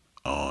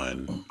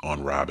on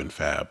Rob and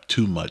Fab,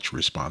 too much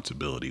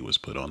responsibility was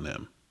put on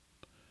them.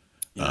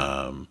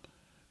 Yeah.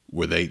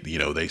 Where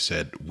they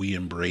said, we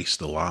embrace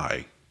the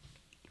lie.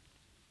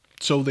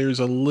 So there's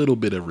a little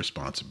bit of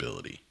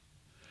responsibility.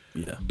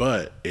 Yeah.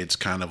 But it's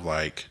kind of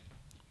like,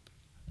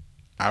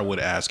 I would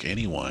ask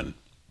anyone,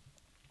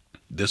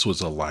 this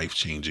was a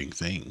life-changing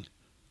thing.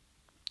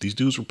 These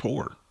dudes were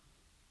poor.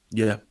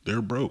 Yeah.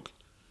 They're broke.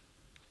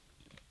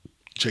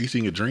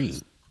 Chasing a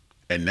dream.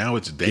 And now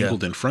it's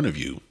dangled in front of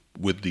you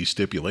with these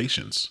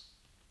stipulations.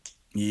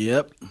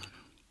 Yep.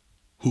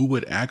 Who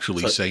would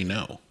actually say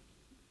no?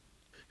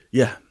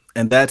 Yeah.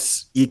 And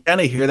that's, you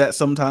kind of hear that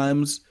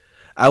sometimes.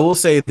 I will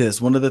say this.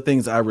 One of the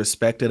things I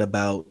respected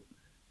about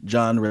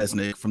John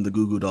Resnick from the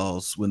Goo Goo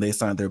Dolls when they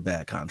signed their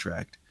bad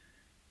contract,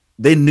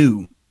 they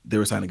knew they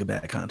were signing a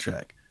bad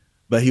contract.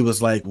 But he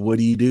was like, what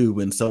do you do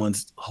when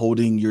someone's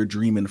holding your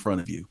dream in front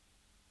of you?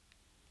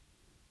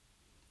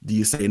 Do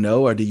you say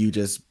no, or do you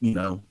just,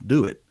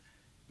 do it?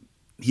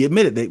 He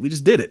admitted that we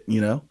just did it,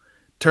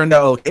 turned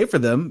out okay for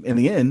them in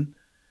the end.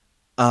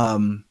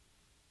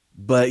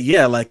 But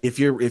yeah, like if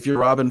you're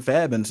Robin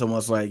Fab and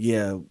someone's like,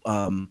 here's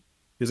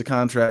a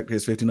contract,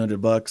 here's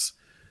 $1,500,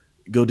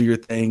 go do your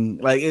thing.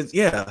 Like,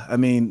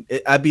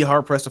 I'd be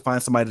hard pressed to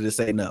find somebody to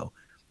say no.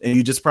 And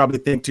you just probably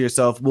think to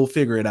yourself, we'll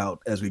figure it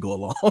out as we go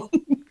along.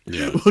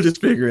 Yeah. We'll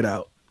just figure it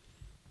out,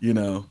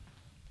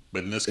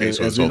 But in this case,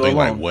 it's something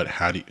like, what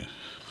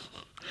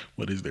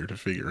is there to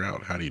figure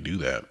out? How do you do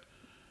that?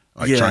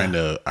 Like trying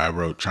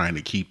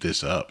to keep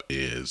this up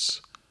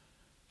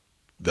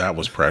that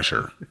was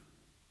pressure.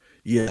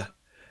 Yeah.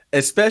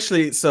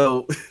 Especially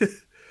so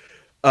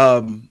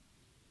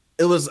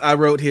I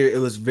wrote here, it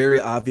was very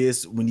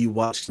obvious when you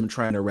watched him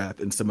trying to rap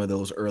in some of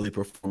those early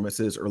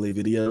performances, early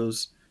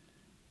videos.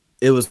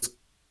 It was,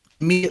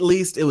 me at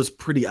least, it was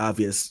pretty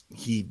obvious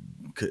he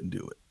couldn't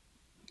do it.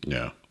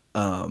 Yeah.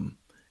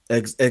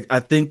 I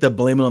think the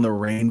Blame It on the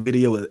Rain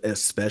video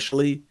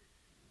especially,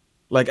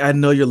 like, I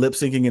know you're lip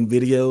syncing in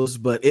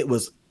videos, but it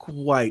was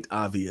quite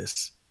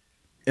obvious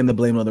in the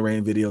Blame It on the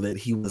Rain video that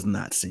he was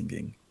not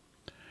singing.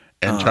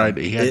 And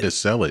he had to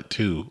sell it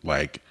too,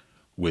 like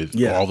with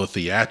all the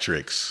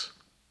theatrics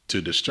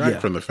to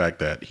distract from the fact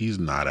that he's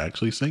not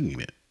actually singing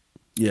it.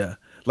 Yeah.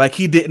 Like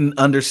he didn't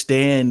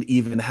understand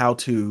even how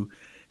to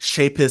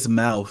shape his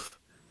mouth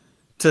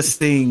to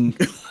sing.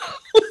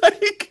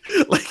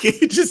 like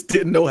he just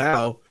didn't know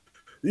how.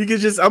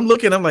 I'm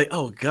looking, I'm like,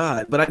 oh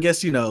God. But I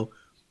guess,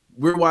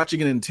 we're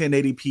watching it in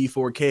 1080p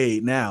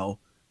 4K now.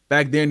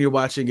 Back then you're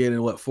watching it in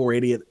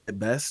 480 at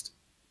best.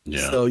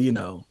 Yeah. So,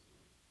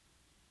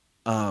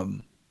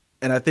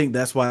 and I think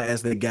that's why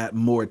as they got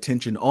more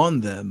attention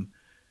on them,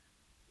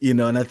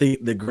 and I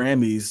think the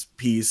Grammys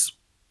piece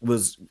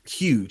was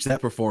huge.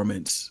 That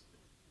performance,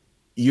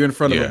 you're in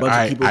front of a bunch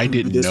of people. I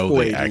didn't know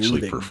they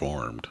actually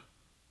performed.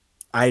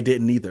 I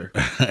didn't either.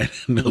 I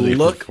didn't know the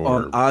look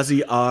on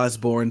Ozzy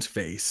Osbourne's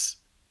face.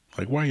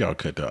 Like, why y'all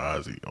cut to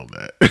Ozzy on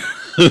that?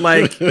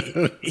 Like,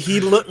 he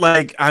looked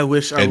like, I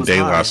wish I was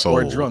high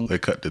or drunk. They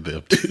cut to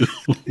them too.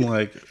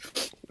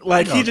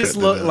 like he just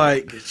looked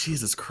like,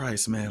 Jesus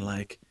Christ, man.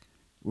 Like,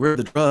 where are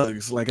the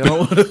drugs? Like, I don't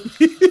want to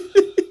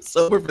be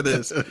sober for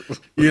this.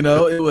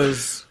 It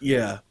was,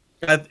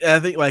 I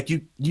think like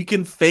you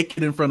can fake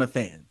it in front of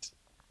fans.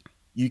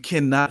 You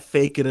cannot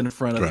fake it in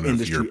front of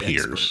industry your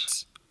peers.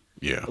 Experts.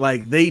 Yeah.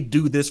 Like, they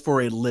do this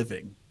for a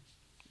living.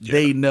 Yeah.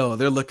 They know.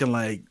 They're looking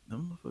like,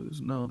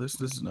 no,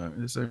 this is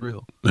not, this ain't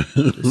real. Do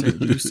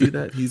you see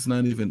that? He's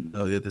not even,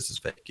 oh yeah, this is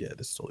fake. Yeah,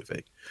 this is totally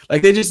fake.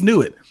 Like, they just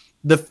knew it.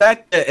 The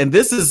fact that, and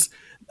this is,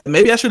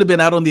 maybe I should have been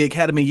out on the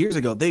Academy years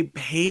ago. They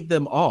paid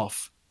them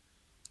off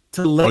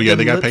to let them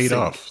they got lip paid sync.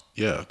 off.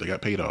 Yeah, they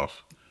got paid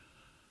off.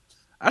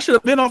 I should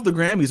have been off the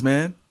Grammys,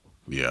 man.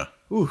 Yeah.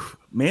 Ooh,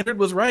 Maynard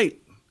was right.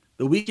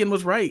 The Weeknd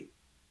was right.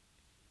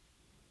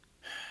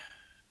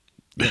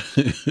 Next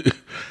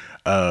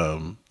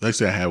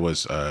thing I had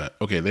was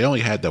they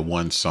only had that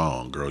one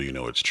song, Girl You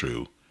Know It's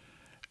True,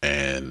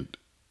 and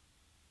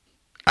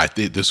I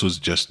think this was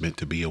just meant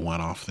to be a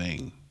one-off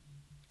thing.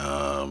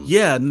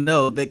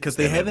 Because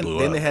they had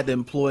to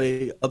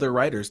employ other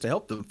writers to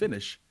help them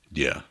finish.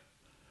 Yeah,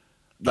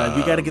 like,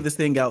 we got to get this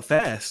thing out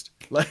fast.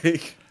 Like,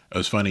 it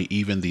was funny,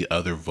 even the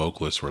other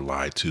vocalists were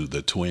lied to.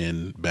 The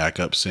twin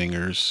backup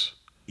singers,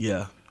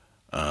 it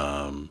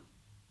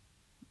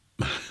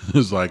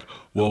was like,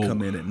 well, they'll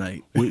come in at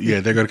night.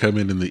 They're gonna come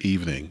in the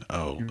evening.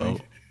 Oh,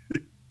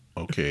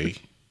 okay.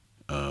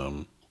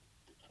 All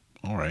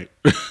right.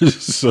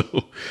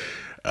 So,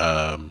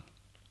 the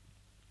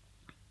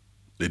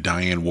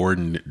Diane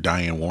Warren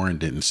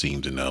didn't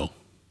seem to know.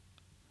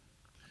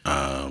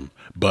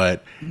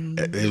 But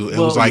it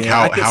was like,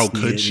 how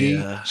could she?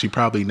 Yeah. She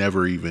probably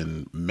never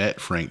even met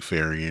Frank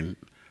Farian.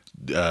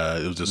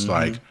 It was just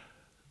like,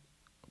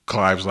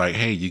 Clive's like,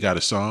 hey, you got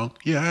a song?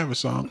 Yeah, I have a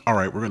song. All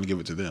right, we're going to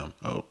give it to them.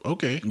 Oh,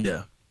 okay.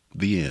 Yeah.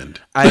 The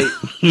end. I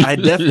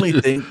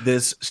definitely think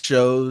this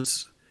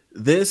shows,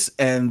 this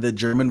and the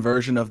German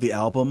version of the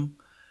album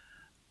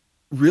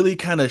really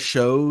kind of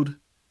showed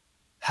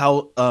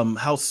how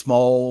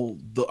small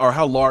or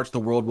how large the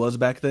world was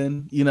back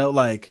then.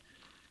 Like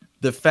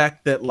the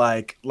fact that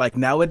like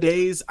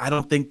nowadays, I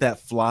don't think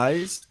that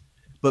flies.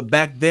 But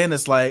back then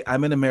it's like,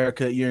 I'm in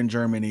America, you're in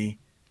Germany.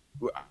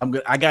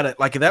 I got it.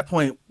 Like, at that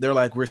point, they're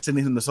like, we're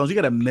sending them the songs. You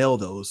got to mail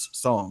those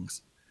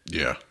songs.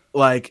 Yeah.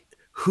 Like,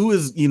 who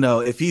is,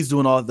 if he's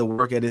doing all the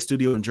work at his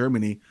studio in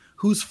Germany,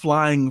 who's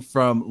flying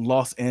from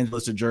Los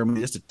Angeles to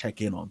Germany just to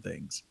check in on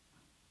things?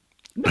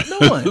 No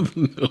one.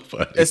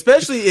 Nobody.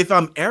 Especially if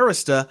I'm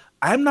Arista,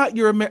 I'm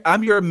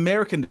your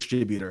American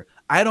distributor.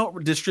 I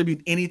don't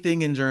distribute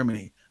anything in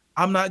Germany.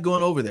 I'm not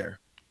going over there.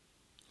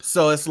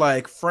 So it's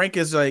like Frank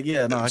is like,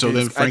 yeah, no. So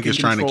then Frank is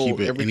trying to keep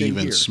it an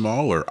even here.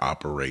 smaller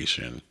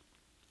operation.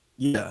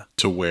 Yeah.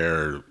 To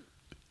where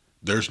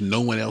there's no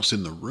one else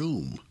in the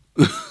room.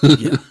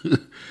 Yeah.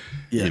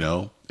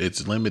 Yeah.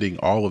 It's limiting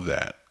all of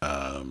that.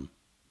 I'm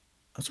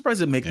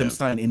surprised it make them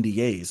sign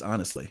NDAs,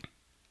 honestly.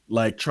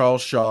 Like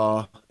Charles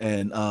Shaw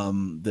and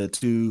the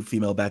two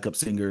female backup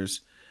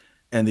singers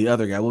and the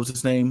other guy. What was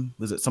his name?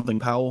 Was it something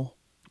Powell?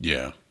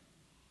 Yeah.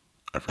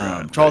 I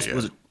forgot. Charles,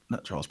 was it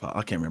not Charles Powell?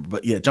 I can't remember.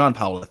 But yeah, John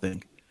Powell, I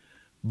think.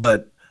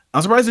 But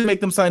I'm surprised they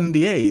make them sign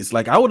NDAs.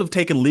 Like, I would have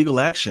taken legal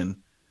action.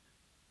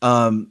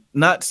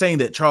 Not saying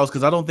that Charles,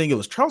 because I don't think it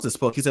was Charles that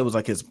spoke. He said it was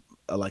like his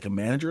like a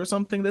manager or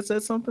something that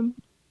said something.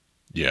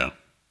 Yeah.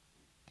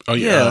 Oh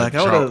yeah. Like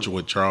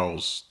with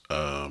Charles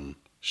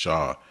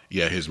Shaw.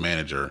 Yeah, his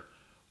manager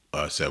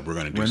said we're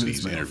going to do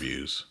these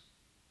interviews.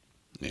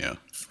 Yeah.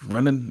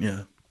 Running.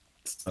 Yeah.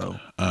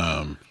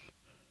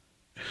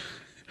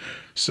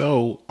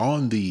 So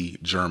on the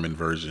German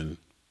version,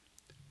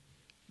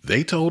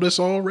 they told us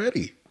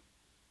already.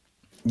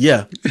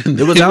 Yeah,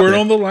 it was out there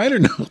on the liner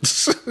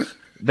notes.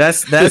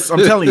 That's I'm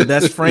telling you,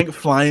 that's Frank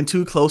flying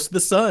too close to the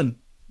sun.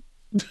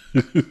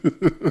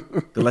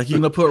 They're like, you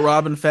gonna put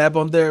Robin Fab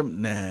on there?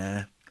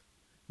 Nah.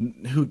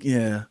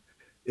 Yeah,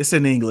 it's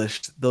in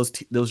English. Those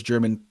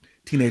German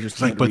teenagers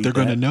can't but read they're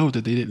that. gonna know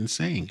that they didn't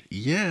sing.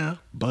 Yeah,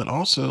 but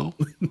also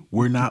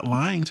we're not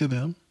lying to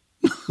them.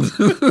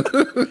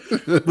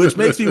 Which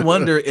makes me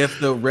wonder if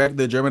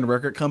the German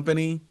record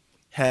company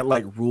had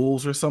like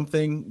rules or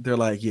something. They're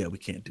like, yeah, we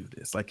can't do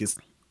this. Like, it's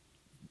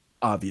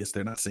obvious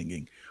they're not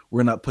singing.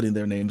 We're not putting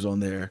their names on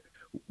there.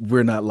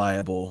 We're not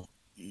liable.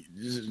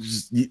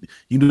 You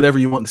do whatever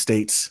you want in the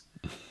States.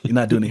 You're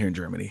not doing it here in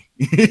Germany.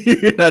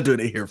 You're not doing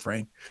it here,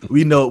 Frank.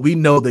 We know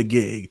the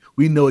gig.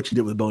 We know what you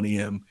did with Boney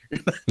M.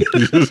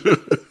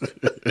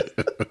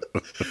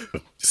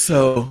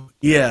 So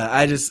yeah,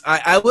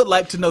 I would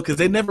like to know, because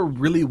they never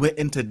really went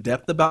into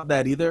depth about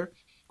that either.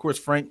 Of course,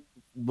 Frank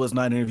was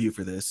not interviewed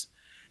for this,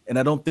 and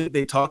I don't think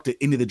they talked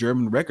to any of the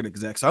German record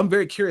execs. So I'm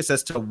very curious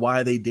as to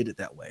why they did it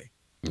that way.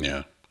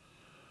 Yeah.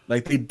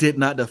 Like, they did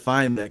not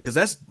define that, because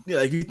that's,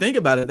 if you think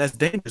about it, that's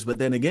dangerous. But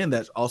then again,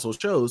 that also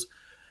shows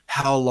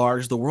how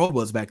large the world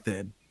was back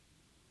then.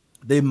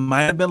 They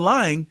might have been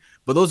lying,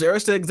 but those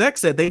Arista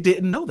execs said they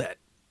didn't know that.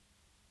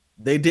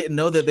 They didn't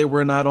know that they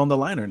were not on the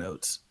liner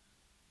notes.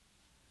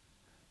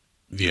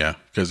 Yeah,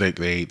 because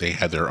they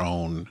had their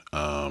own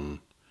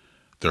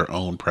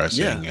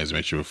pressing. As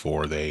mentioned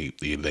before, they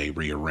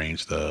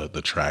rearranged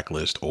the track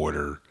list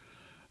order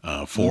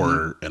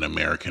for an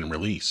American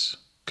release,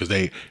 because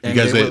the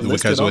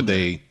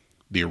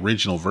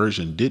original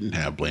version didn't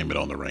have "Blame It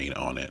on the Rain"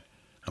 on it.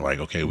 And like,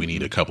 okay, we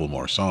need a couple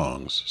more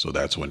songs, so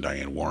that's when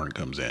Diane Warren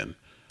comes in.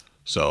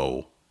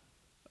 So,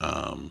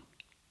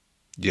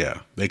 yeah,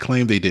 they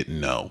claim they didn't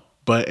know,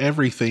 but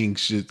everything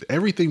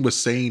was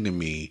saying to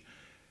me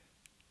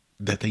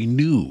that they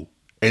knew,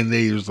 and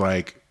they was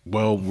like,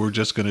 well, we're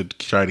just going to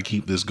try to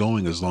keep this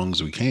going as long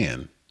as we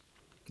can.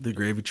 The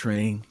gravy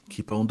train,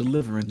 keep on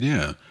delivering.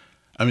 Yeah.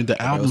 I mean,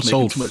 the album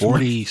sold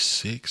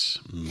 46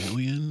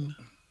 million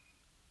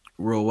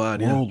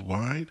worldwide.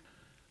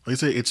 Like I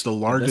say, it's the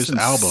largest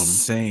album.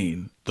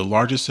 Insane. The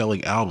largest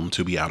selling album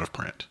to be out of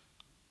print.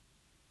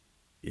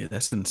 Yeah,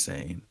 that's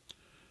insane.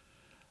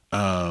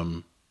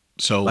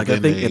 So like, I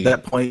think at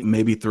that point,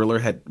 maybe Thriller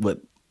had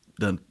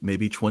done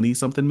maybe 20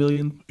 something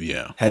million.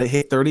 Yeah. Had it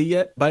hit 30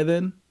 yet by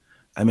then?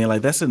 I mean,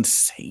 like, that's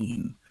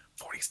insane.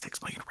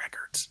 46 million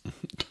records.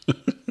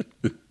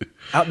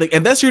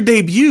 And that's your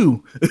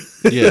debut.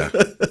 Yeah.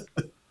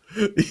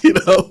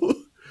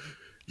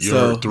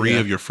 Your three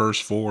of your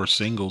first four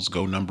singles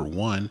go number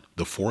one.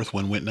 The fourth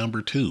one went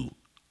number two.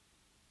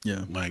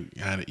 Yeah. Like,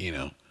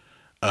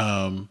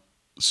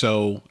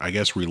 so I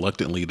guess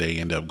reluctantly they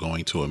end up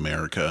going to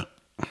America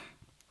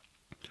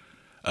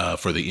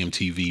for the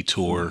MTV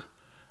tour.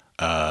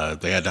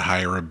 They had to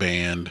hire a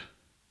band.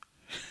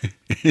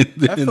 I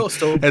felt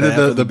so bad. And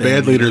then the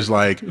band leader's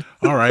like,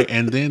 all right.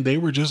 And then they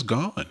were just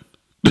gone.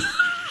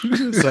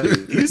 It's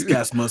like, these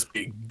guys must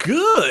be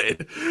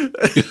good.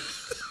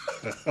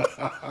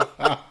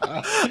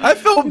 I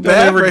felt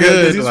bad for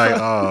him. Like,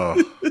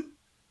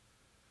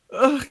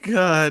 oh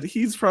God,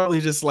 he's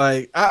probably just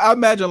like, I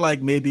imagine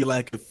like maybe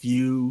like a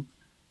few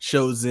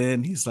shows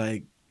in, he's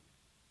like,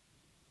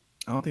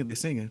 I don't think they're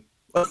singing.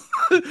 Like,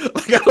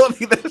 I don't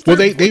think that's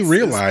they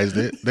realized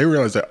it. They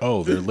realized that,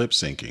 oh, they're lip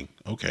syncing.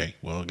 Okay,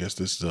 well, I guess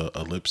this is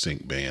a lip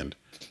sync band.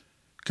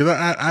 Because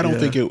I don't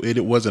think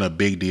it wasn't a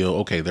big deal.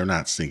 Okay, they're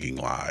not singing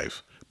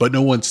live, but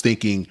no one's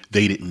thinking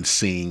they didn't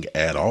sing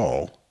at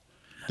all.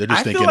 They're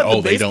just thinking,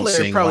 like they don't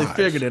sing probably live.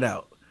 Figured it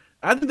out.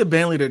 I think the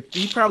band leader,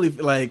 he probably,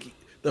 like,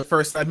 the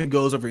first time he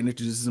goes over and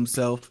introduces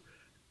himself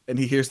and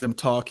he hears them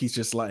talk, he's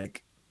just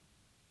like,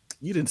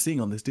 you didn't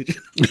sing on this, did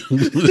you?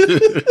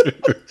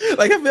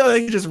 Like, I feel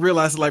like he just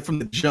realized, like, from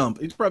the jump,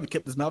 he probably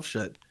kept his mouth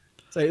shut.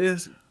 Say,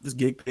 this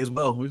gig pays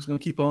well. We're just gonna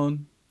keep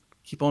on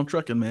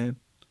trucking, man.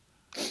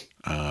 Keep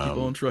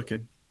on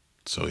trucking.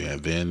 So yeah,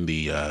 then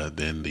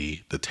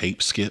the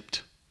tape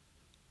skipped.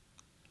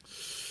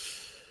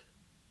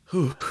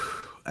 Whew.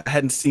 I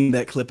hadn't seen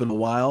that clip in a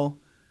while.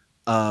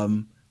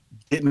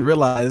 Didn't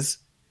realize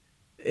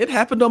it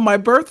happened on my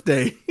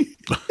birthday.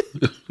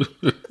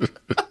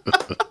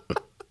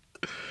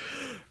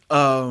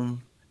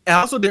 And I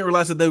also didn't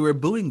realize that they were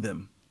booing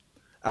them.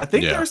 I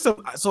think there's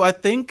some. So I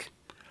think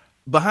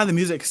Behind the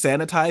Music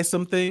sanitized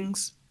some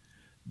things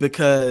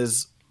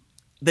because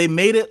they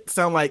made it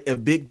sound like a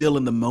big deal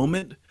in the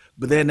moment,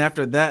 but then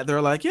after that,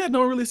 they're like, "Yeah, no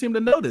one really seemed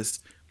to notice."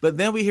 But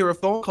then we hear a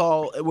phone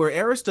call where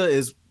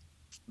Arista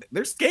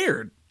they're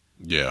scared.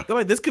 Yeah, they're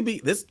like, "This could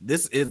be this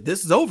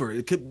is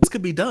over. This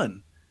could be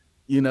done."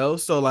 You know,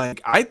 so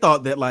like I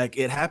thought that like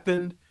it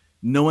happened.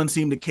 No one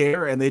seemed to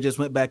care, and they just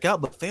went back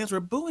out. But fans were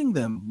booing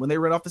them when they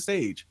ran off the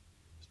stage.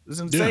 It was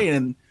insane. Yeah.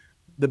 And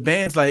the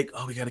band's like,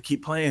 "Oh, we got to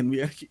keep playing. We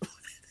got to keep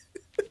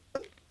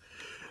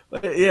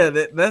playing." Yeah,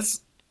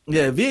 that's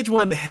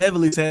VH1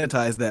 heavily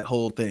sanitized that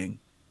whole thing.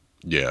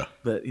 Yeah,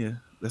 but yeah,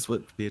 that's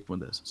what VH1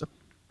 does. So,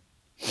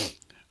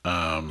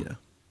 yeah.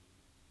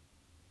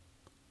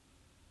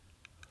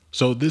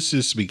 So this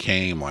just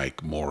became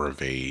like more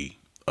of a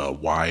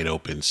wide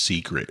open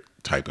secret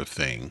type of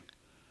thing.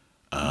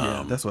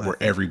 That's what where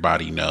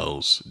everybody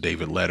knows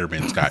David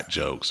Letterman's got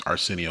jokes.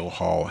 Arsenio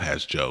Hall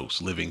has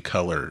jokes. Living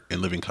Color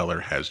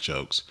has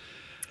jokes.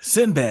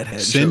 Sinbad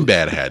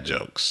had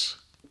jokes.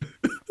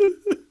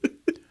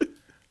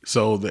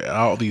 So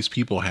all these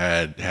people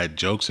had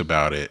jokes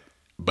about it,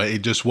 but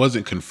it just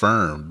wasn't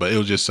confirmed. But it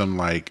was just some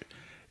like,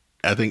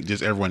 I think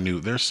just everyone knew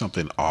there's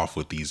something off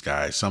with these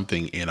guys,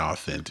 something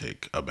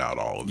inauthentic about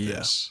all of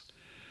this.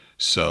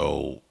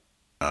 So,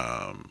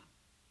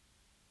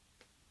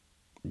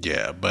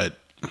 but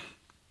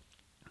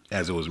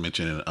as it was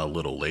mentioned a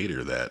little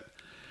later, that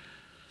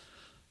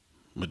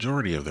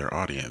majority of their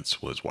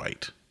audience was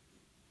white.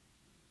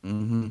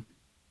 Mm-hmm.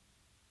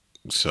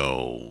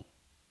 So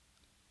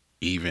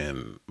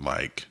even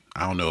like,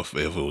 I don't know if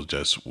it was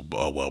just,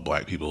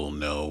 black people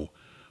know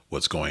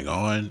what's going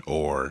on,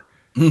 or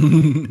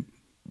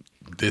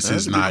this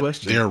is not,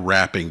 they're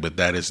rapping, but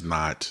that is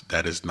not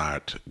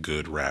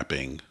good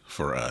rapping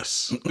for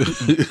us.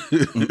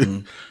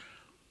 I'm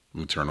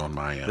gonna turn on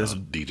my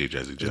DJ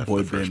Jazzy Jeff.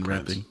 Boy band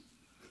rapping.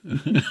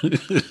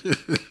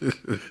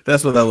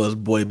 That's what that was,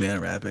 boy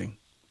band rapping.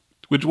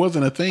 Which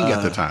wasn't a thing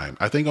at the time.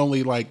 I think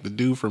only like the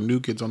dude from New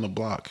Kids on the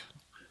Block.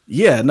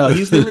 Yeah, no,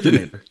 he's the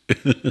originator.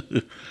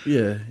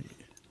 Yeah.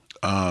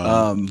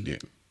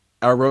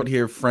 I wrote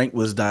here, Frank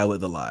was Die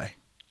with a Lie.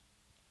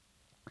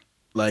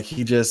 Like,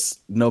 he just,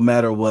 no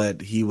matter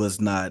what, he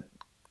was not,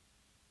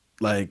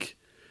 like,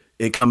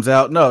 it comes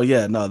out,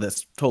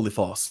 that's totally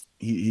false.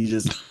 He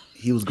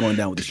was going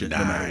down with the shit no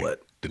matter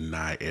what.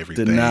 Deny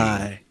everything.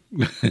 Deny.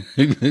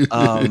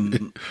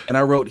 And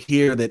I wrote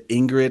here that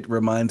Ingrid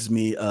reminds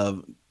me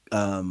of,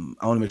 I want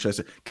to make sure I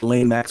said,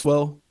 Ghislaine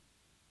Maxwell.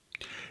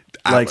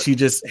 Like, she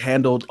just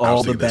handled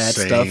all the bad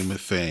stuff. Same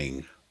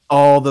thing.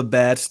 All the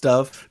bad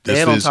stuff.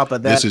 And on top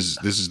of that,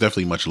 this is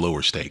definitely much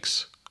lower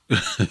stakes.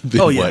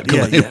 Definitely.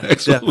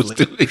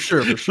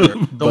 For sure.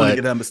 Don't want to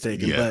get that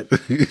mistaken. Yeah.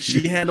 But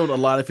she handled a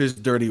lot of his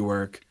dirty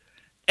work.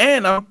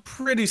 And I'm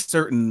pretty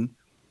certain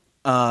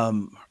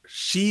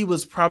she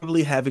was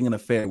probably having an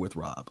affair with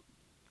Rob.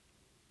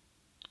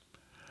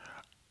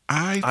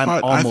 I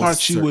thought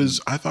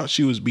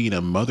she was being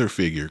a mother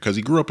figure because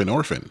he grew up an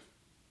orphan.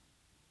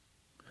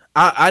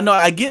 I know,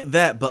 I get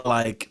that, but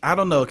like, I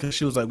don't know, because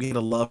she was like, we had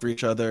a love for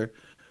each other,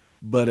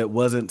 but it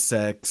wasn't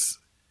sex.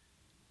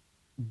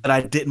 But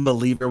I didn't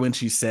believe her when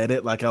she said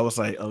it. Like, I was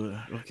like,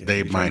 oh, okay.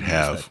 They might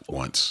have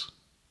once.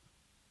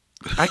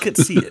 I could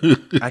see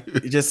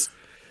it.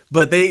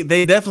 But they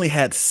definitely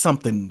had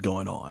something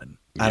going on.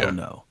 I don't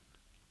know.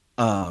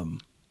 But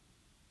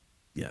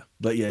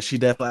yeah, she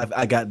definitely,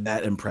 I got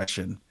that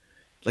impression.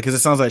 Like, because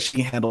it sounds like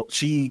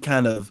she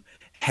kind of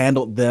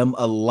handled them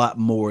a lot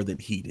more than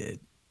he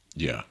did.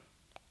 Yeah.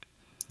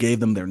 Gave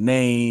them their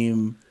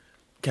name,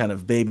 kind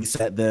of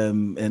babysat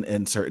them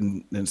in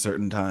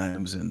certain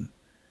times,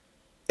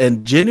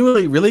 and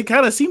genuinely really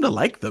kind of seemed to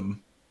like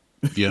them.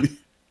 Yeah.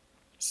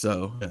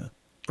 So yeah,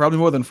 probably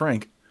more than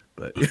Frank,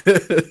 but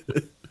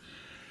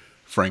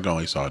Frank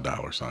only saw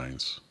dollar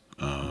signs,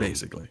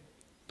 basically.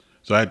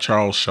 So I had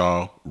Charles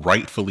Shaw,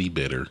 rightfully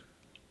bitter.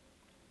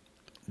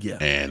 Yeah.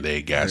 And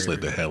they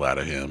gaslit the hell out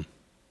of him.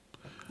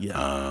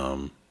 Yeah.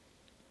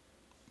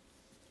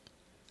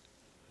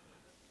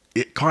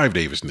 Clive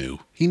Davis knew.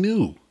 He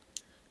knew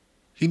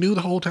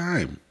the whole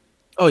time.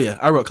 Oh yeah,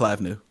 I wrote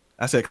Clive knew.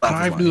 I said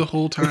Clive knew the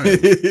whole time.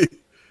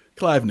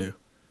 Clive knew.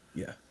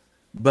 Yeah.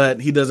 But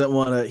he doesn't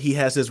want to, he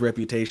has his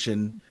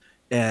reputation,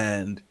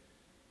 and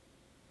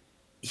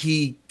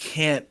he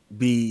can't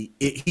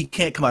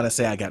come out and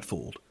say I got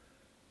fooled.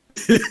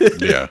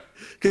 Yeah.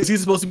 Because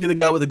he's supposed to be the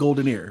guy with the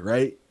golden ear,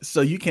 right?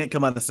 So you can't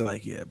come out and say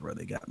like, yeah, bro,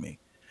 they got me.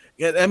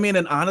 Yeah, I mean,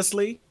 and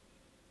honestly,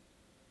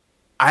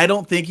 I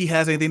don't think he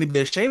has anything to be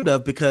ashamed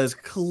of because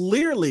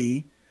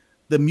clearly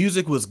the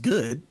music was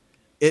good.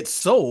 It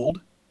sold.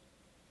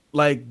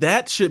 Like,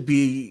 that should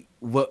be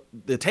what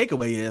the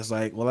takeaway is.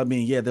 Like, well, I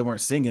mean, yeah, they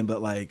weren't singing,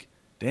 but like,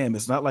 damn,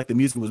 it's not like the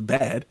music was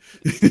bad.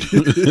 It's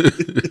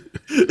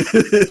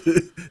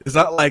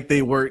not like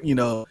they weren't,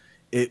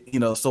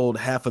 it sold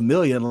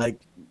 500,000.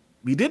 Like,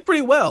 we did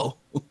pretty well.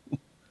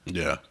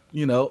 Yeah.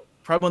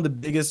 Probably one of the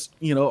biggest,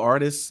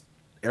 artists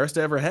Arista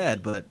ever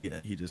had. But yeah,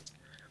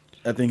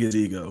 I think his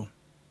ego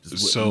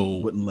just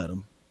wouldn't let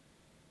him.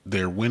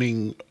 They're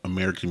winning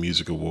American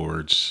Music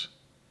Awards,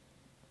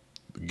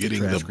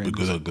 getting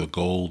the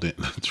gold and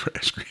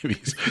trash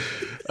Grammys,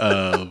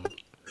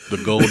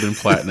 the gold and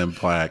platinum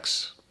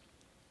plaques,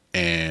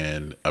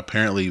 and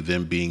apparently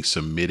them being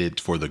submitted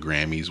for the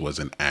Grammys was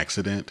an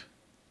accident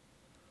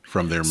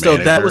from their manager. So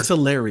that was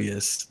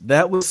hilarious.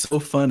 That was so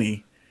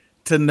funny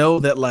to know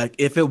that, like,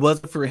 if it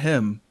wasn't for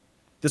him,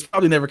 this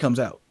probably never comes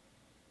out.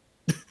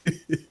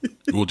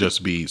 We'll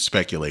just be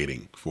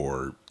speculating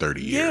for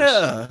 30 years.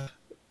 Yeah.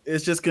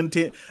 It's just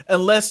continue.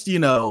 Unless,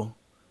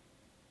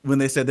 when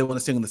they said they want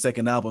to sing on the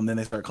second album, then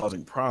they start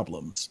causing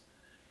problems.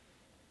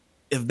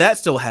 If that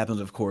still happens,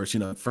 of course,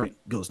 Frank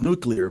goes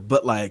nuclear.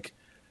 But like,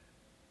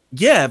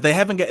 yeah, if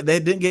they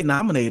didn't get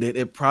nominated,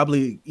 it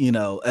probably,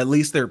 at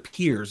least their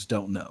peers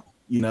don't know,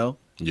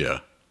 Yeah.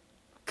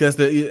 Because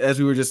as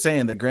we were just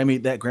saying, that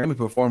Grammy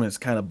performance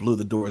kind of blew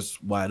the doors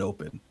wide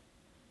open.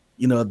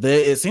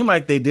 It seemed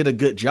like they did a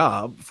good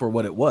job for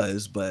what it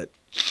was, but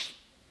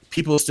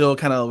people still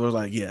kind of were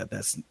like, yeah,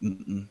 that's,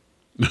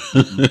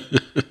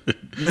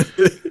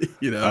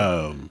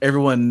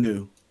 everyone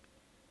knew.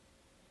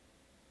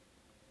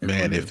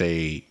 Man, if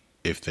they,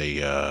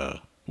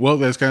 well,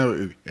 that's kind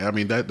of, I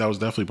mean, that was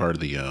definitely part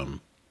of the,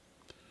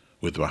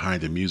 with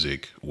Behind the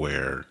Music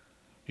where,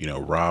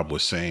 Rob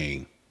was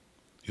saying,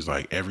 he's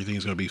like,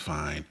 everything's going to be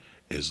fine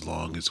as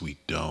long as we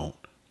don't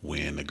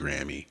win a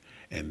Grammy.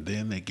 And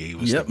then they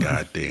gave us the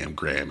goddamn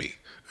Grammy.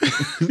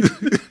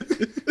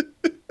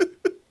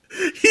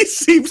 He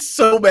seems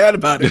so mad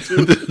about it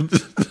too.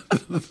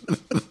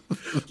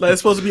 Like,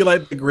 it's supposed to be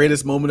like the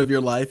greatest moment of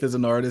your life as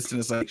an artist, and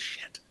it's like,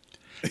 shit.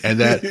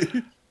 And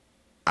that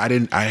I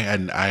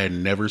had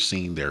never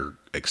seen their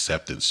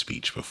acceptance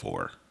speech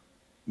before.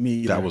 Me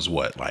either. That was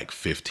what, like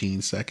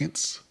 15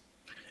 seconds?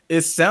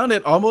 It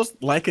sounded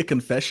almost like a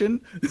confession.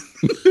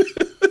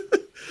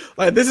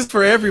 Like, this is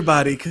for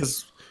everybody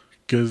because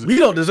we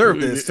don't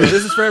deserve this. So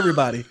this is for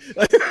everybody.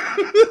 That's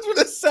what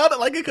it sounded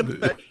like, a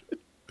confession.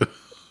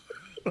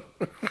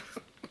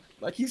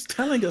 Like, he's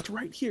telling us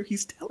right here.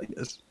 He's telling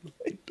us.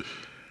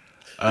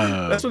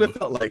 That's what it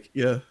felt like.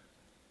 Yeah.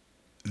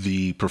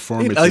 The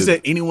performance. He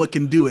said anyone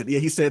can do it. Yeah,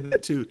 he said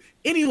that too.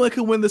 Anyone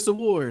can win this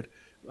award.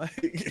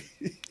 Like,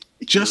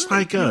 just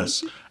like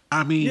us.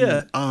 I mean,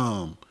 yeah.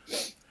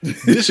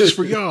 This is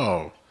for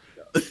y'all.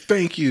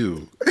 Thank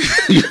you.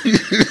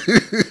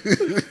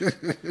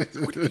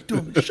 What are you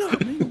doing? Shut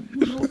up, man.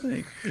 The whole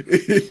thing.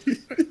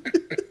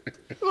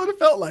 That's what it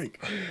felt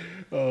like.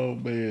 Oh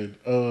man.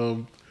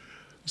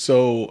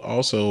 So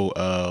also,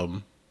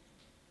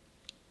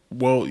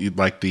 well,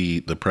 like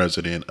the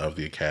president of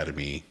the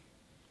Academy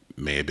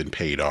may have been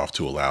paid off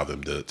to allow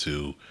them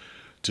to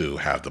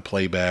have the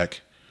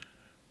playback.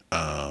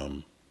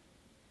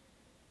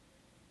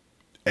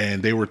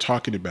 And they were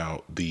talking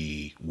about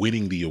the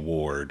winning the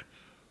award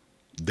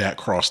that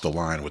crossed the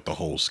line with the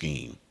whole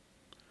scheme.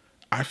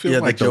 I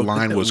feel like the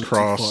line was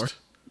crossed.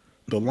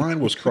 The line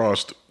was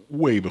crossed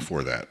way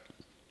before that.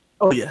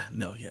 Oh yeah,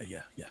 no,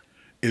 yeah.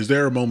 Is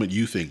there a moment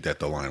you think that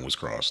the line was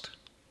crossed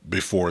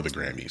before the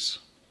Grammys?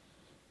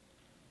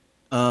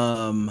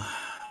 I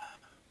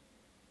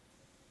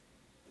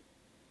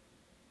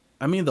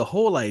mean, the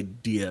whole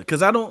idea,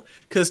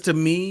 because to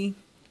me,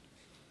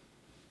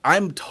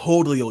 I'm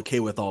totally okay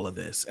with all of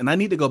this. And I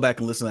need to go back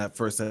and listen to that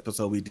first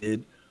episode we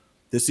did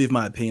to see if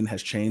my opinion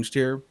has changed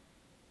here.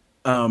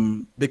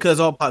 Because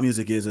all pop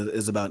music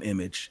is about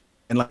image.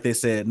 And like they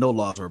said, no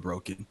laws were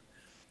broken.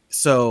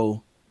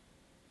 So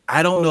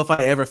I don't know if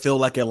I ever feel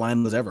like a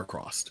line was ever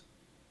crossed.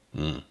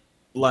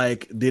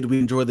 Like, did we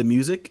enjoy the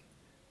music?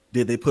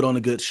 Did they put on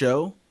a good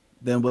show?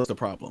 Then what's the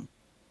problem?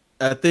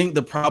 I think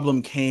the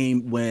problem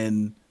came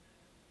when,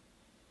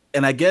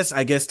 and I guess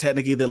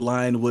technically the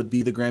line would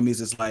be the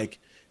Grammys is like,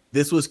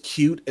 this was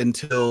cute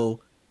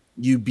until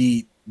you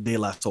beat De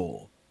La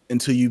Soul,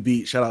 until you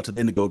beat, shout out to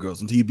the Indigo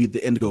Girls, until you beat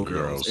the Indigo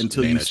Girls,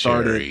 until you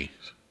started,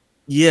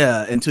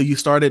 until you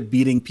started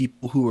beating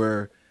people who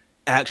were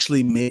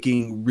actually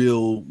making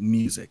real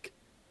music.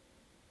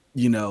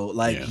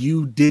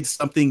 You did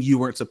something you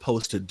weren't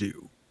supposed to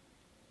do.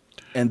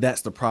 And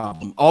that's the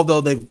problem.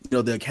 Although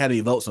the Academy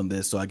votes on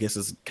this, so I guess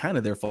it's kind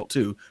of their fault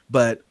too.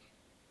 But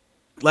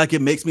like,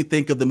 it makes me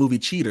think of the movie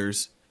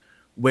Cheaters,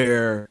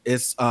 where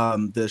it's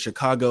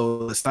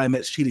the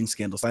Steinmetz cheating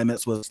scandal.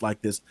 Steinmetz was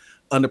like this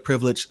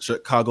underprivileged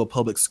Chicago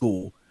public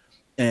school,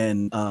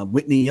 and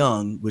Whitney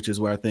Young, which is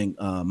where I think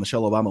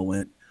Michelle Obama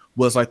went,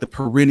 was like the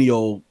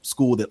perennial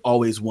school that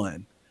always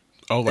won.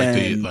 Oh, like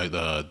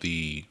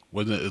the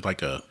wasn't it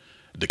like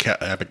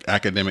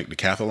academic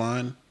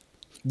decathlon.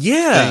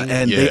 Yeah, thing?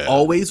 and Yeah. they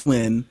always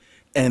win.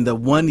 And the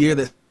one year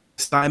that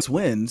Steins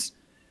wins,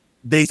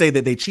 they say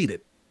that they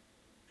cheated.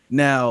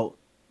 Now,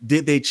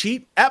 did they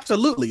cheat?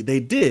 Absolutely, they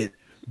did.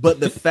 But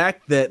the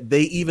fact that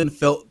they even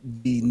felt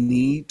the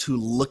need to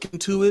look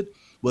into it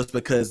was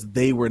because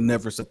they were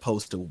never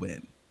supposed to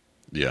win.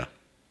 Yeah.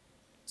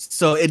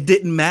 So it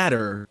didn't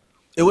matter.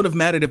 It would have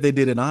mattered if they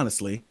did it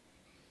honestly.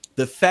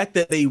 The fact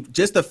that they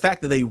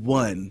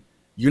won,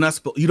 you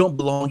don't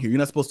belong here. You're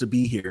not supposed to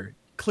be here.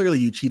 Clearly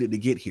you cheated to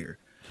get here.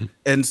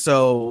 And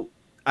so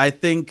I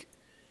think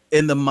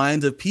in the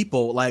minds of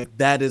people, like,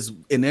 that is,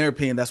 in their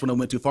opinion, that's when it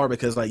went too far,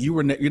 because like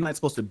you're not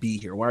supposed to be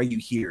here. Why are you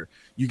here?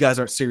 You guys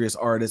aren't serious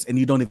artists and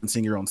you don't even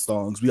sing your own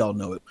songs. We all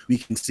know it. We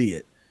can see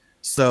it.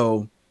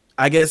 So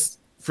I guess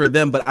for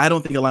them, but I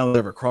don't think a line will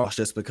ever cross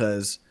just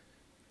because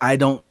I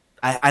don't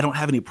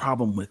have any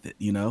problem with it,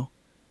 you know?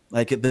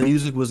 Like, the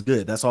music was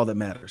good. That's all that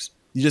matters.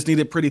 You just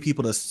needed pretty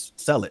people to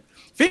sell it.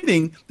 If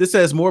anything, this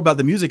says more about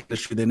the music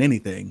industry than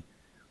anything.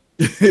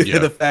 Yeah.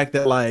 The fact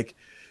that, like,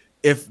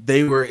 if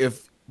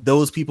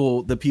those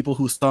people, the people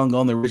who sung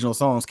on the original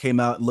songs, came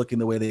out looking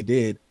the way they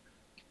did,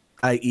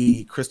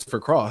 i.e. Christopher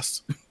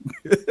Cross,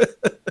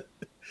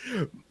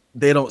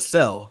 they don't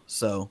sell.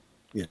 So,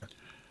 yeah.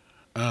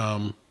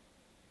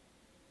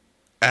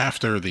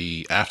 After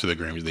the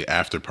Grammys, the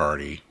after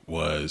party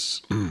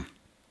was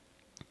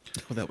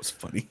Oh, that was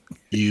funny.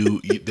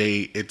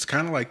 it's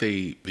kind of like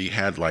they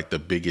had like the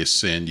biggest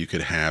sin you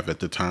could have at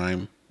the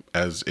time,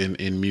 as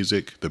in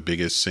music. The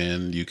biggest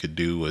sin you could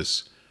do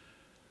was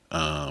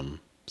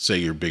say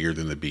you're bigger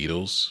than the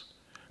Beatles,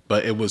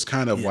 but it was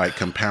kind of like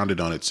compounded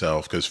on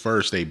itself, because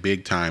first they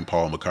big time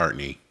Paul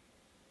McCartney.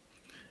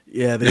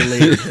 Yeah, they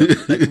laid him.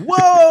 Like,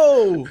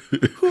 whoa,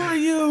 who are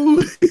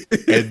you?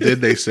 And then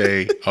they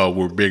say, oh,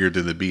 we're bigger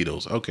than the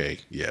Beatles. Okay,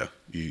 yeah,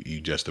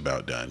 you just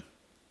about done.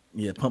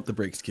 Yeah, pump the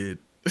brakes, kid.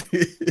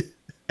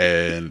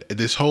 And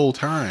this whole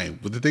time,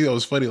 but the thing that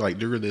was funny, like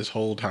during this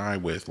whole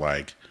time with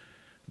like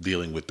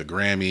dealing with the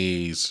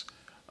Grammys,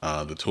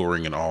 the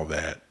touring and all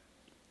that,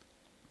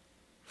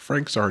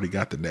 Frank's already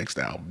got the next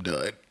album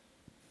done.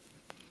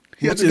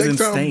 He Which had the is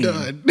next insane.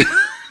 album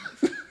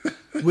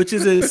done. Which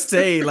is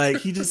insane. Like,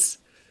 he just,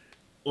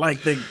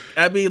 like,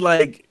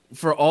 like,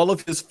 for all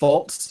of his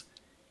faults,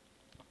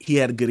 he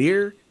had a good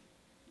ear,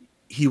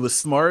 he was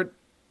smart,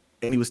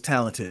 and he was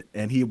talented,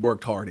 and he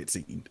worked hard, it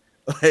seemed.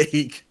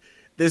 Like,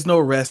 there's no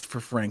rest for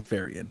Frank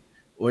Farian.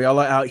 We all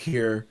are out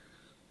here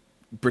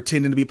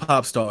pretending to be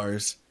pop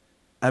stars.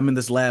 I'm in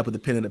this lab with a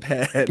pen and a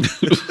pad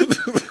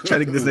trying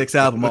to get this next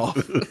album off.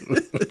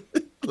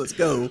 Let's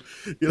go.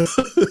 You know?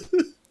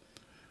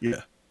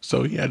 Yeah.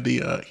 So he had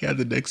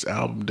the next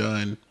album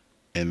done,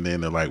 and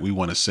then they're like, we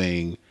want to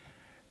sing,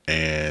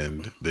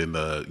 and then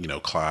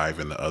Clive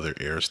and the other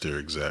Airster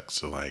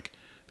execs are like,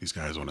 these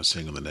guys want to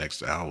sing on the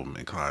next album,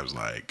 and Clive's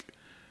like,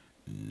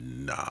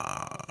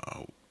 nah,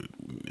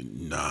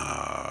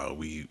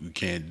 we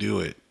can't do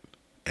it.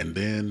 And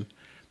then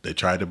they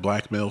tried to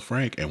blackmail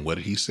Frank, and what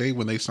did he say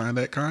when they signed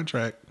that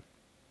contract?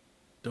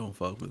 Don't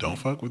fuck with me. Don't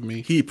fuck with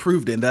me. He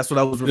proved it. And that's what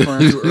I was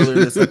referring to earlier in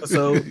this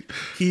episode.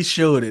 He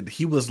showed it.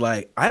 He was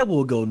like, I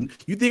will go.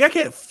 You think I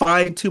can't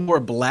find 2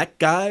 more black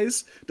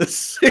guys to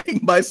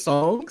sing my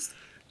songs?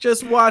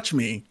 Just watch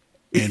me.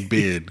 And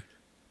Ben,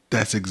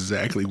 that's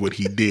exactly what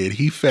he did.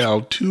 He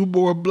found 2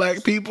 more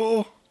black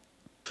people.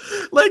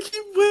 Like,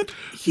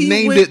 he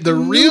named went it The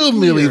Real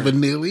Milli nuclear.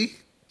 Vanilli,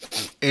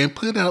 and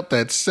put out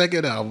that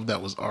second album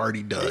that was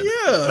already done.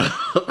 Yeah.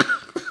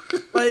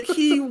 Like,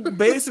 he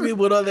basically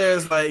went on there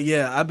as like,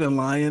 yeah, I've been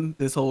lying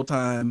this whole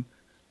time.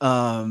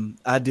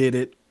 I did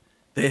it.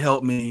 They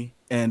helped me.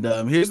 And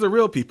here's the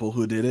real people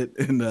who did it.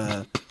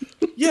 And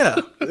yeah,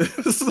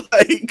 it's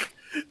like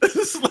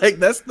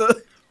that's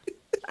the,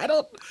 I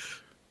don't.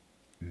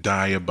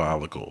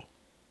 Diabolical.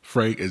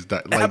 Frank is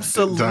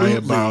Absolutely.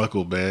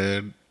 diabolical,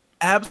 man.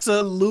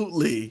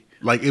 Absolutely.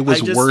 Like, it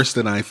was worse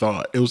than I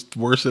thought. It was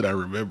worse than I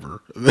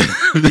remember.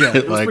 Yeah,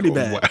 it was like, pretty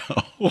bad.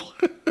 Wow.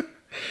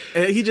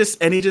 And he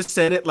just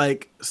said it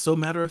like so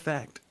matter of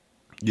fact.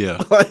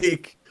 Yeah.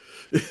 Like,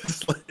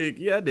 it's like,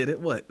 yeah, I did it.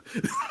 What?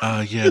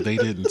 Yeah, they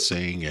didn't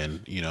sing,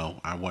 and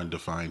I wanted to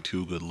find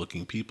 2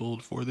 good-looking people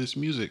for this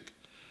music.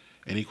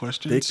 Any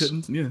questions? They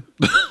couldn't. Yeah.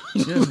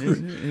 Yeah.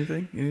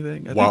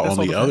 Anything. I While think on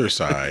that's the all other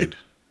side,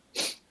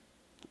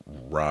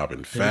 Rob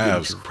and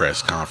Fav's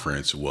press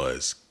conference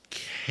was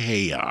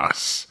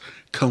chaos.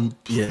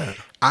 Yeah.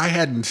 I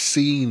hadn't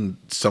seen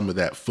some of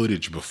that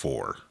footage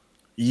before.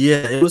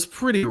 Yeah, it was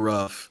pretty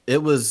rough.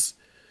 It was,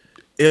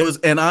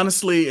 and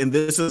honestly, and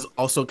this is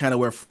also kind of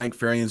where Frank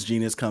Farian's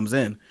genius comes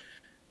in.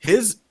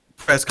 His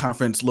press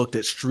conference looked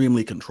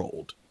extremely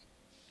controlled.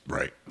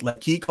 Right.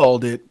 Like, he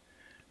called it.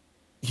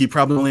 He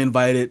probably only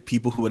invited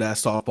people who would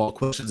ask softball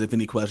questions, if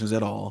any questions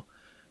at all.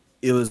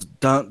 It was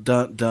dun,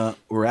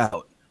 we're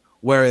out.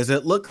 Whereas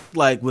it looked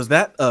like, was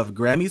that a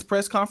Grammys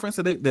press conference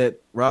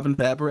that Rob and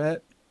Fab were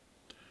at?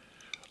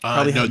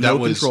 Probably no, had that no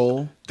was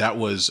control. That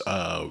was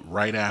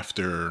right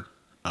after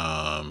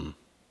the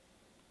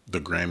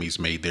Grammys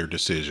made their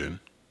decision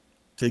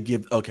To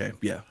give, okay,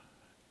 yeah.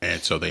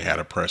 And so they had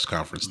a press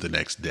conference the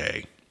next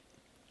day.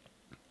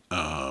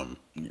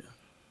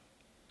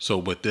 So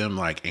with them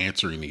like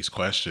answering these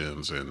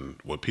questions and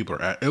what people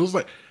are at, it was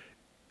like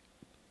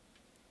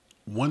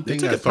one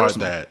thing I thought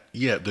personal.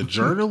 The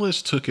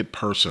journalist took it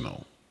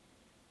personal.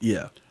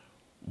 Yeah.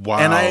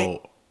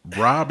 While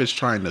Rob is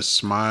trying to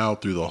smile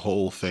through the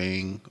whole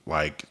thing,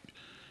 like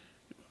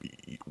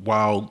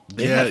while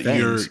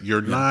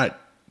you're not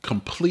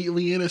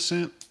completely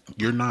innocent,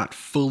 you're not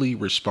fully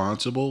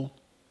responsible,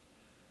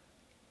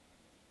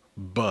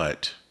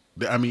 but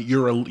I mean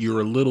you're a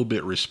little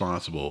bit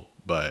responsible,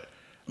 but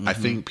I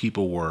think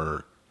people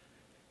were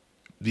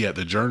the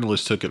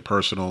journalists took it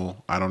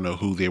personal. I don't know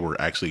who they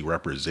were actually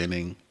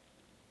representing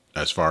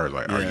as far as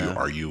like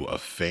are you a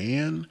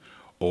fan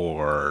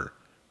or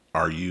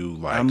are you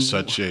like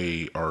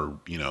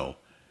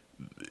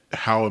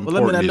how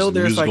important is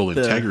musical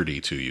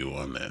integrity to you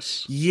on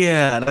this?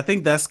 Yeah, and I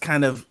think that's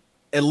kind of,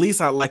 at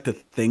least I like to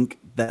think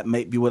that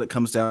may be what it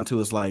comes down to,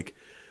 is like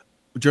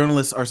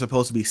journalists are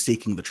supposed to be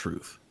seeking the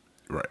truth.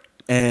 Right.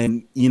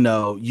 And,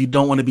 you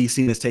don't want to be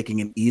seen as taking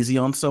it easy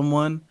on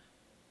someone.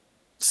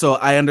 So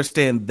I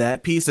understand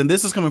that piece. And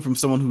this is coming from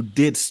someone who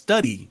did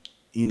study,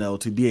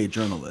 to be a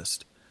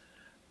journalist.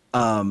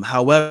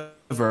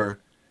 However,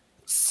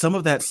 some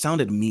of that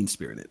sounded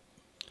mean-spirited.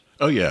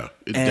 Oh, yeah.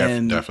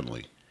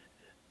 Definitely.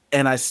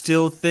 And I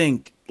still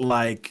think,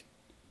 like,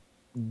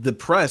 the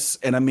press,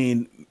 and I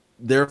mean,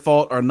 their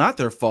fault or not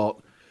their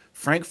fault,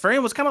 Frank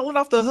Farian was kind of let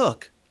off the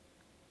hook.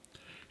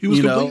 He was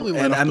completely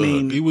let off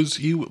the hook.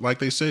 He like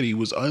they said, he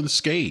was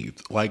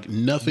unscathed. Like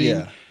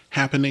nothing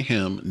happened to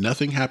him.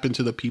 Nothing happened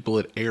to the people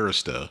at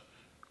Arista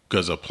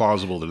because of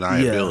plausible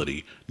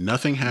deniability.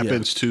 Nothing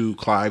happens to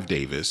Clive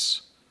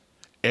Davis.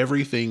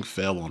 Everything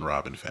fell on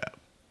Robin Fab.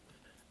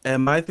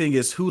 And my thing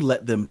is, who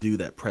let them do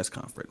that press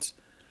conference?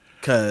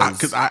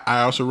 Because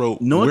I also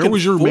wrote, where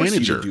was your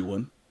manager? You to do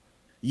one.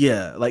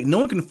 Yeah, like no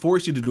one can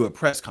force you to do a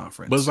press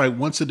conference. But it's like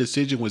once the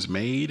decision was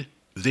made,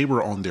 they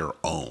were on their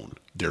own.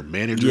 Their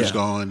manager's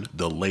gone.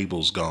 The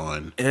label's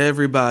gone.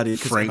 Everybody.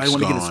 Frank's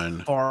gone.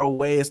 Get as far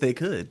away as they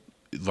could.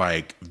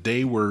 Like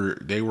they were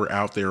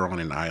out there on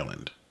an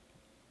island.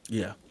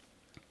 Yeah.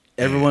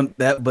 Everyone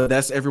but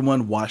that's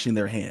everyone washing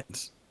their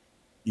hands,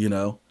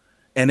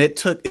 and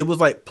it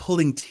was like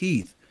pulling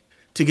teeth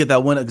to get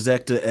that one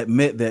exec to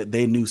admit that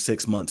they knew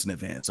 6 months in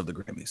advance of the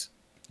Grammys.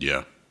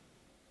 Yeah.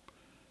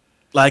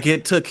 Like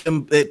it took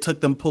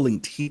them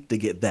pulling teeth to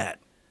get that.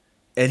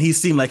 And he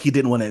seemed like he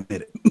didn't want to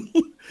admit it.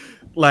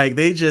 Like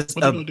they just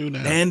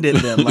abandoned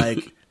them.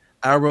 Like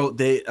I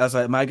was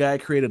like, my guy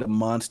created a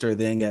monster,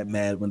 then got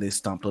mad when they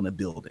stomped on a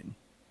building.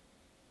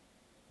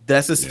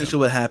 That's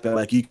essentially what happened.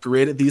 Like you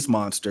created these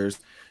monsters.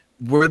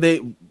 Were they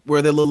a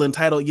little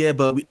entitled? Yeah,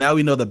 but now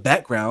we know the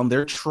background.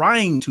 They're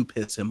trying to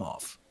piss him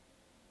off.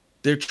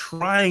 They're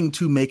trying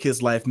to make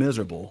his life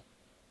miserable.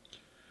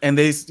 And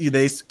they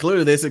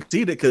clearly they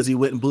succeeded because he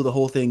went and blew the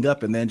whole thing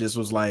up and then just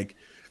was like,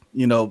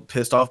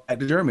 pissed off back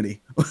to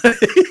Germany.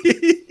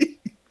 It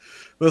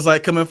was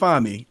like, come and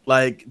find me.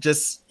 Like,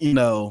 just,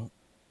 and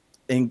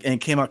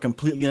came out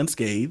completely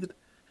unscathed.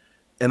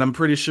 And I'm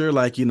pretty sure,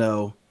 like, I don't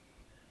know.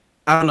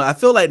 I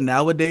feel like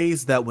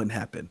nowadays that wouldn't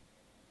happen.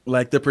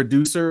 Like the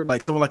producer,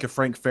 like someone like a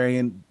Frank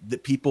Farian,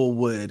 that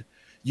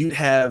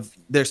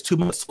there's too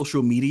much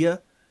social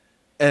media.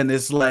 And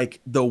it's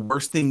like the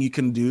worst thing you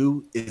can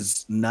do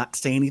is not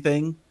say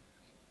anything.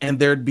 And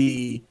there'd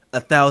be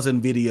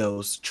 1,000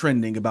 videos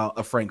trending about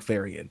a Frank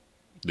Farian.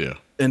 Yeah.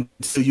 And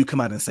so you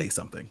come out and say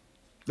something.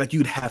 Like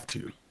you'd have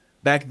to.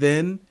 Back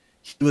then,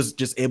 he was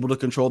just able to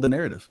control the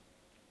narrative.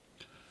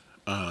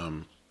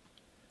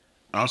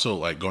 Also,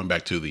 like going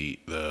back to the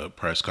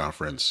press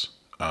conference,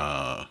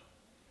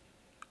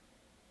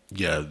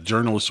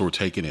 journalists were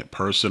taking it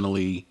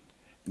personally.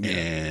 Yeah.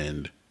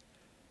 And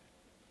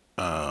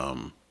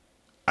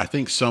I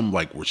think some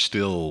were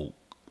still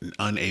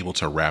unable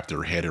to wrap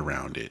their head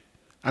around it.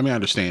 I mean, I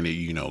understand that,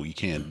 you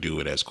can't do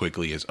it as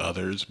quickly as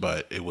others,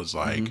 but it was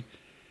like,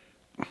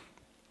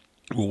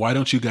 well, why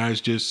don't you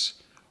guys it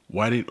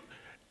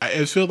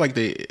felt like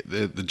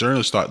the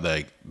journalists thought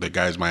like the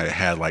guys might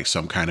have had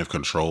some kind of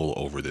control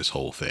over this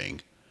whole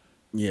thing.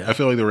 Yeah. I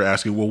feel like they were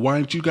asking, well, why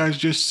don't you guys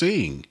just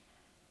sing?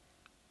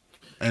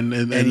 And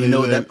then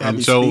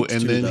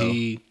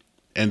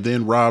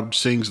Rob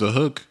sings the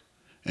hook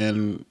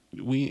and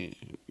we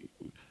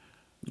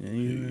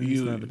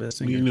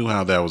knew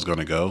how that was going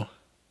to go.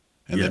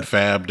 And then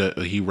Fab,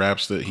 he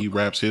raps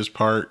his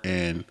part,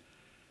 and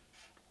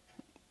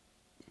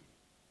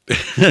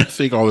I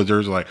think all the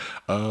jurors are like,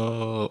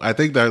 oh, I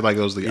think that it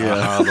was the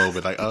aha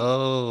moment, like,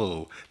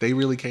 oh, they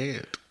really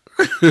can't,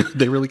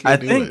 they really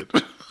can't do it.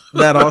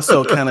 That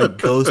also kind of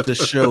goes to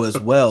show as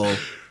well,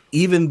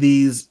 even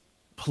these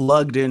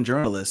plugged in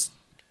journalists,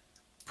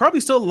 probably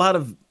still a lot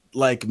of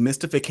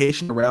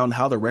mystification around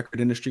how the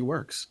record industry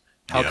works,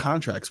 how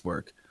contracts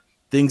work,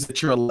 things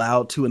that you're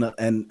allowed to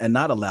and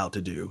not allowed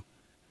to do.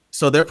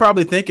 So they're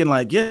probably thinking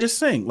just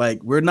sing.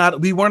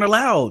 We weren't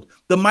allowed.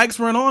 The mics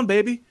weren't on,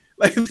 baby.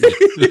 Like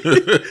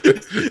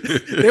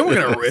they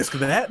weren't gonna risk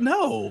that.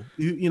 No,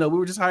 we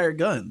were just hired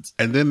guns.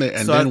 And then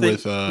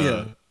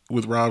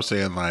with Rob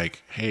saying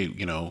like, hey,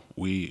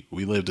 we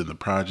lived in the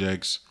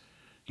projects.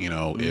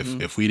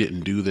 If we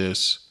didn't do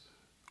this,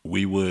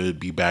 we would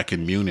be back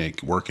in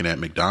Munich working at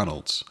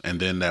McDonald's. And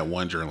then that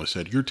one journalist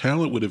said, your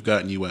talent would have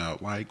gotten you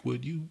out. Like,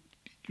 would you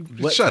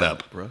shut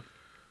up, bro?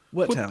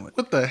 What talent?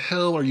 What the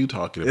hell are you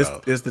talking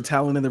about? Is the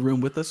talent in the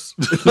room with us?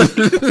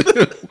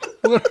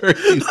 What are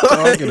you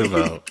talking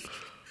about?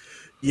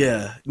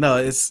 Yeah, no,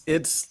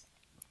 it's,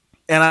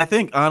 and I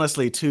think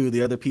honestly too,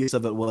 the other piece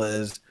of it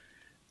was,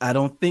 I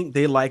don't think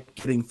they like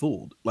getting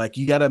fooled. Like,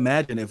 you got to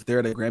imagine if they're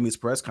at a Grammys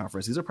press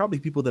conference, these are probably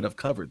people that have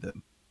covered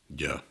them.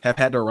 Yeah. Have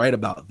had to write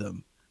about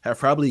them, have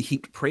probably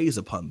heaped praise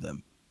upon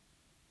them.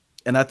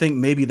 And I think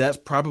maybe that's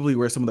probably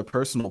where some of the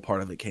personal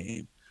part of it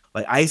came.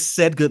 Like, I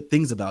said good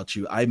things about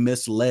you. I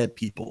misled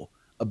people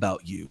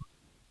about you.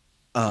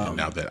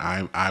 Now that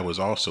I was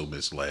also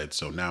misled,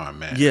 so now I'm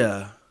mad.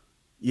 Yeah.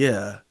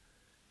 Yeah.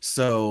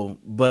 So,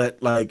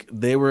 but like,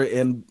 they were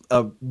in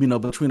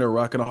between a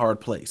rock and a hard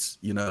place,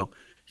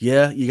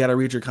 Yeah, you got to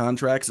read your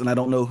contracts, and I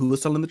don't know who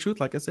was telling the truth.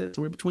 Like I said,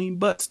 somewhere between,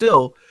 but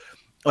still,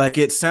 like,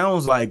 it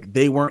sounds like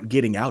they weren't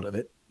getting out of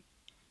it.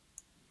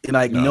 And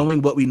like,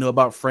 knowing what we know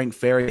about Frank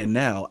Farian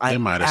now, they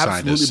might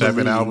have signed a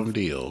 7-album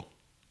deal.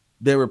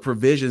 There were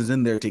provisions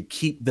in there to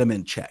keep them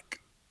in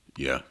check.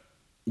 Yeah,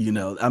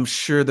 I'm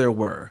sure there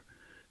were.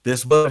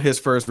 This wasn't his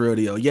first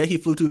rodeo. Yeah, he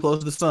flew too close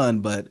to the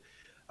sun, but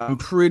I'm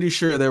pretty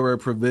sure there were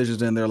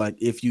provisions in there like,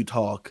 if you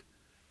talk,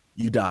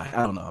 you die.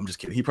 I don't know. I'm just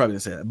kidding. He probably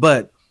didn't say that,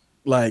 but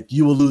like,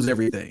 you will lose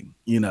everything,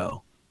 He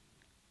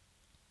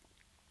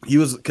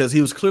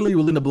was clearly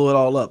willing to blow it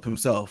all up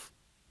himself.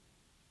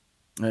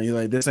 And you're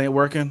like, this ain't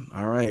working.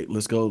 All right,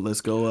 let's go.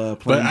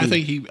 But I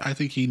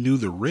think he knew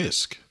the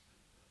risk.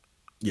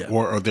 Yeah.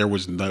 Or there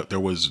was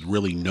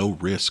really no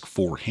risk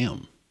for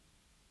him.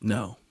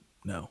 No.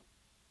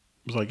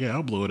 It was like, yeah,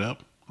 I'll blow it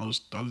up. I'll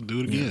just do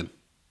it again.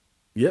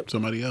 Yep.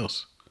 Somebody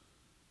else.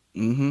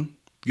 Mm-hmm.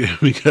 Yeah,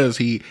 because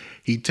he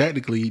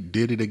technically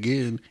did it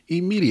again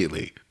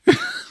immediately.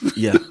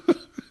 Yeah.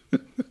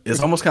 It's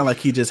almost kind of like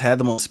he just had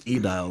them on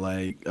speed dial.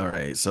 Like, all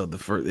right, so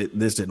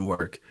this didn't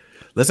work.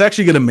 Let's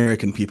actually get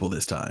American people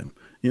this time.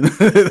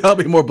 That'll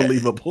be more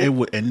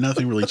believable. And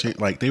nothing really changed.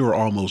 Like, they were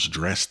almost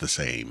dressed the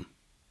same.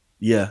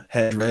 Yeah,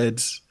 had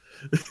dreads.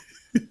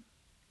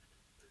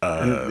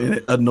 And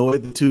it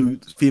annoyed the two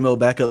female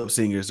backup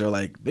singers. They're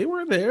like, they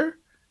weren't there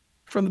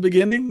from the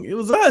beginning. It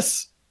was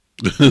us.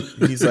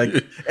 He's like,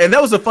 and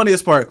that was the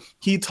funniest part.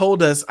 He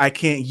told us, I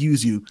can't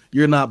use you.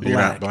 You're not black.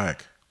 You're not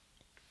black.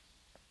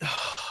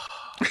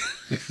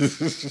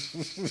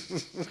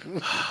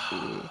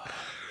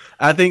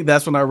 I think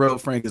that's when I wrote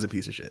Frank is a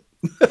piece of shit.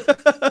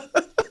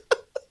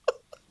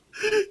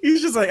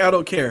 He's just like, I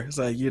don't care. It's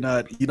like, you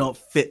don't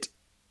fit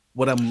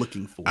what I'm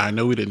looking for. I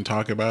know we didn't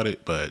talk about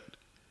it, but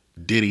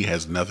Diddy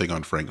has nothing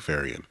on Frank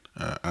Farian.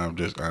 I'm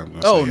gonna say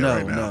it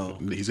right now.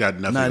 He's got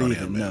nothing Not on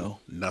even, him. no.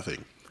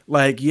 Nothing.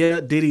 Like,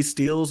 yeah, Diddy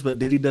steals, but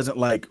Diddy doesn't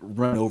like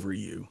run over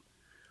you.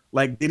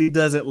 Like, Diddy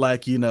doesn't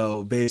like,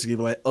 basically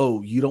be like,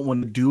 oh, you don't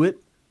want to do it?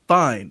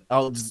 Fine.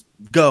 I'll just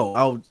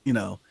go.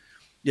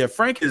 Yeah,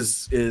 Frank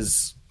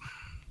is,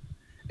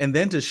 and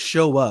then to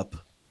show up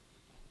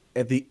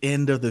at the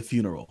end of the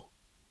funeral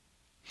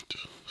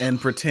and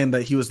pretend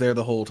that he was there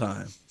the whole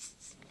time.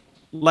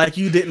 Like,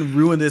 you didn't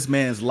ruin this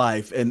man's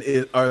life and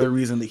are the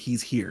reason that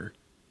he's here.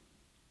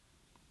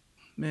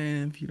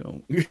 Man, if you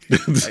don't,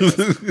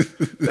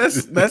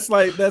 that's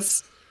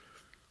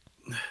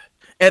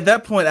at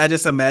that point, I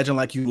just imagine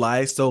like you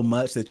lie so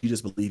much that you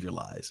just believe your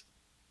lies.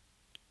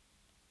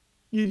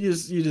 You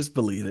just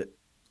believe it.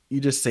 You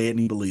just say it and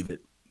you believe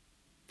it.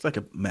 It's like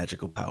a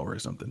magical power or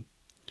something.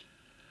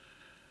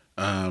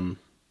 One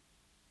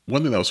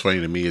thing that was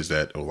funny to me is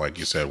that, like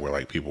you said, where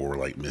like people were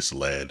like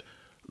misled.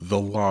 The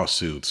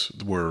lawsuits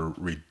were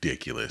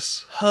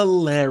ridiculous.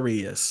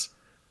 Hilarious.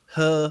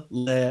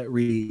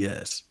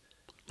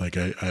 Like,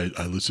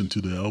 I listened to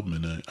the album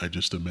and I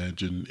just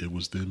imagined it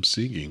was them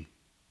singing.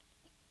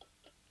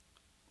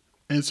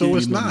 And so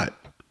it's not.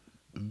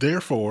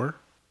 Therefore,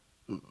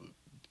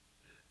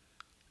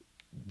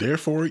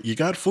 you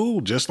got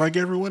fooled just like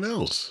everyone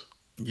else.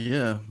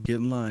 Yeah, get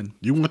in line.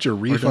 You want your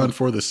refund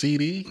for the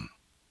CD?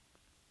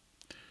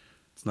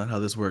 It's not how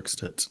this works,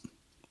 Toots.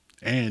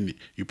 And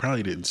you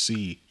probably you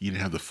didn't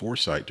have the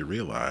foresight to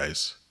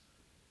realize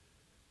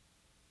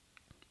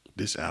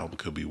this album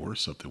could be worth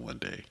something one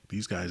day.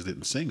 These guys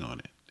didn't sing on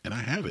it. And I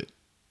have it.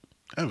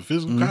 I have a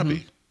physical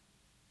copy.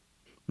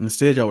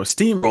 Instead, y'all were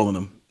steamrolling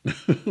them.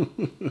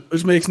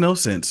 Which makes no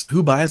sense.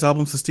 Who buys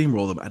albums to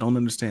steamroll them? I don't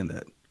understand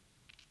that.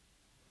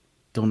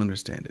 Don't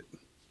understand it.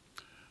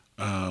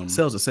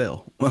 Sale's a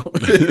sale.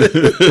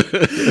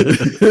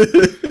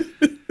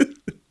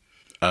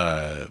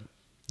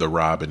 The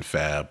Rob and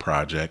Fab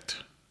project.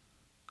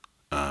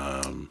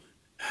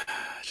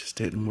 Just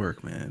didn't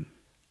work, man.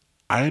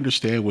 I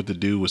understand what the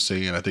dude was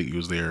saying. I think he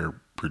was their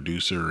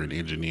producer and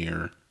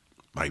engineer.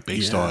 Like,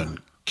 based on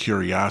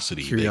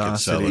curiosity, they could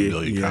sell 1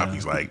 million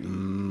copies. Like,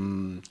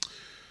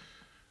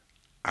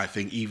 I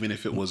think even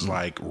if it was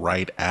like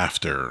right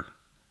after,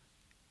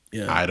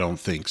 Yeah. I don't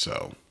think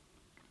so.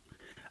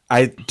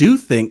 I do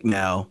think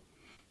now,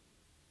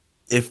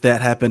 if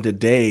that happened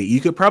today, you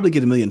could probably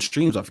get 1 million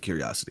streams off of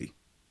Curiosity.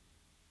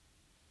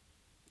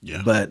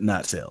 Yeah. But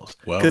not sales.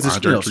 Well, Because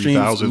Andre it's, streams,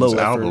 3000's low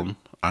effort. album,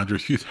 Andre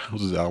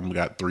 3000's album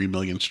got 3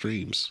 million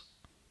streams.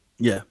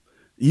 Yeah.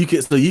 You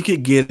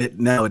could get it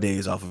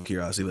nowadays off of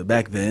Curiosity, but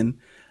back then,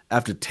 I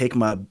have to take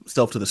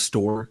myself to the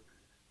store,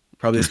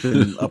 probably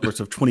spend upwards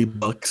of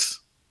 $20.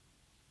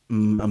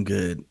 I'm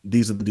good.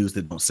 These are the dudes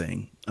that don't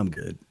sing. I'm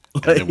good.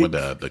 And then with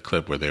the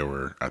clip where they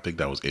were, I think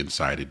that was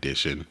Inside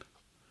Edition,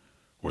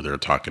 where they were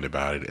talking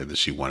about it, and then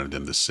she wanted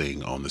them to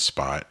sing on the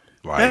spot.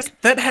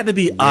 Like that had to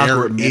be where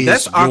awkward. Man. is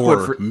That's your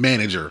awkward for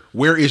manager?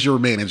 Where is your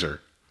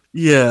manager?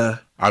 Yeah.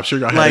 I'm sure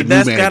y'all had Like, a new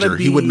that's gotta manager.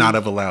 He would be- not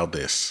have allowed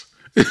this.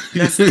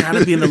 That's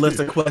gotta be in the list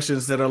of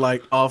questions that are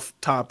like off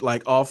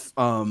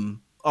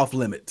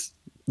limits.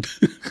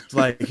 It's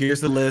like,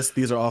 here's the list,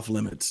 these are off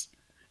limits.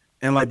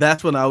 And like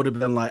that's when I would have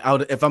been like,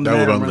 if I'm the That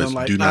would manager, have been I'm list.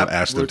 like, Do not "Nah,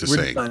 ask them to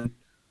we're sing." Done.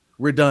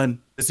 We're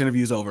done. This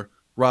interview's over.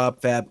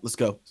 Rob, Fab, let's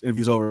go. This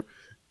interview's over.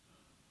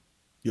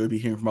 You'll be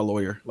hearing from my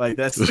lawyer. Like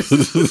that's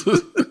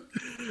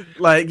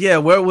like, yeah,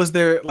 where was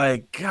there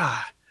like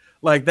God?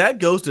 Like that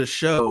goes to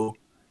show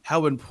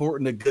how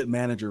important a good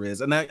manager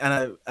is. And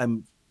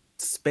I'm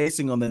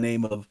spacing on the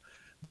name of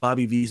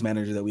Bobby V's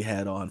manager that we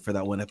had on for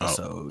that one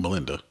episode.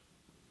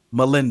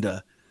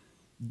 Melinda.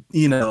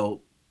 You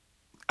know,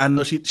 I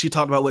know she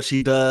talked about what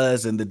she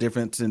does and the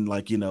difference in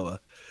like, you know,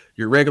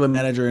 your regular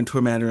manager and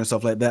tour manager and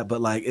stuff like that.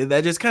 But like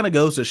that just kind of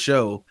goes to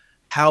show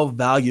how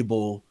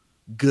valuable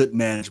good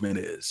management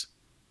is.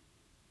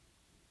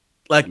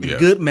 Like a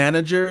good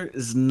manager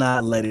is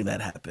not letting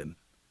that happen.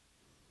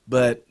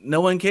 But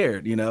no one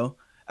cared, you know?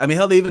 I mean,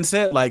 hell, they even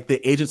said like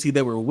the agency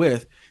they were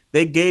with,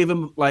 they gave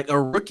him like a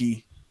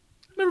rookie.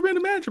 Never been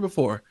a manager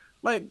before.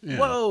 Like,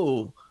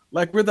 whoa.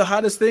 Like we're the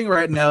hottest thing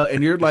right now,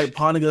 and you're like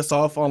pawning us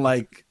off on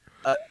like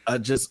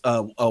just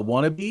a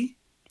wannabe.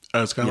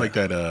 It's kind of like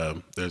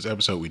that. There's an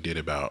episode we did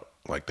about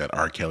like that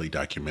R. Kelly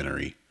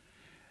documentary,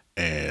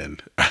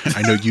 and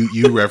I know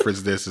you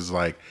referenced this as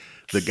like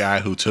the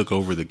guy who took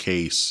over the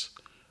case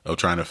of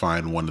trying to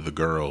find one of the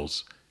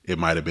girls. It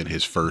might have been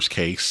his first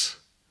case.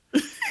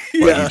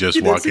 Like he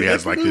just walked in, he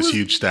has like this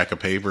huge stack of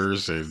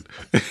papers, and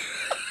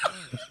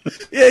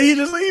yeah, he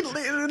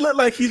looked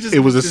like he just. It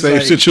was the same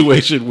like,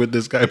 situation with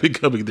this guy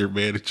becoming their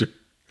manager.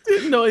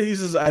 You know, he's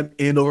just I'm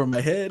in over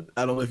my head.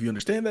 I don't know if you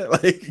understand that.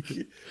 Like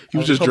he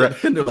was just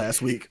Fender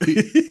last week.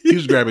 He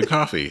was grabbing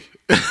coffee.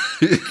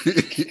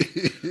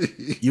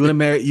 You want to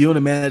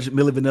manage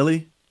Milli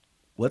Vanilli?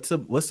 What's a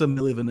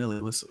Milli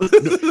Vanilli?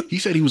 No, he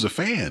said he was a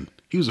fan.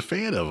 He was a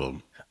fan of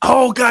him.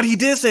 Oh God, he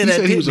did say he that.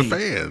 Said he was he? a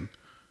fan.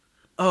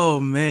 Oh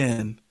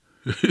man.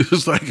 It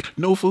was like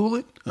no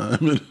fooling. No.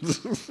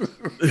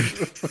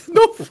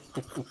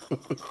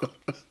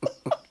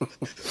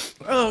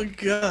 Oh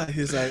God,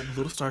 he's like a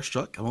little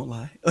starstruck. I won't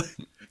lie.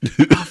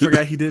 I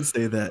forgot he did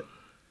say that.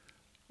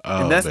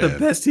 Oh, and that's man. the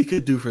best he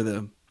could do for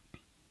them.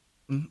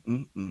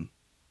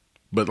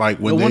 But like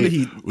when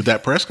with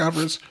that press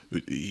conference,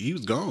 he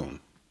was gone.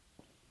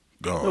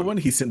 No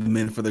wonder he sent them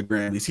in for the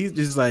Grammys. He's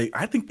just like,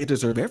 I think they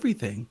deserve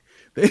everything.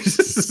 They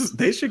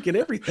should get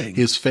everything.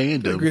 His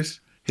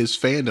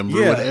fandom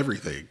ruined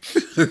everything.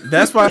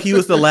 That's why he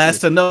was the last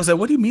to know. I said,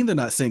 what do you mean they're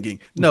not singing?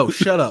 No,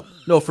 shut up.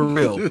 No, for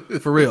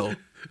real.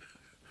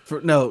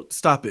 No,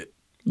 stop it.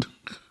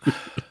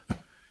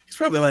 He's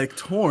probably like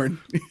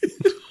torn.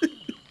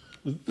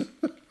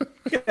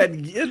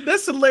 Yeah,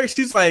 that's hilarious.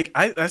 She's like,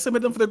 I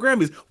submitted them for the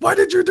Grammys. Why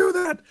did you do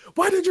that?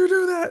 Why did you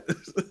do that?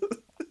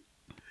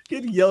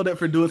 Getting yelled at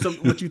for doing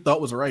something what you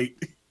thought was right.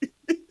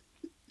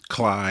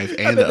 Clive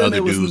and the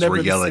other dudes were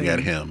yelling at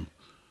him.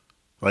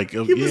 Like, he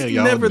was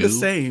y'all never knew. the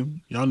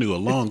same. Y'all knew a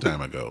long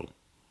time ago.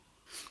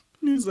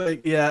 He's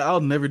like, yeah, I'll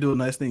never do a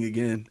nice thing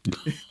again.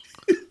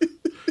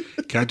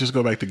 Can I just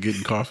go back to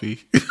getting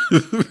coffee?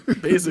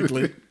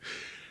 Basically.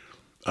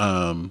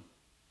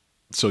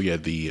 So yeah,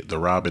 the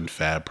Robin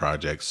Fab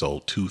project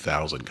sold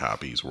 2,000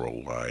 copies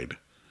worldwide.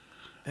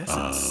 That's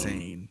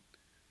insane.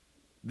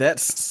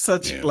 That's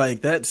such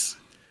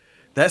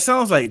that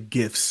sounds like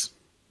gifts.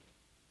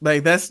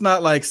 Like that's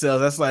not like sales.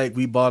 That's like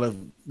we bought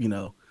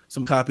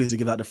some copies to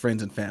give out to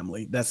friends and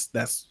family. That's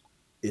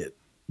it.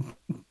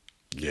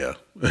 Yeah.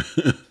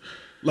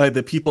 Like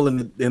the people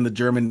in the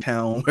German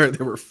town where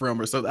they were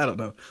from or something. I don't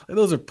know. Like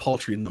those are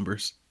paltry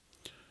numbers.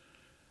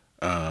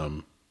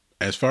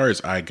 As far as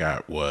I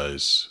got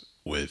was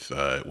with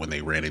when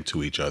they ran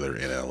into each other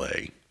in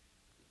LA.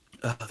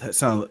 Oh, that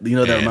sounds that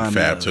reminds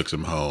me Fab of. took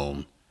him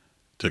home,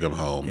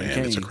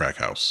 and it's a crack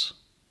house.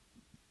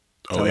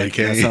 Oh, Eddie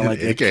Kane. Sound like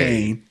Eddie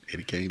Kane.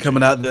 Eddie Kane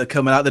coming out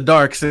the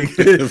dark singing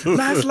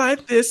nights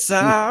like this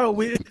I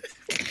will.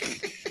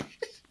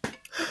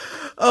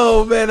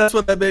 Oh man, that's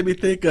what that made me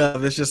think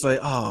of. It's just like,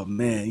 oh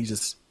man, you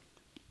just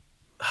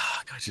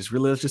just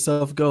really let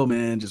yourself go,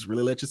 man. Just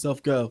really let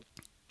yourself go.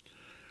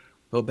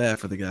 Feel bad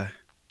for the guy.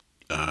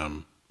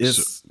 He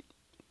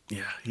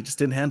he just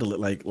didn't handle it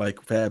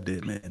like Fab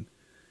did, man.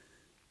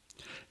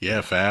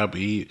 Yeah, Fab,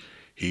 he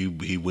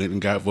went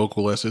and got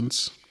vocal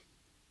lessons,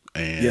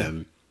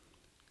 and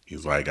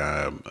he's like,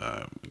 I'm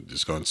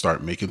just going to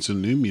start making some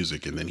new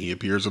music, and then he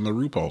appears on the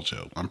RuPaul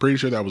show. I'm pretty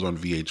sure that was on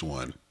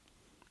VH1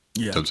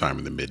 sometime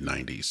in the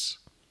mid-90s.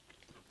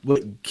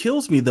 What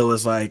kills me, though,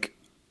 is like,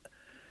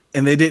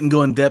 and they didn't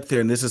go in depth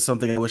there, and this is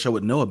something I wish I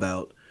would know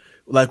about.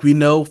 Like, we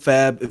know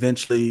Fab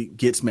eventually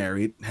gets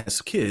married,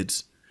 has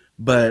kids,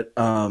 but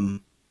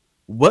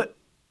what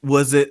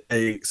was it,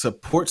 a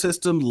support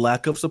system,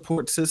 lack of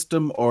support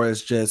system, or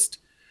is just,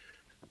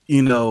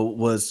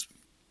 was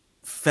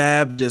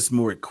Fab just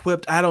more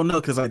equipped? I don't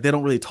know, because like they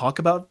don't really talk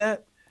about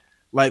that.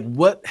 Like,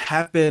 what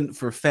happened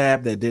for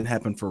Fab that didn't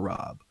happen for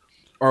Rob?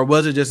 Or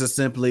was it just as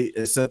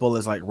simple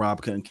as like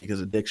Rob couldn't kick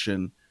his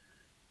addiction?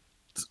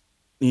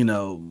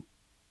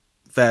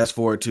 Fast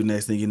forward to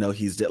next thing you know,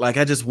 he's dead. Like,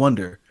 I just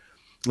wonder,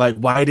 like,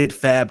 why did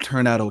Fab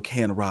turn out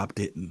okay and Rob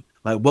didn't?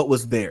 Like, what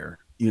was there?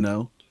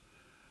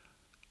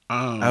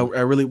 I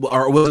really,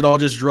 or was it all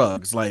just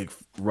drugs? Like,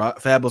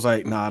 Fab was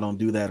like, "Nah, I don't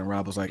do that," and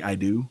Rob was like, "I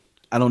do."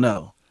 I don't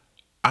know.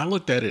 I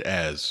looked at it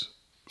as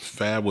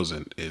Fab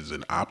is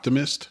an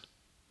optimist,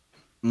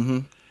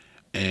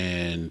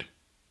 and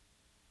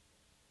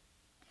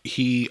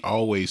he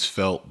always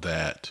felt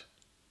that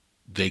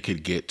they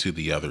could get to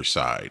the other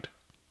side.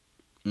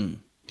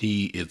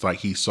 It's like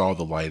he saw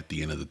the light at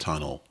the end of the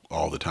tunnel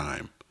all the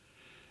time,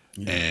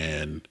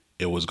 and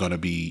it was going to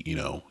be,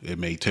 it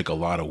may take a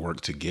lot of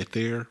work to get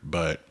there,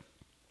 but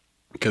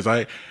because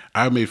I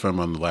made fun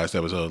on the last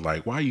episode,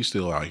 like, why are you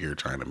still out here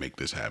trying to make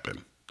this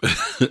happen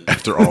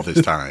after all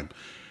this time?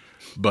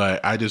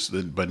 But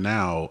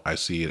now I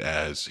see it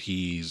as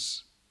he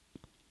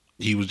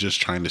was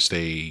just trying to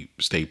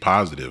stay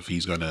positive.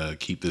 He's going to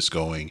keep this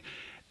going.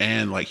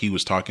 And like he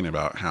was talking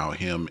about how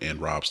him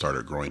and Rob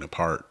started growing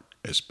apart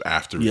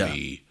after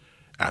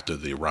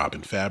the Rob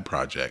and Fab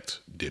project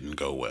didn't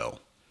go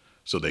well.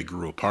 So they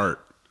grew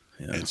apart.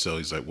 Yeah. And so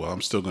he's like, well,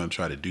 I'm still going to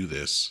try to do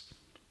this.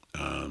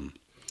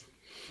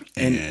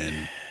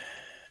 And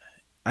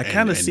I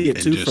kind of see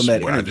it too from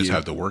that interview. I just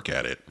have to work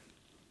at it.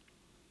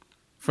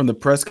 From the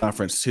press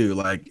conference too.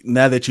 Like,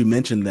 now that you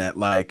mentioned that,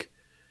 like,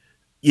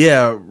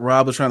 yeah,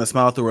 Rob was trying to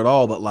smile through it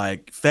all, but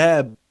like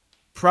Fab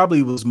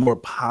probably was more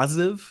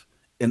positive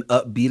and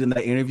upbeat in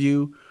that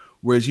interview,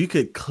 whereas you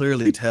could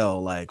clearly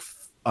tell like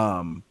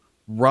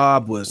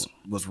Rob was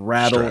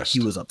rattled. Stressed.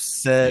 He was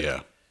upset.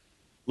 Yeah.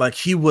 Like,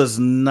 he was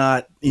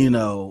not,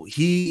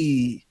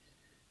 he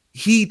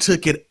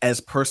took it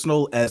as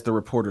personal as the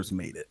reporters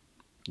made it.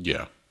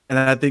 Yeah. And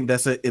I think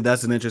that's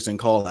an interesting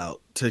call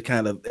out to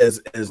kind of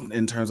as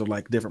in terms of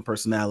like different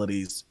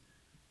personalities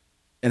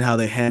and how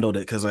they handled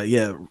it. Cause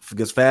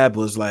because Fab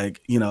was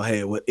like,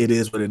 hey, it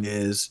is what it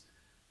is.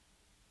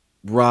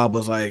 Rob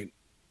was like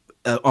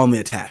on the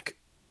attack.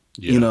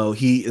 Yeah.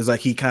 He is like,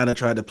 he kind of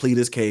tried to plead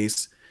his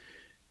case.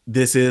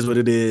 This is what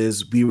it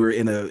is. We were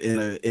in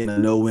a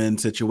no-win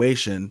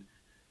situation.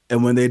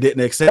 And when they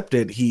didn't accept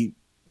it,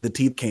 the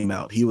teeth came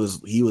out. He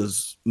was,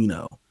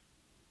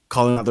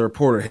 calling out the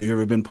reporter. Have you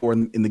ever been poor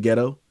in the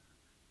ghetto?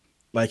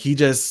 Like, he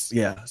just,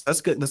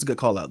 that's good. That's a good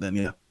call out then.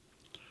 Yeah.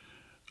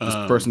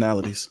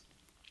 Personalities.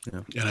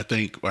 Yeah. And I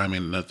think,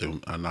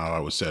 nothing, now I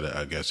would say it,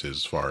 I guess,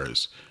 as far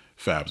as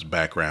Fab's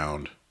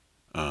background,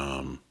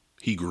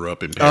 he grew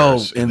up in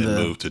Paris and then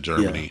moved to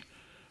Germany. Yeah.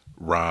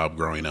 Rob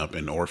growing up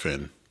an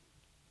orphan.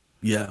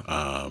 Yeah.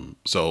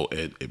 So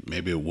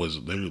maybe it was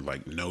literally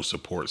like no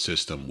support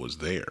system was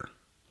there.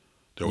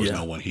 There was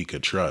no one he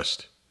could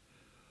trust.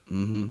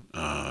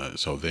 Mm-hmm.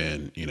 So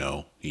then,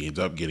 he ends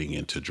up getting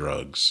into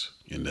drugs,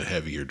 into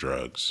heavier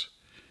drugs,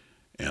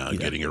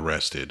 getting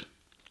arrested,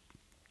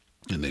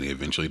 and then he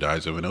eventually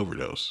dies of an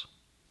overdose.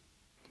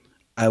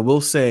 I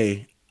will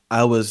say,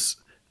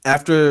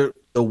 after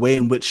the way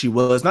in which she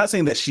was, not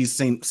saying that she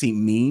seemed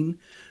mean,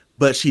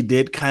 but she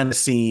did kind of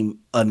seem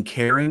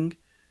uncaring.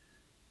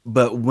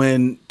 But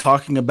when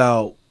talking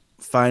about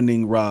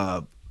finding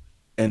Rob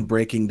and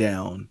breaking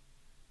down,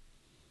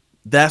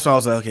 that's why I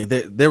was like, okay,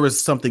 there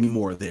was something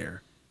more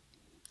there.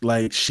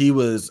 Like, there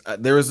was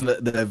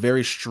a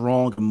very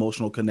strong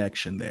emotional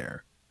connection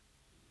there,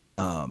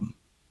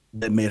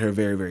 that made her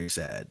very, very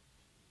sad.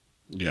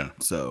 Yeah.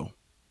 So,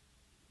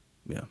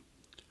 yeah.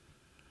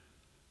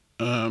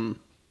 At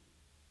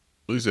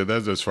least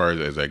that's as far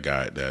as I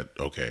got that.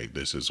 Okay,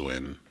 this is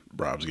when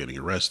Rob's getting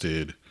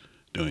arrested,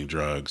 doing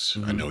drugs.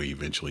 Mm-hmm. I know he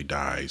eventually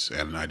dies,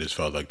 and I just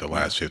felt like the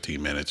last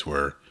 15 minutes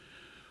were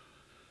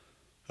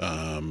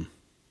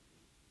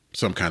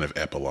some kind of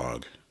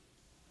epilogue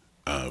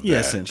of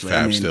that. Essentially.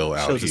 Fab's still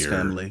out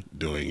here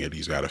doing it.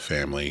 He's got a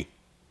family.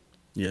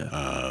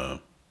 Yeah.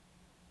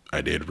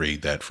 I did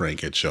read that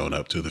Frank had shown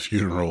up to the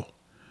funeral.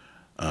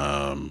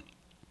 And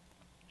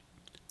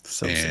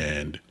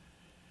sad.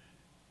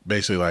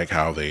 Basically like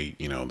how they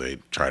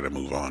try to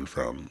move on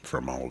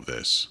from all of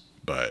this.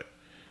 But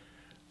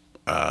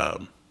I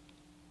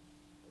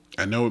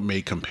know it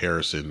made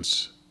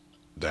comparisons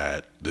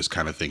that this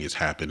kind of thing has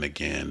happened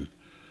again,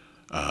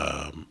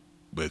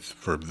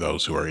 for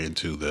those who are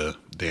into the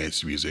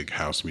dance music,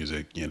 house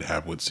music. It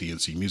happened with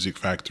CNC Music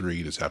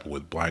Factory. This happened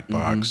with Black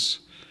Box.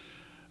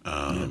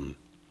 And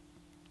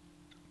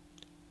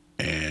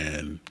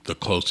the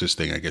closest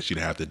thing I guess you'd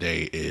have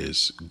today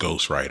is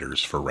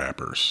ghostwriters for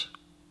rappers.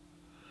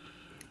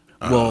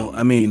 Well,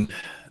 I mean,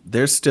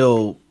 there's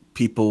still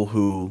people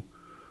who,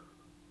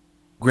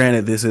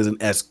 granted, this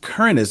isn't as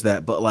current as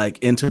that, but like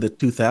into the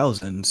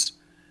 2000s,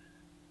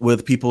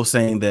 with people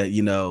saying that,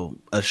 you know,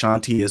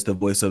 Ashanti is the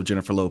voice of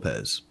Jennifer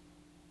Lopez.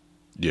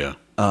 Yeah.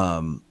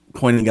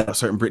 Pointing out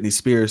certain Britney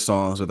Spears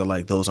songs where they're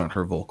like, those aren't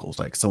her vocals.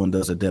 Like someone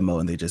does a demo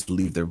and they just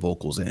leave their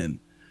vocals in.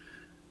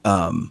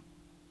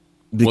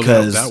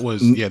 Because that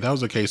was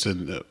the case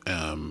in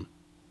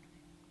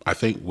I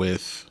think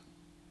with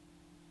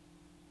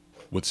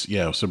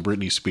some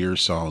Britney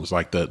Spears songs,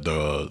 like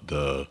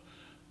the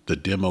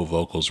demo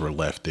vocals were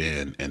left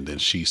in and then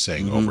she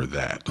sang over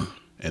that.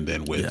 And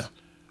then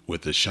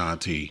with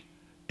Ashanti,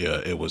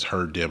 it was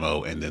her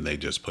demo and then they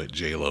just put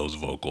J-Lo's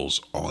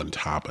vocals on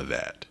top of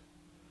that.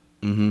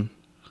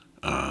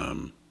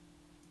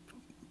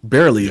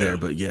 Barely there,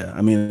 but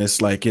I mean,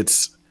 it's like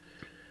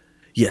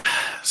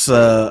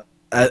so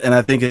and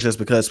I think it's just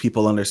because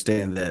people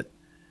understand that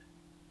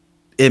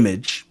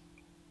image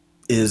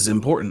is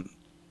important.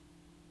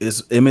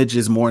 Image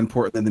is more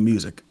important than the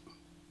music.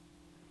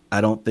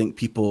 I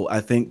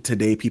think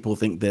today people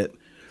think that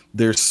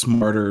they're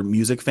smarter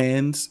music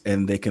fans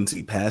and they can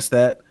see past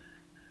that.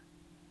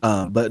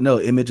 But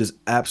no, image is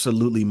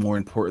absolutely more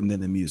important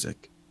than the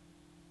music.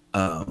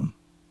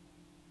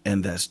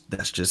 And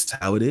that's just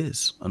how it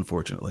is,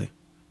 unfortunately.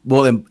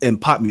 Well, in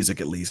pop music,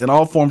 at least, in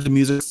all forms of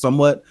music,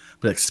 somewhat,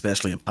 but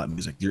especially in pop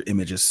music, your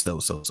image is so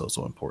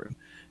important.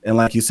 And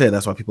like you said,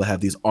 that's why people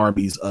have these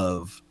armies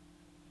of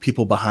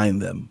people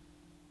behind them,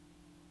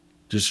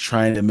 just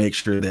trying to make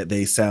sure that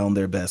they sound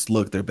their best,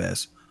 look their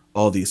best,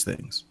 all these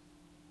things.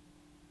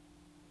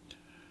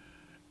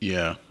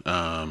 Yeah.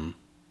 The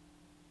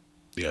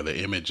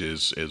image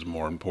is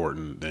more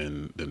important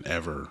than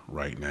ever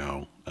right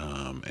now.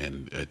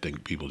 And I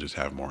think people just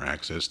have more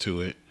access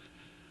to it.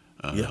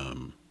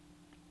 And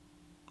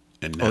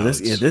now this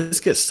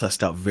gets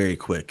sussed out very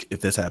quick if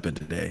this happened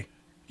today.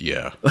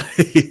 Yeah.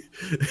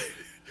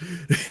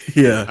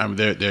 Yeah. I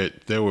mean,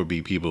 there would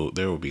be people,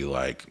 there would be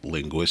like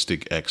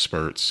linguistic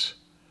experts.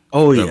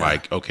 Oh, They're yeah.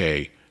 like,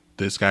 okay,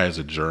 this guy has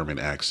a German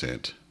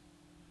accent.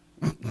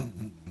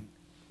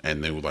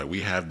 And they were like,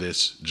 we have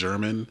this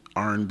German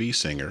R&B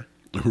singer.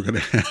 We're gonna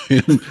have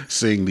him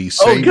sing these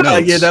same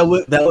notes. Yeah,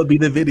 that would be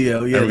the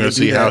video. Yeah, and we're gonna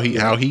see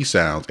how he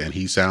sounds, and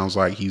he sounds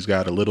like he's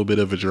got a little bit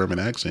of a German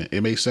accent.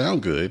 It may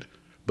sound good,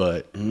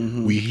 but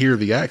we hear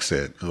the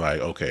accent.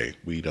 Like, okay,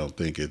 we don't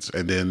think it's.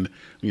 And then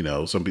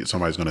somebody's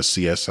gonna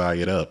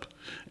CSI it up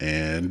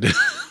and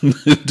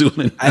do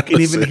an. I can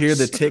even hear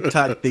the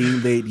TikTok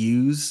theme they'd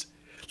use,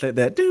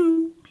 that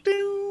do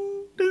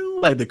do do,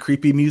 like the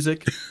creepy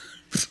music.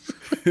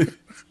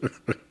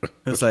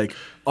 It's like,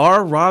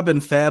 are Rob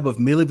and Fab of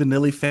Milli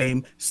Vanilli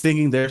fame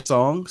singing their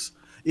songs?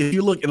 If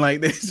you look, and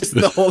like, there's just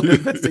the whole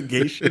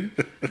investigation.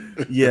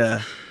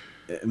 Yeah.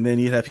 And then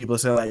you'd have people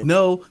say like,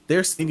 no,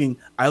 they're singing.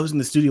 I was in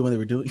the studio when they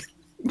were doing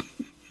it.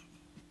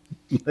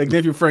 Like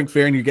if you're Frank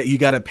Farian, you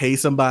got to pay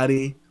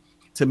somebody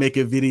to make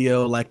a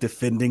video like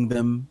defending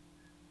them,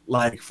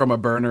 like from a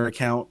burner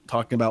account,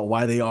 talking about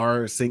why they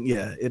are singing.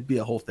 Yeah, it'd be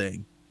a whole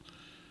thing.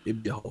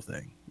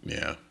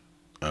 Yeah.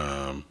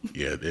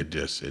 It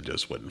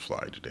just wouldn't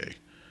fly today.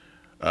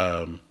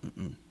 So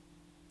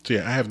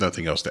yeah, I have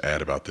nothing else to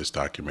add about this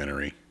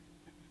documentary.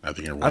 I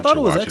think everyone should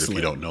watch it if you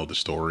don't know the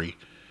story.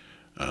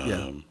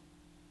 If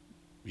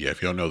you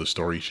don't know the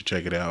story, you should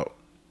check it out.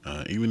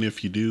 Even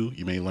if you do,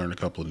 you may learn a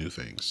couple of new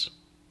things.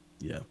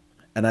 Yeah.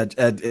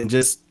 And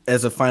just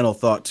as a final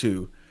thought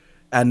too,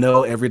 I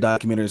know every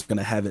documentary is going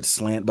to have its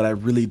slant, but I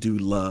really do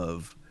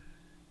love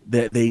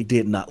that they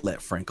did not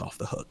let Frank off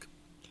the hook.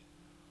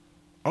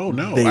 Oh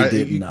no, they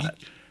did not.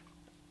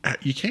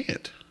 You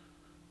can't.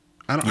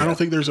 I don't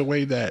think there's a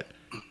way that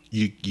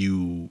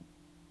you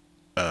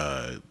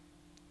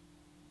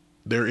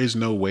there is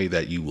no way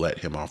that you let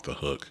him off the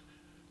hook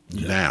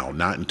now,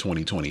 not in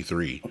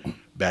 2023.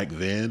 Back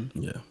then,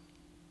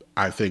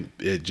 I think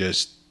it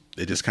just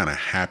kind of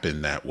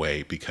happened that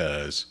way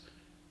because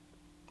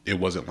it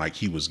wasn't like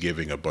he was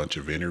giving a bunch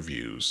of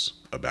interviews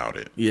about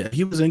it. Yeah,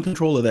 he was in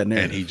control of that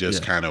narrative. And he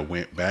just kind of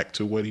went back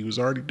to what he was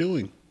already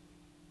doing.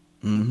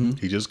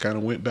 He just kind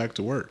of went back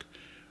to work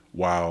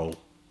while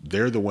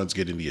they're the ones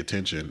getting the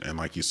attention. And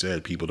like you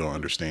said, people don't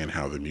understand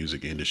how the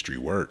music industry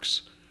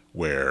works,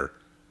 where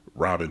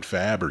Rob and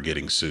Fab are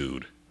getting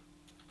sued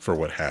for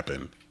what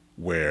happened,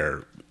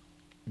 where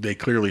they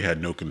clearly had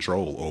no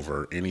control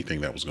over anything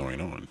that was going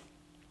on.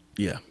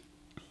 Yeah.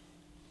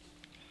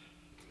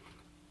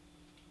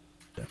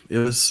 It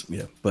was,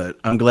 but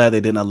I'm glad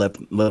they did not let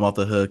him off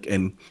the hook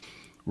and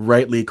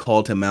rightly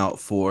called him out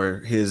for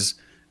his,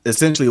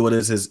 essentially what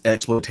is his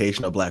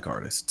exploitation of black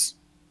artists.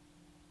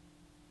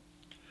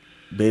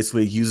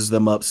 Basically uses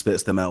them up,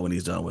 spits them out when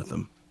he's done with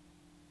them.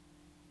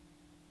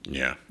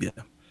 Yeah. Yeah.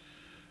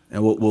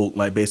 And we'll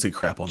like basically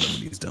crap on them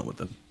when he's done with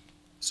them.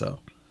 So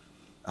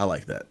I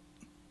like that.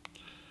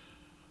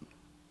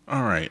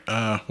 All right.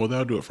 Well,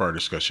 that'll do it for our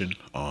discussion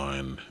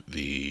on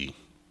the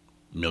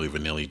Milli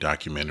Vanilli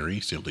documentary,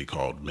 simply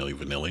called Milli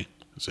Vanilli.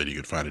 So you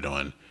can find it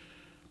on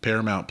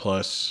Paramount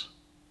Plus.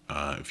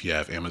 If you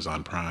have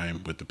Amazon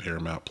Prime with the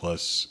Paramount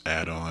Plus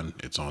add-on,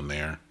 it's on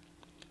there.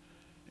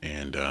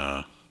 And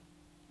yeah,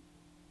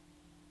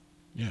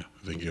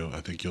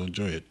 I think you'll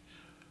enjoy it.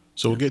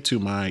 So we'll get to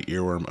my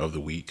earworm of the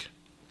week.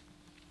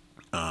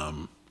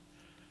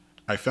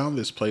 I found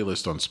this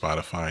playlist on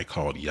Spotify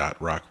called Yacht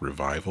Rock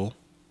Revival.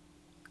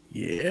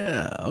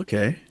 Yeah,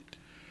 okay.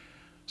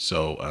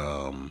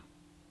 So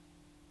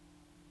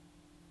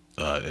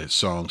it's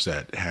songs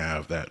that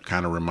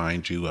kind of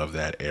remind you of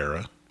that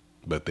era,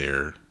 but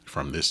they're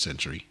from this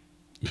century.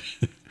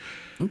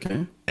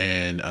 Okay.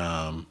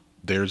 And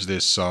there's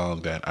this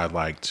song that I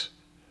liked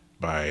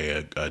by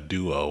a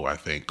duo, I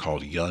think,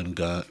 called Young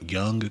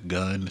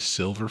Gun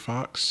Silver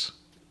Fox.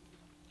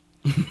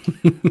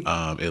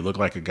 It looked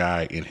like a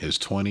guy in his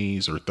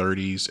 20s or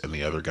 30s, and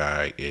the other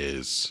guy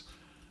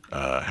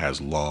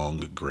has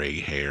long gray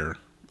hair.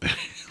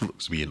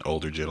 Looks to be an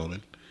older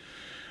gentleman.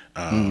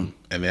 And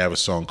they have a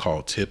song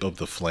called Tip of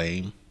the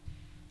Flame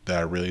that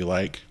I really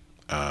like.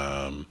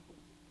 And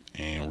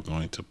we're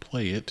going to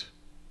play it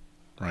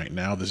right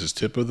now. This is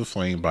Tip of the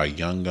Flame by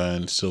Young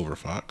Gun Silver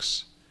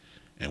Fox.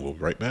 And we'll be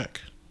right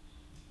back.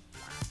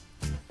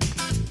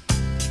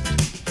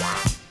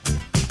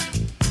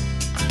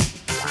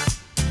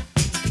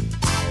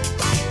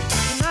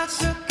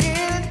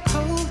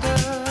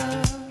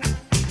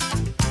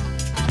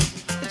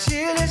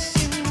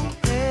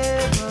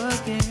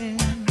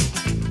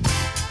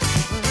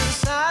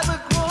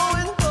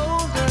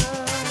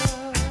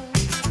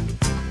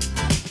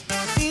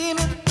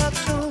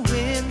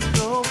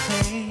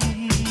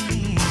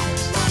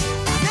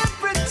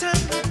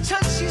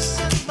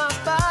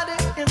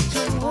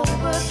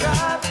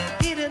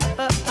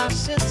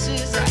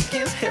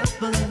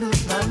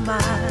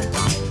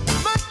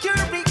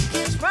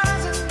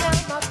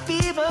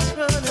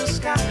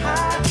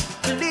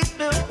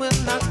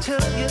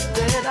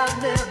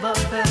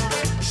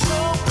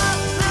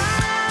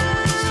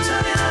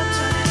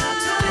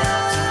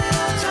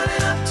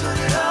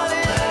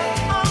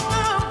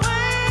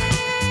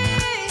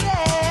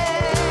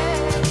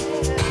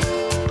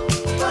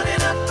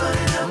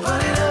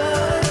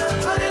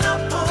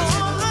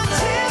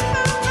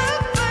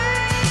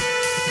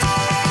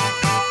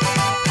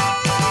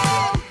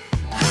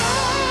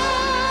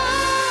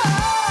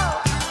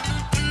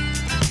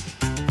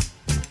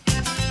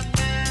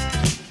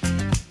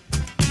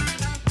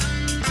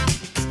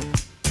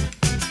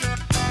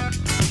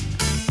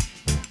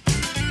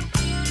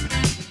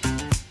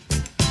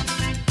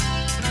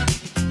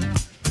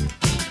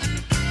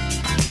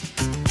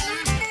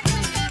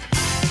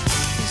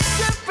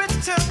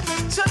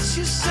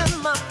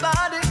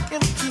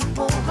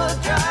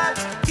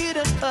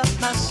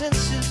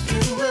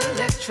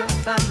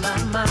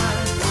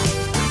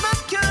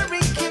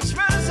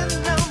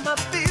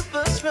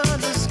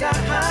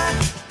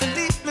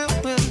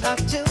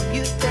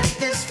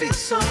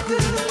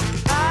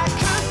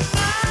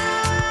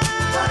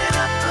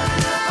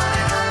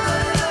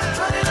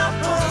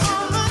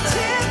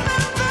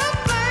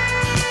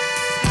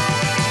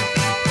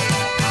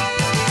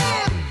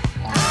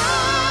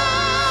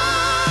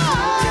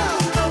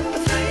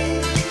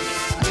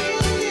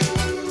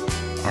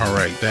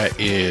 That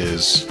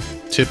is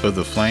Tip of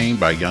the Flame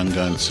by Young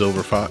Gun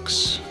Silver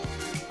Fox.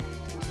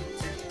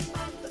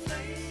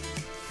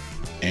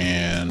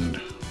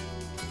 And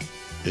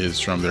is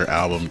from their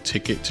album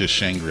Ticket to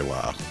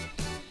Shangri-La.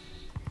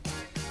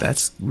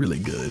 That's really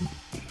good.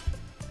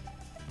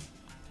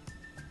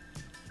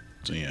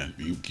 So yeah,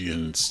 you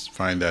can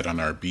find that on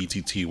our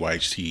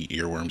BTTYHT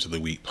Earworms of the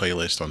Week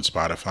playlist on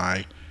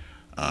Spotify.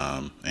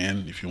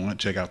 And if you want,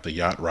 check out the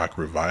Yacht Rock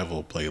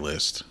Revival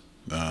playlist.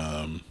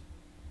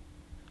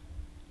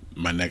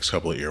 My next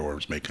couple of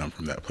earworms may come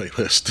from that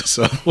playlist.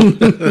 So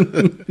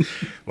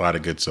a lot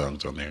of good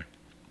songs on there.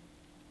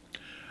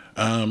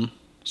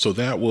 So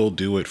that will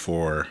do it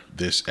for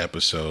this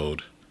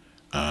episode.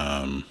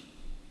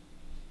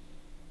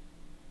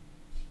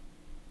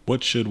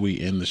 What should we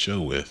end the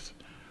show with?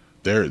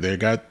 There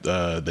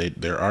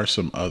are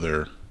some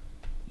other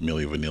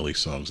Milli Vanilli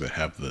songs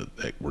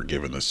that were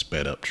given the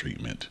sped up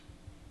treatment.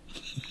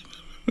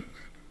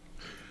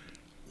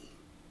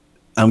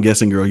 I'm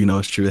guessing, girl, you know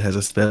it's true. It has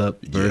a sped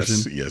up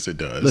version. Yes, it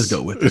does. Let's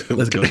go with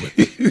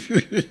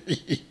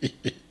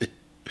it.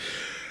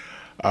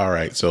 All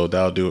right, so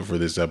that'll do it for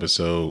this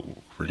episode.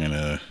 We're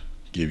gonna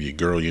give you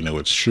 "Girl, You Know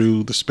It's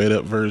True," the sped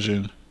up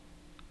version.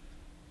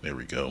 There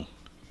we go.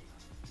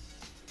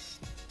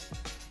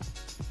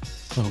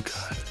 Oh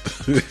God.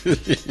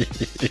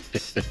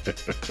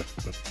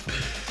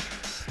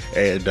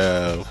 And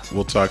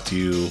we'll talk to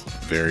you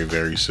very,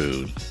 very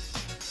soon.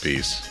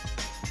 Peace.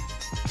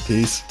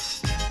 Peace.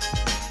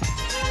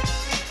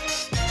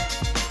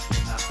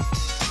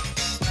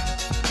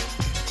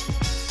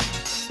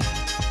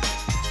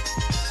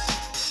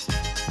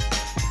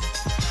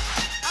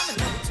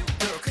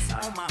 Girl, 'cause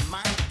you're on my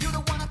mind. You're the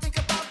one I think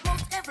about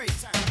most every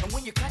time. And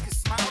when you crack a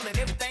smile and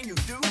everything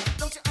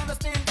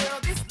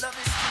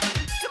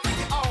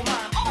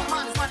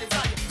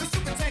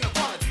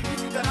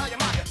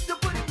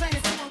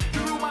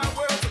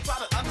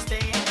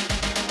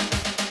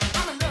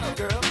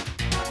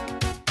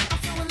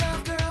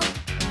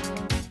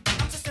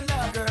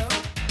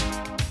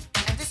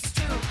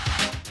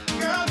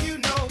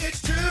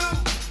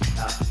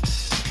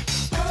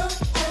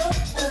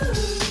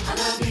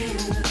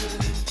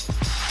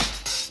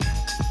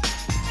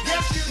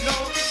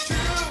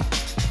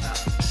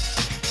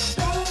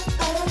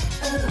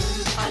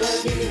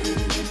you.